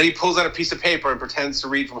 Right. And then he pulls out a piece of paper and pretends to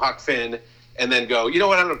read from Huck Finn and then go, you know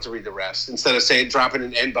what, I don't have to read the rest. Instead of dropping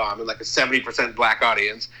an N-bomb in like a 70% black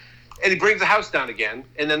audience. And he brings the house down again,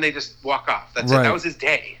 and then they just walk off. That's it. That was his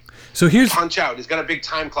day. So here's punch out. He's got a big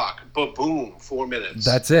time clock. Boom, 4 minutes.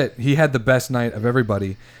 That's it. He had the best night of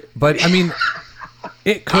everybody. But I mean,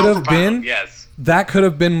 it could have been. Yes. That could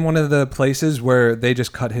have been one of the places where they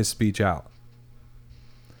just cut his speech out.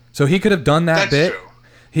 So he could have done that bit. True.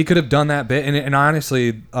 He could have done that bit, and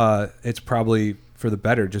honestly, it's probably for the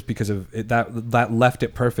better, just because of it, that left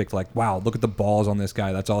it perfect. Like, wow, look at the balls on this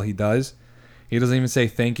guy. That's all he does. He doesn't even say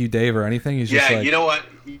thank you, Dave, or anything. He's just like, you know what?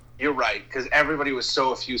 You're right, because everybody was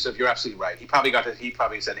so effusive. You're absolutely right. He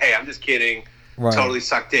probably said, hey, I'm just kidding. Right. Totally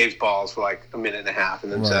sucked Dave's balls for like a minute and a half,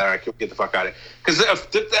 and then said, all right, can we get the fuck out of here? Because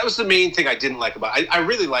that was the main thing I didn't like about it. I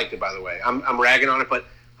really liked it, by the way. I'm ragging on it, but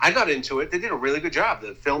I got into it. They did a really good job.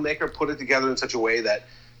 The filmmaker put it together in such a way that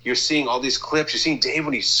you're seeing all these clips. You're seeing Dave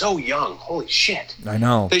when he's so young. Holy shit. I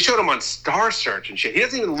know. They showed him on Star Search and shit. He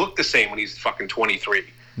doesn't even look the same when he's fucking 23.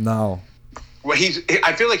 No. Well,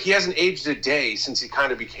 I feel like he hasn't aged a day since he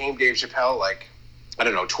kind of became Dave Chappelle, like, I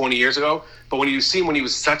don't know, 20 years ago. But when you see him when he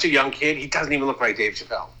was such a young kid, he doesn't even look like Dave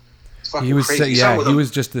Chappelle. It's fucking He was crazy. he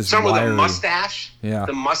was just this Some with wiry. a mustache. Yeah.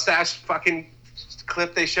 The mustache fucking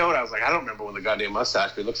clip they showed, I was like, I don't remember when the goddamn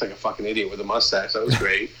mustache, but he looks like a fucking idiot with a mustache. That was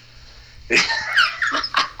great.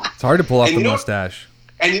 It's hard to pull off the mustache.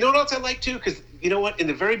 And you know what else I like too? Because you know what? In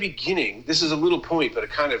the very beginning, this is a little point, but it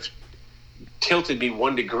kind of tilted me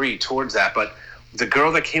 1 degree towards that. But the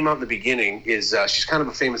girl that came out in the beginning is she's kind of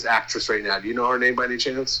a famous actress right now. Do you know her name by any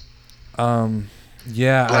chance?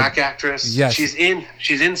 Yeah. Black actress. Yes. She's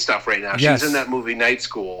in stuff right now. She Yes. was in that movie Night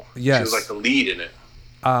School. Yes. She was like the lead in it.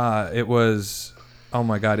 It was. Oh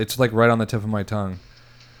my god! It's like right on the tip of my tongue.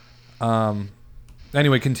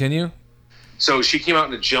 Anyway, continue. So she came out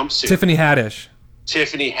in a jumpsuit. Tiffany Haddish.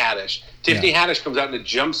 Tiffany Haddish comes out in a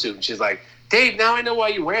jumpsuit and she's like, Dave, now I know why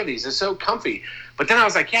you wear these. They're so comfy. But then I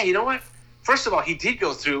was like, yeah, you know what? First of all, he did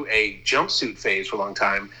go through a jumpsuit phase for a long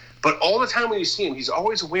time. But all the time when you see him, he's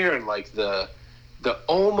always wearing like the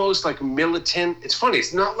almost like militant. It's funny.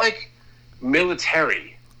 It's not like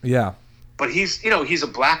military. Yeah. But he's a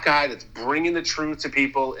black guy that's bringing the truth to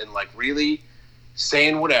people and like really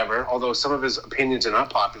saying whatever. Although some of his opinions are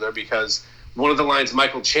not popular, because one of the lines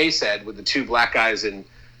Michael Che said with the two black guys and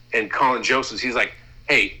Colin Josephs, he's like,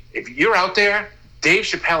 hey, if you're out there, Dave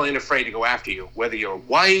Chappelle ain't afraid to go after you, whether you're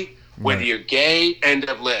white, whether you're gay, end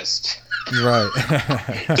of list. Right.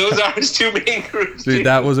 Those are his two main groups. Dude,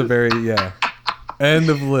 that was a very, end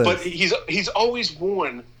of list. But he's always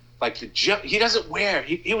worn like he doesn't wear,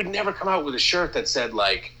 he would never come out with a shirt that said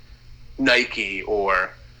like Nike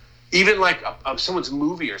or even like someone's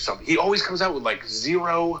movie or something. He always comes out with like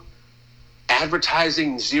zero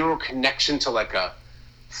advertising, zero connection to like a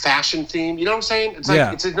fashion theme. You know what I'm saying? It's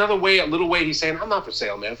like it's another way, a little way he's saying, I'm not for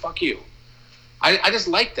sale, man. Fuck you. I just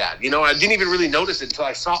like that. You know, I didn't even really notice it until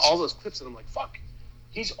I saw all those clips and I'm like, fuck.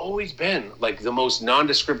 He's always been like the most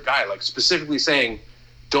nondescript guy, like specifically saying,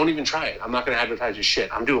 don't even try it. I'm not going to advertise your shit.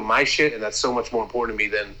 I'm doing my shit, and that's so much more important to me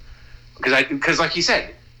than because like he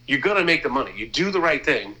said, you're going to make the money. You do the right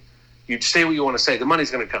thing. You say what you want to say. The money's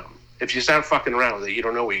going to come. If you start fucking around with it, you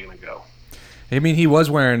don't know where you're going to go. I mean, he was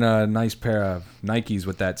wearing a nice pair of Nikes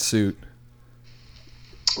with that suit.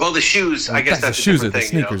 Well, the shoes, I guess that's the shoes. the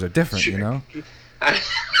sneakers are different, you know.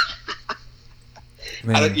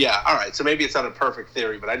 Yeah, all right. So maybe it's not a perfect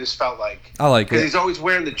theory, but I just felt like I like it because he's always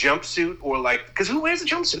wearing the jumpsuit, or like because who wears a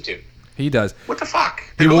jumpsuit, dude? He does. What the fuck?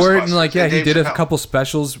 He wore it in like he did a couple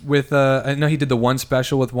specials with. I know he did the one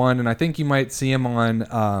special with one, and I think you might see him on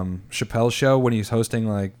Chappelle's show when he's hosting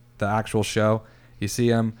like the actual show. You see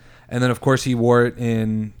him, and then of course he wore it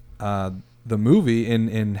in the movie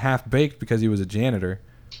in Half Baked because he was a janitor.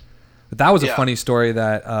 But that was a funny story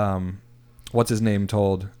that what's his name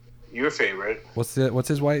told. Your favorite. What's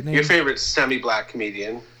his white name? Your favorite semi-black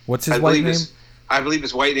comedian. What's his white name? I believe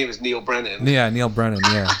his white name is Neil Brennan. Yeah, Neil Brennan,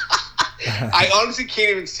 yeah. I honestly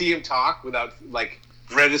can't even see him talk without like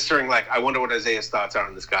registering like I wonder what Isaiah's thoughts are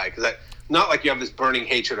on this guy, because not like you have this burning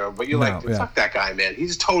hatred of him, but you're fuck that guy, man.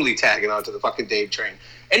 He's totally tagging on to the fucking Dave train.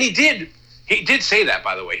 And he did say that,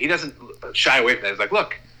 by the way. He doesn't shy away from that. He's like,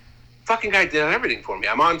 look, fucking guy did everything for me.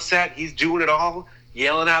 I'm on set, he's doing it all,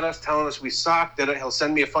 yelling at us, telling us we suck, he'll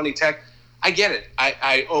send me a funny text. I get it.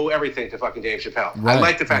 I owe everything to fucking Dave Chappelle. Right, I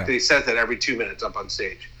like the fact that he says that every 2 minutes up on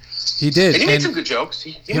stage. He did. And he made some good jokes.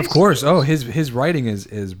 Of course. Oh, his writing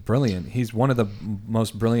is brilliant. He's one of the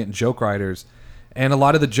most brilliant joke writers. And a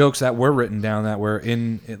lot of the jokes that were written down that were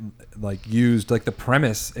like used, like the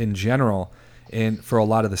premise in general, and for a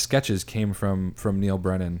lot of the sketches came from Neil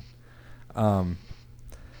Brennan.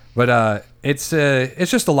 But it's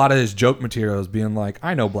just a lot of his joke materials being like,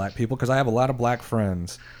 I know black people because I have a lot of black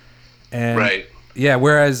friends. And right. Yeah,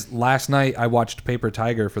 whereas last night I watched Paper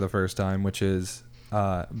Tiger for the first time, which is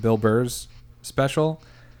Bill Burr's special.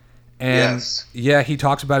 And yeah, he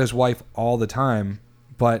talks about his wife all the time,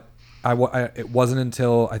 but it wasn't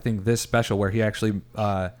until I think this special where he actually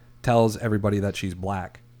tells everybody that she's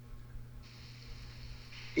black.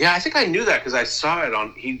 Yeah, I think I knew that because I saw it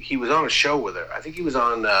on. He was on a show with her. I think he was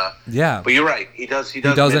on. Yeah, but you're right. He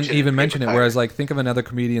doesn't even mention it. Whereas, like, think of another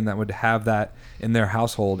comedian that would have that in their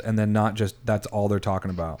household, and then not just that's all they're talking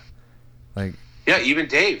about. Like, yeah, even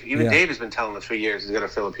Dave. Dave has been telling us for years he's got a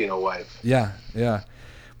Filipino wife. Yeah,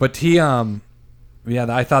 but he,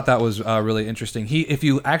 I thought that was really interesting. If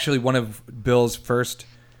you actually one of Bill's first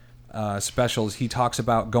specials, he talks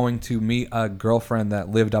about going to meet a girlfriend that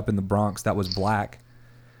lived up in the Bronx that was black.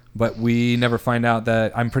 But we never find out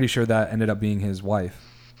that. I'm pretty sure that ended up being his wife.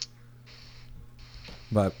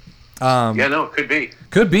 But Yeah, no, it could be.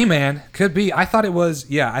 Could be, man. Could be. I thought it was.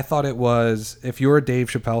 Yeah, I thought it was. If you're a Dave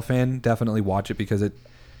Chappelle fan, definitely watch it because it,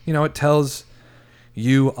 it tells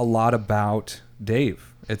you a lot about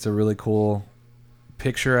Dave. It's a really cool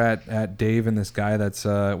picture at Dave and this guy that's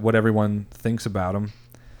what everyone thinks about him.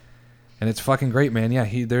 And it's fucking great, man. Yeah,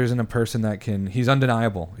 there isn't a person that can. He's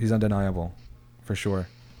undeniable. He's undeniable, for sure.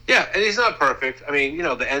 Yeah, and he's not perfect. I mean,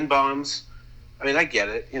 the N-bombs. I mean, I get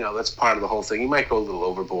it. That's part of the whole thing. He might go a little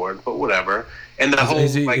overboard, but whatever. And the whole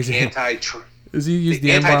is he Is he used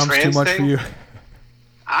the N-bombs too much for you?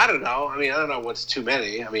 I don't know. I mean, I don't know what's too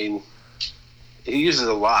many. I mean, he uses it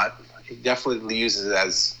a lot. He definitely uses it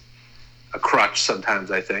as a crutch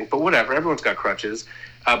sometimes, I think. But whatever. Everyone's got crutches.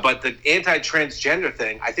 But the anti-transgender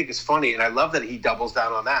thing, I think is funny, and I love that he doubles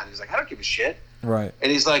down on that. He's like, I don't give a shit. Right.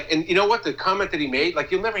 And he's like, and you know what? The comment that he made, like,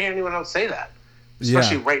 you'll never hear anyone else say that,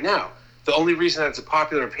 especially right now. The only reason that it's a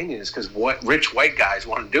popular opinion is because rich white guys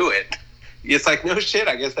want to do it. It's like, no shit,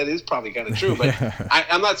 I guess that is probably kind of true. But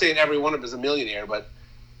I'm not saying every one of them is a millionaire, but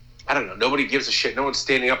I don't know. Nobody gives a shit. No one's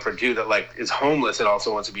standing up for a dude that, like, is homeless and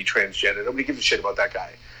also wants to be transgender. Nobody gives a shit about that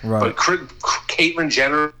guy. Right. But Caitlyn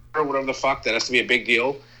Jenner or whatever the fuck, that has to be a big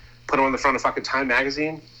deal. Put him on the front of fucking Time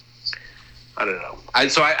magazine. I don't know.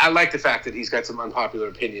 I like the fact that he's got some unpopular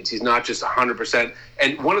opinions. He's not just 100%.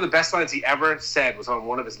 And one of the best lines he ever said was on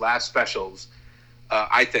one of his last specials,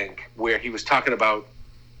 I think, where he was talking about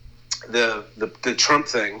the Trump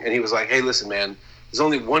thing. And he was like, hey, listen, man, there's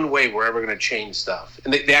only one way we're ever going to change stuff.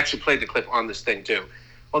 And they actually played the clip on this thing, too.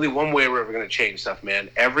 Only one way we're ever going to change stuff, man.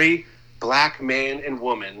 Every black man and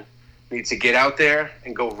woman needs to get out there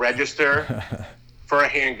and go register for a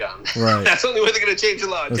handgun. Right. That's the only way they're going to change the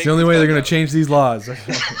law. That's the only way they're going to change these laws. It's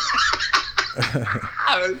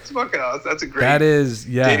fucking awesome. That's a great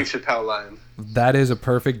Dave Chappelle line. That is a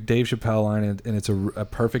perfect Dave Chappelle line, and it's a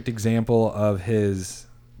perfect example of his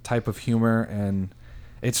type of humor, and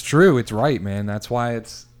it's true. It's right, man. That's why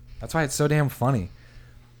it's so damn funny.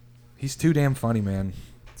 He's too damn funny, man.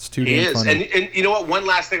 It's too damn funny. And you know what? One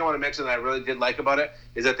last thing I want to mention that I really did like about it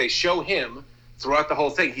is that they show him throughout the whole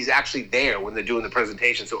thing. He's actually there when they're doing the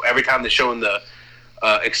presentation. So every time they're showing the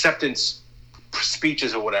acceptance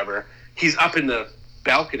speeches or whatever, he's up in the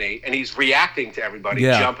balcony and he's reacting to everybody,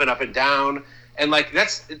 jumping up and down. And like,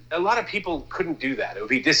 that's a lot of people couldn't do that. It would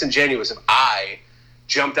be disingenuous if I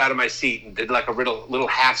jumped out of my seat and did like a little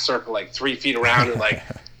half circle, like 3 feet around and like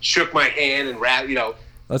shook my hand and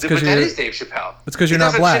That's but that is Dave Chappelle. That's because you're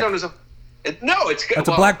not black. That's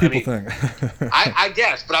a black people thing. I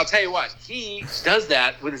guess, but I'll tell you what, he does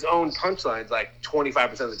that with his own punchlines like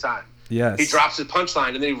 25% of the time. Yes. He drops his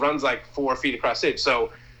punchline and then he runs like 4 feet across stage.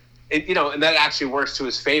 So, and that actually works to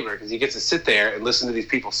his favor because he gets to sit there and listen to these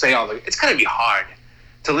people say it's going to be hard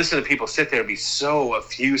to listen to people sit there and be so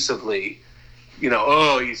effusively,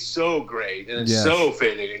 oh, he's so great and it's so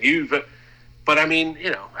fitting. And but I mean,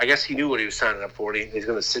 I guess he knew what he was signing up for. He's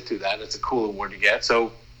going to sit through that. It's a cool award to get.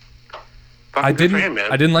 So, I didn't. For him,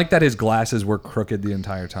 man. I didn't like that his glasses were crooked the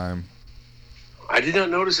entire time. I did not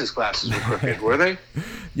notice his glasses were crooked. Were they?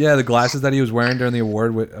 Yeah, the glasses that he was wearing during the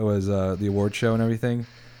award was the award show and everything.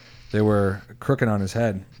 They were crooked on his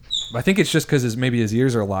head. I think it's just because maybe his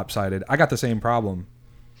ears are lopsided. I got the same problem.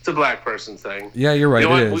 It's a black person thing. Yeah, you're right.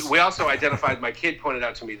 It is. We also identified. My kid pointed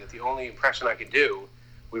out to me that the only impression I can do,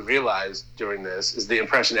 we realized during this, is the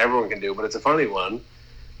impression everyone can do, but it's a funny one.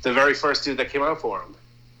 The very first dude that came out for him.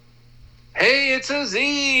 Hey, it's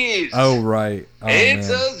Aziz. Oh right. Oh, it's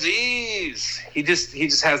man. Aziz. He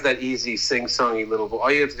just has that easy sing-songy little voice.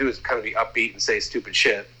 All you have to do is kind of be upbeat and say stupid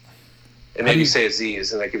shit, and maybe say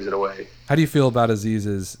Aziz, and that gives it away. How do you feel about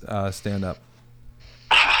Aziz's stand-up?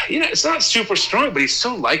 It's not super strong, but he's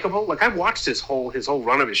so likable. Like I watched his whole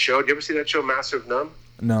run of his show. Did you ever see that show, Master of None?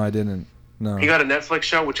 No, I didn't. No. He got a Netflix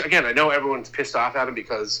show, which again I know everyone's pissed off at him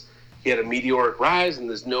because he had a meteoric rise, and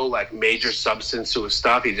there's no like major substance to his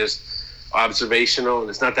stuff. He just observational and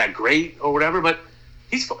it's not that great or whatever, but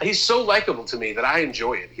he's so likable to me that I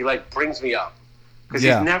enjoy it. He like brings me up because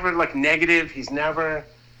he's never like negative. He's never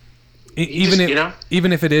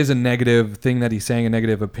even if it is a negative thing that he's saying, a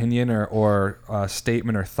negative opinion or a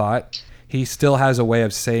statement or thought, he still has a way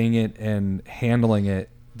of saying it and handling it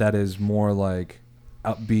that is more like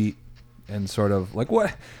upbeat and sort of like,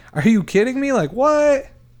 what are you kidding me? Like what?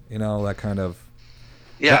 That kind of.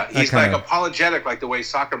 Yeah, he's like apologetic, like the way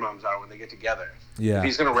soccer moms are when they get together. Yeah. If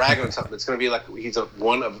he's going to rag on something, it's going to be like he's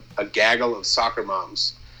one of a gaggle of soccer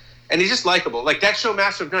moms. And he's just likable. Like that show,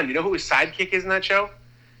 Master of None, you know who his sidekick is in that show?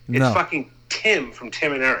 It's fucking Tim from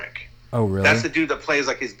Tim and Eric. Oh, really? That's the dude that plays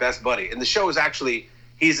like his best buddy. And the show is actually,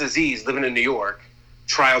 he's Aziz living in New York,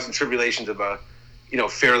 trials and tribulations of a,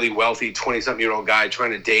 fairly wealthy 20-something-year-old guy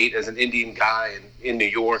trying to date as an Indian guy in New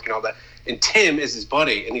York and all that. And Tim is his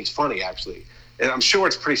buddy, and he's funny, actually. And I'm sure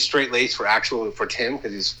it's pretty straight-laced for Tim,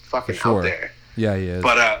 because he's fucking out there. Yeah, he is.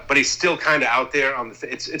 But he's still kind of out there on the.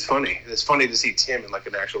 It's funny. It's funny to see Tim in like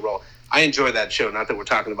an actual role. I enjoy that show. Not that we're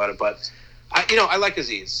talking about it, but I like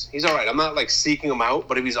Aziz. He's all right. I'm not like seeking him out,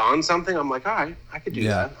 but if he's on something, I'm like, all right, I could do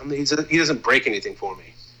that. I mean, he doesn't break anything for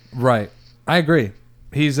me. Right. I agree.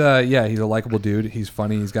 He's he's a likable dude. He's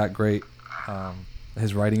funny. He's got great.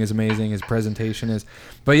 His writing is amazing. His presentation is.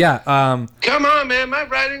 But yeah. Come on, man. My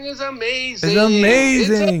writing is amazing. It's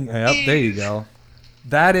amazing. Yep. There you go.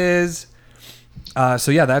 That is.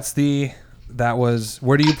 So yeah, that was.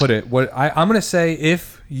 Where do you put it? I'm gonna say,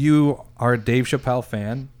 if you are a Dave Chappelle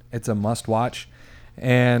fan, it's a must watch.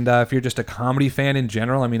 And if you're just a comedy fan in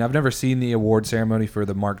general, I mean, I've never seen the award ceremony for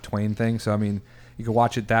the Mark Twain thing, so I mean, you can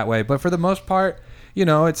watch it that way. But for the most part,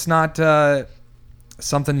 it's not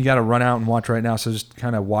something you got to run out and watch right now. So just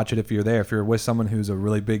kind of watch it if you're there. If you're with someone who's a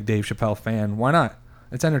really big Dave Chappelle fan, why not?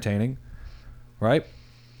 It's entertaining, right?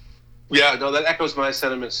 Yeah, no, that echoes my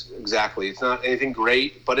sentiments exactly. It's not anything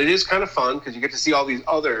great, but it is kind of fun because you get to see all these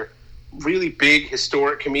other really big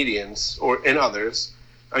historic comedians and others.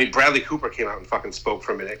 I mean, Bradley Cooper came out and fucking spoke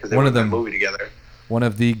for a minute because they were in that movie together. One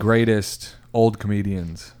of the greatest old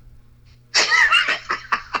comedians.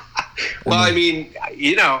 Well, I mean,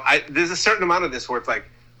 there's a certain amount of this where it's like,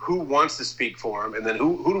 who wants to speak for him, and then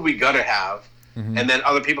who do we gotta have, and then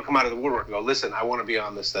other people come out of the woodwork and go, listen, I want to be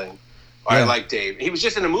on this thing. Or I like Dave. He was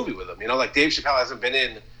just in a movie with him. Like Dave Chappelle hasn't been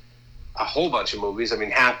in a whole bunch of movies. I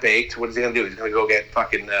mean, Half Baked. What is he gonna do? He's gonna go get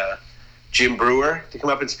fucking Jim Brewer to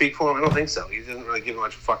come up and speak for him? I don't think so. He doesn't really give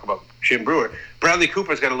much of a fuck about Jim Brewer. Bradley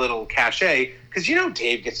Cooper's got a little cachet because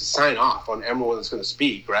Dave gets to sign off on everyone that's going to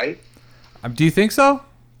speak, right? Do you think so?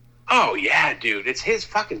 Oh yeah, dude, it's his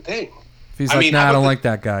fucking thing. If he's I don't like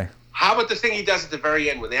that guy. How about the thing he does at the very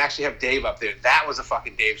end when they actually have Dave up there? That was a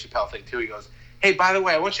fucking Dave Chappelle thing too. He goes, hey, by the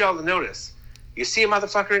way, I want you all to notice. You see a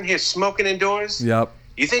motherfucker in here smoking indoors? Yep.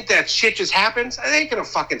 You think that shit just happens? It ain't gonna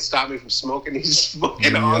fucking stop me from smoking. He's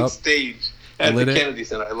smoking on stage at the Kennedy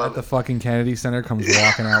Center. I love it. At the fucking Kennedy Center, comes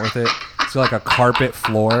walking out with it. It's like a carpet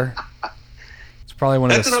floor. It's probably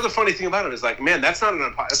one of That's another funny thing about him is like, man, that's not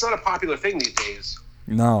a popular thing these days.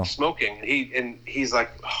 No. Smoking. And he's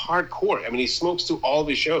like hardcore. I mean, he smokes thing all of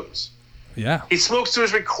his shows. Yeah. He smokes to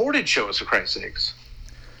his recorded shows, for Christ's sakes.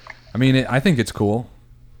 I mean, I think it's cool.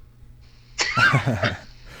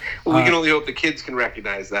 Well, we can only hope the kids can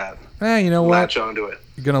recognize that. You know what? Latch onto it.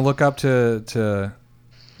 You're gonna look up to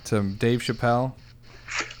Dave Chappelle.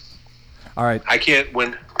 All right. I can't.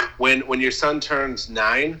 When your son turns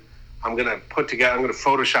 9, I'm gonna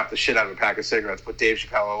Photoshop the shit out of a pack of cigarettes, put Dave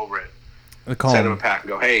Chappelle over it, send him a pack, and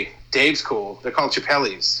go, hey, Dave's cool. They're called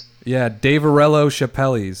Chappelle's. Yeah, Dave Arello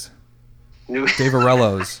Chappelle's. Dave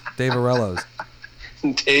Arello's. Dave Arello's.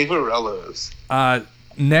 Dave Arello's.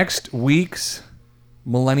 Next week's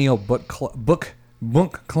Millennial Book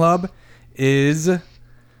Club is... We're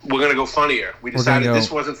going to go funnier. We decided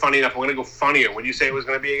this wasn't funny enough. We're going to go funnier. What do you say it was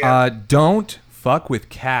going to be again? Don't fuck with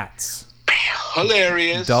cats.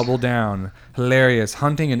 Hilarious. Double down. Hilarious.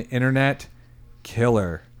 Hunting an internet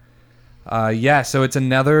killer. So it's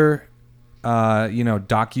another,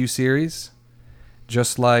 docu-series.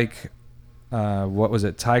 Just like, what was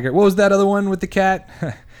it? What was that other one with the cat?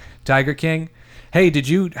 Tiger King. Hey, did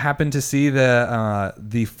you happen to see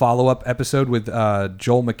the follow-up episode with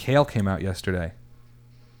Joel McHale came out yesterday?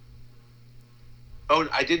 Oh,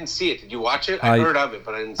 I didn't see it. Did you watch it? I heard of it,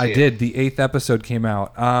 but I didn't see it. I did. The 8th episode came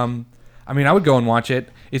out. I would go and watch it.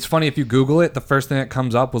 It's funny, if you Google it, the first thing that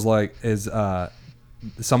comes up is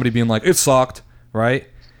somebody being like, it sucked, right?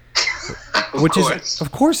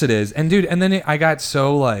 Of course it is. And dude, and then I got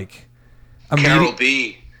so like... Carol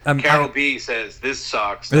B. Carol B says, this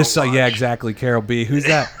sucks. Yeah, exactly. Carol B. Who's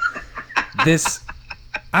that?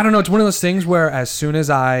 I don't know. It's one of those things where as soon as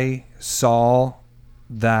I saw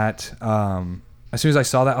that, I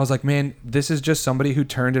was like, man, this is just somebody who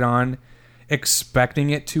turned it on expecting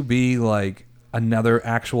it to be like another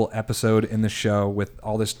actual episode in the show with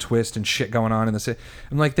all this twist and shit going on in the.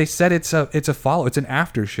 I'm like, they said it's an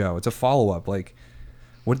after show. It's a follow-up. Like,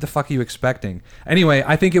 what the fuck are you expecting? Anyway,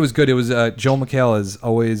 I think it was good. It was Joel McHale is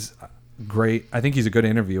always great. I think he's a good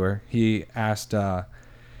interviewer. He asked there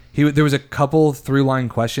was a couple through-line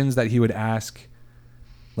questions that he would ask,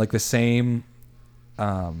 like the same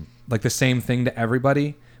thing to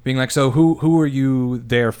everybody, being like, so who were you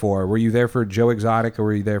there for? Were you there for Joe Exotic, or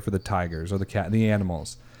were you there for the Tigers or the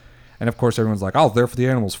animals? And of course everyone's like, I was there for the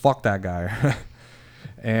animals. Fuck that guy.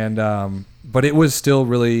 And but it was still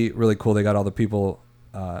really, really cool. They got all the people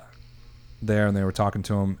there, and they were talking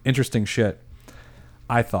to him. Interesting shit,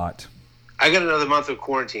 I thought. I got another month of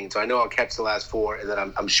quarantine, so I know I'll catch the last 4, and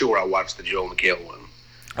then I'm sure I'll watch the Joel McHale one.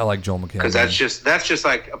 I like Joel McHale. Because that's just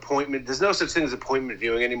like appointment. There's no such thing as appointment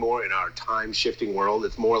viewing anymore in our time-shifting world.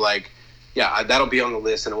 It's more like, that'll be on the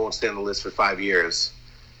list, and it won't stay on the list for 5 years.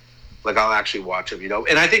 Like, I'll actually watch them,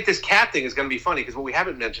 And I think this cat thing is going to be funny, because what we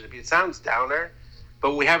haven't mentioned, it sounds downer, but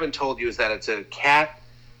what we haven't told you is that it's a cat.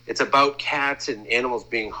 It's about cats and animals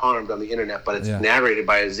being harmed on the internet, but it's narrated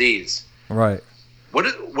by Aziz. Right. What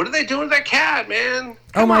are they doing to that cat, man?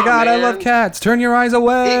 Oh my God, man. I love cats. Turn your eyes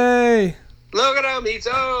away. Look at him.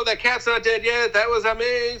 That cat's not dead yet. That was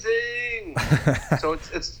amazing. So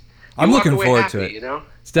it's I'm looking forward to it. You know?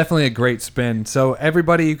 It's definitely a great spin. So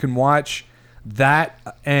everybody, you can watch that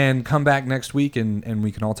and come back next week and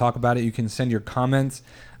we can all talk about it. You can send your comments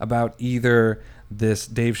about either this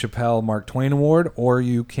Dave Chappelle Mark Twain Award, or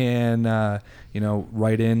you can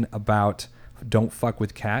write in about Don't Fuck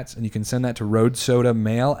with Cats, and you can send that to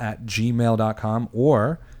roadsodamail@gmail.com,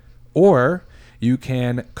 or you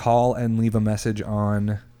can call and leave a message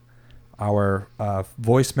on our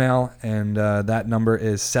voicemail, and that number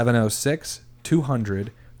is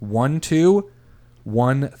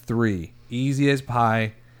 706-200-1213. Easy as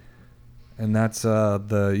pie, and that's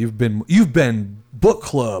you've been book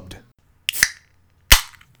clubbed.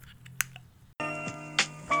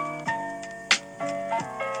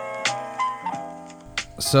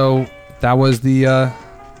 So that was the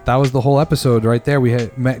whole episode right there. We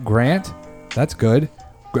had met Grant. That's good.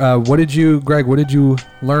 Greg, what did you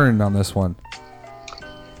learn on this one?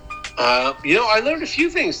 I learned a few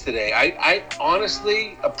things today. I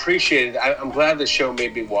honestly appreciated it. I'm glad the show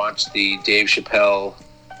made me watch the Dave Chappelle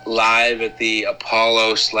live at the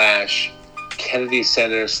Apollo / Kennedy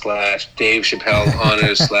Center / Dave Chappelle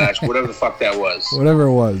Honors / whatever the fuck that was. Whatever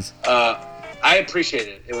it was. I appreciated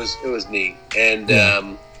it. It was neat. And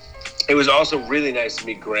it was also really nice to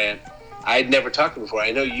meet Grant. I had never talked to him before.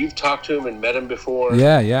 I know you've talked to him and met him before.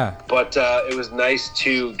 Yeah. But it was nice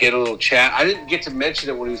to get a little chat. I didn't get to mention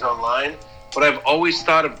it when he was online, but I've always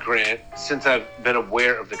thought of Grant, since I've been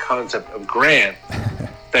aware of the concept of Grant,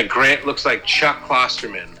 that Grant looks like Chuck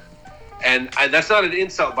Klosterman. And that's not an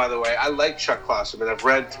insult, by the way. I like Chuck Klosterman. I've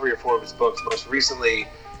read 3 or 4 of his books. Most recently,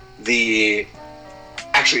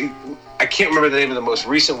 actually, I can't remember the name of the most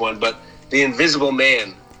recent one, but The Invisible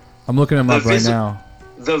Man. I'm looking him up right now.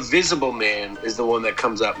 The Visible Man is the one that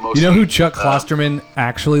comes up most. You know who Chuck Klosterman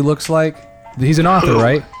actually looks like? He's an author,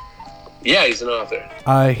 right? Yeah, he's an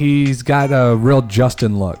author. He's got a real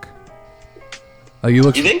Justin look.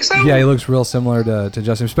 You think so? Yeah, he looks real similar to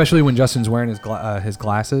Justin, especially when Justin's wearing his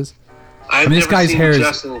glasses. This guy's hair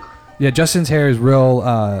is. Yeah, Justin's hair is real,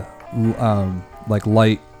 like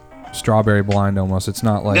light strawberry blonde almost. It's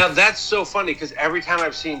not like. Now that's so funny, because every time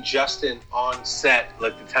I've seen Justin on set,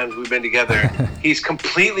 like the times we've been together, he's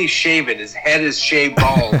completely shaven. His head is shaved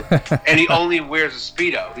bald, and he only wears a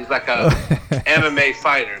Speedo. He's like a MMA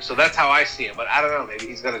fighter. So that's how I see him. But I don't know. Maybe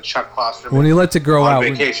he's got a Chuck Klosterman. When he lets it grow out.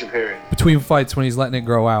 Vacation period. Between fights, when he's letting it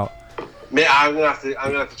grow out. Man, I'm gonna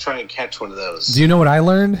have to try and catch one of those. Do you know what I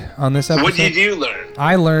learned on this episode? What did you learn?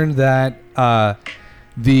 I learned that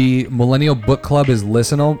the Millennial Book Club is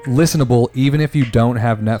listenable even if you don't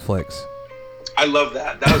have Netflix. I love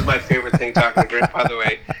that. That was my favorite thing talking to Grant, by the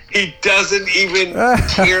way. He doesn't even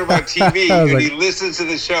care about TV, and he listens to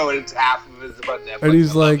the show, and it's half of it is about Netflix. And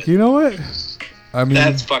he's like, you know what? I mean,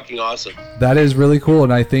 that's fucking awesome. That is really cool,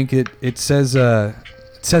 and I think it says a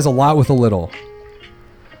lot with a little.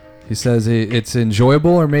 He says it's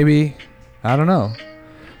enjoyable, or maybe, I don't know.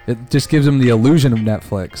 It just gives him the illusion of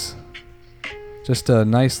Netflix. Just a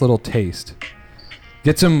nice little taste.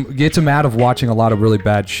 Gets him out of watching a lot of really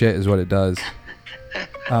bad shit is what it does.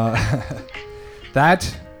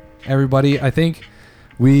 That, everybody, I think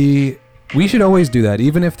we should always do that.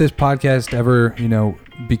 Even if this podcast ever,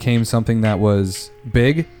 became something that was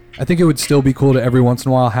big, I think it would still be cool to every once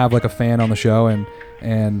in a while have like a fan on the show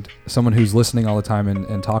and someone who's listening all the time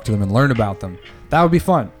and talk to them and learn about them. That would be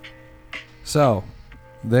fun. So,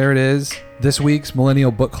 there it is. This week's Millennial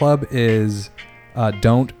Book Club is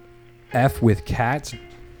Don't F with Cats.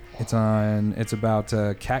 It's about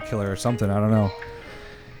cat killer or something. I don't know.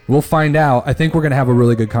 We'll find out. I think we're going to have a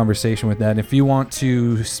really good conversation with that. And if you want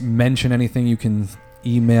to mention anything, you can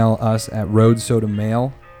email us at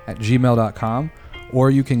roadsodamail@gmail.com, or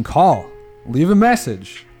you can call. Leave a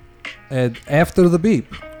message after the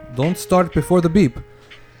beep. Don't start before the beep.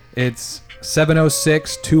 It's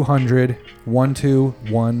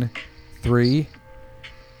 706-200-1213.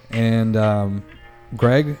 And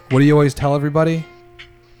Greg, what do you always tell everybody?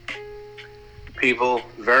 People,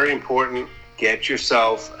 very important, get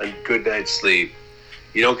yourself a good night's sleep.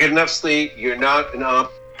 You don't get enough sleep, you're not an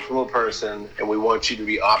optimal person, and we want you to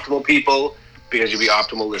be optimal people because you'll be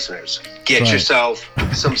optimal listeners. Get yourself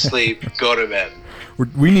some sleep, go to bed.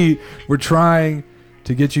 We're trying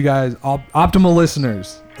to get you guys optimal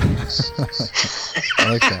listeners. I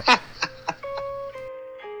like that.